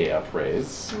de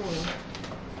Apres,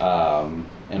 and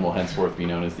will henceforth be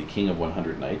known as the King of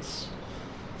 100 Knights.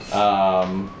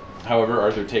 However,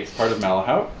 Arthur takes part of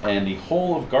Malahout and the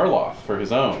whole of Garloth for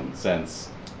his own, since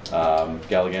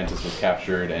Galligantus was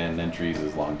captured and Nentries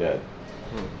is long dead.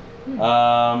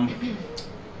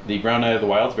 The Brown Knight of the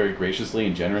Wilds very graciously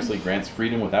and generously grants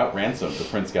freedom without ransom to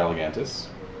Prince Galligantus.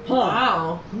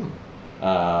 Wow.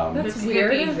 That's It's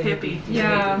weird. Hippie.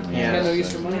 Yeah. Yeah. Got no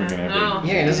use for so money. we're gonna have No. to-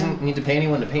 Yeah, he doesn't need to pay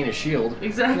anyone to paint a shield.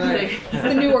 Exactly. Right. It's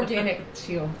the new organic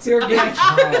shield. It's the organic.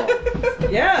 Oh,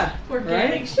 Yeah.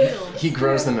 Organic Right? shield. he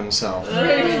grows them himself. No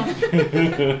and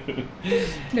pesticide.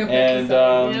 Yep.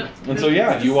 and so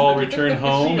yeah, you all return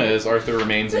home Shield. as Arthur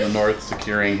remains in the north,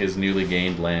 securing his newly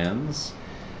gained lands.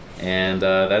 And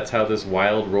that's how this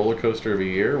wild roller coaster of a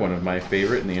year, one of my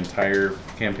favorite in the entire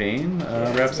campaign,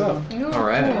 wraps up. Oh, All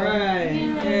right. cool. Alright.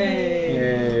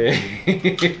 Yay.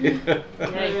 Yay!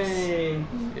 Yay.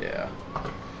 Yeah.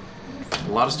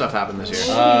 A lot of stuff happened this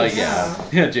year.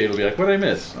 Yeah. Jade will be like, "What did I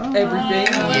miss?" Oh, Everything.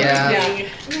 Yeah.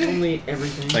 Only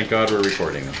everything. thank God we're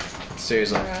recording.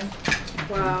 Seriously.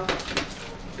 Wow.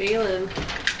 Balin.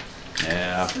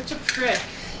 Yeah. Such a prick.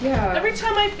 Yeah. Every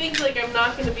time I think like I'm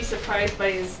not going to be surprised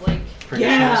by his like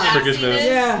Yeah. Priggishness.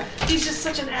 Yeah. he's just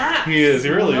such an ass. He is. He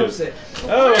really Loves is. it.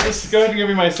 Oh, just go ahead and give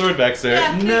me my sword back, sir.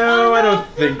 Yeah, No, I don't I'm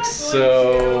think not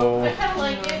so. I kind of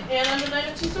like it, and I'm the Knight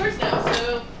of Two Swords now,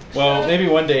 so. Well, maybe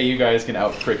one day you guys can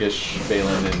out prickish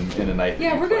Balin in a night. that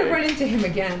Yeah, you we're gonna play. run into him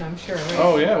again, I'm sure. Right?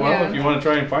 Oh yeah, well if you want to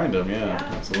try and find him, yeah.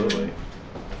 Yeah. Absolutely.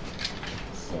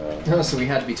 So. Oh, so we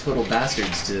had to be total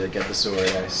bastards to get the sword.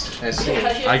 I see.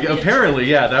 Apparently,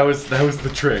 yeah, that was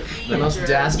the trick. The most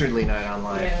dastardly night on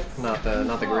life. Yes. Not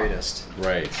the greatest.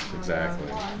 Right, exactly.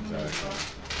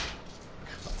 Exactly.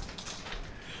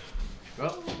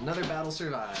 Well, another battle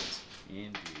survived.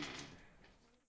 Indeed.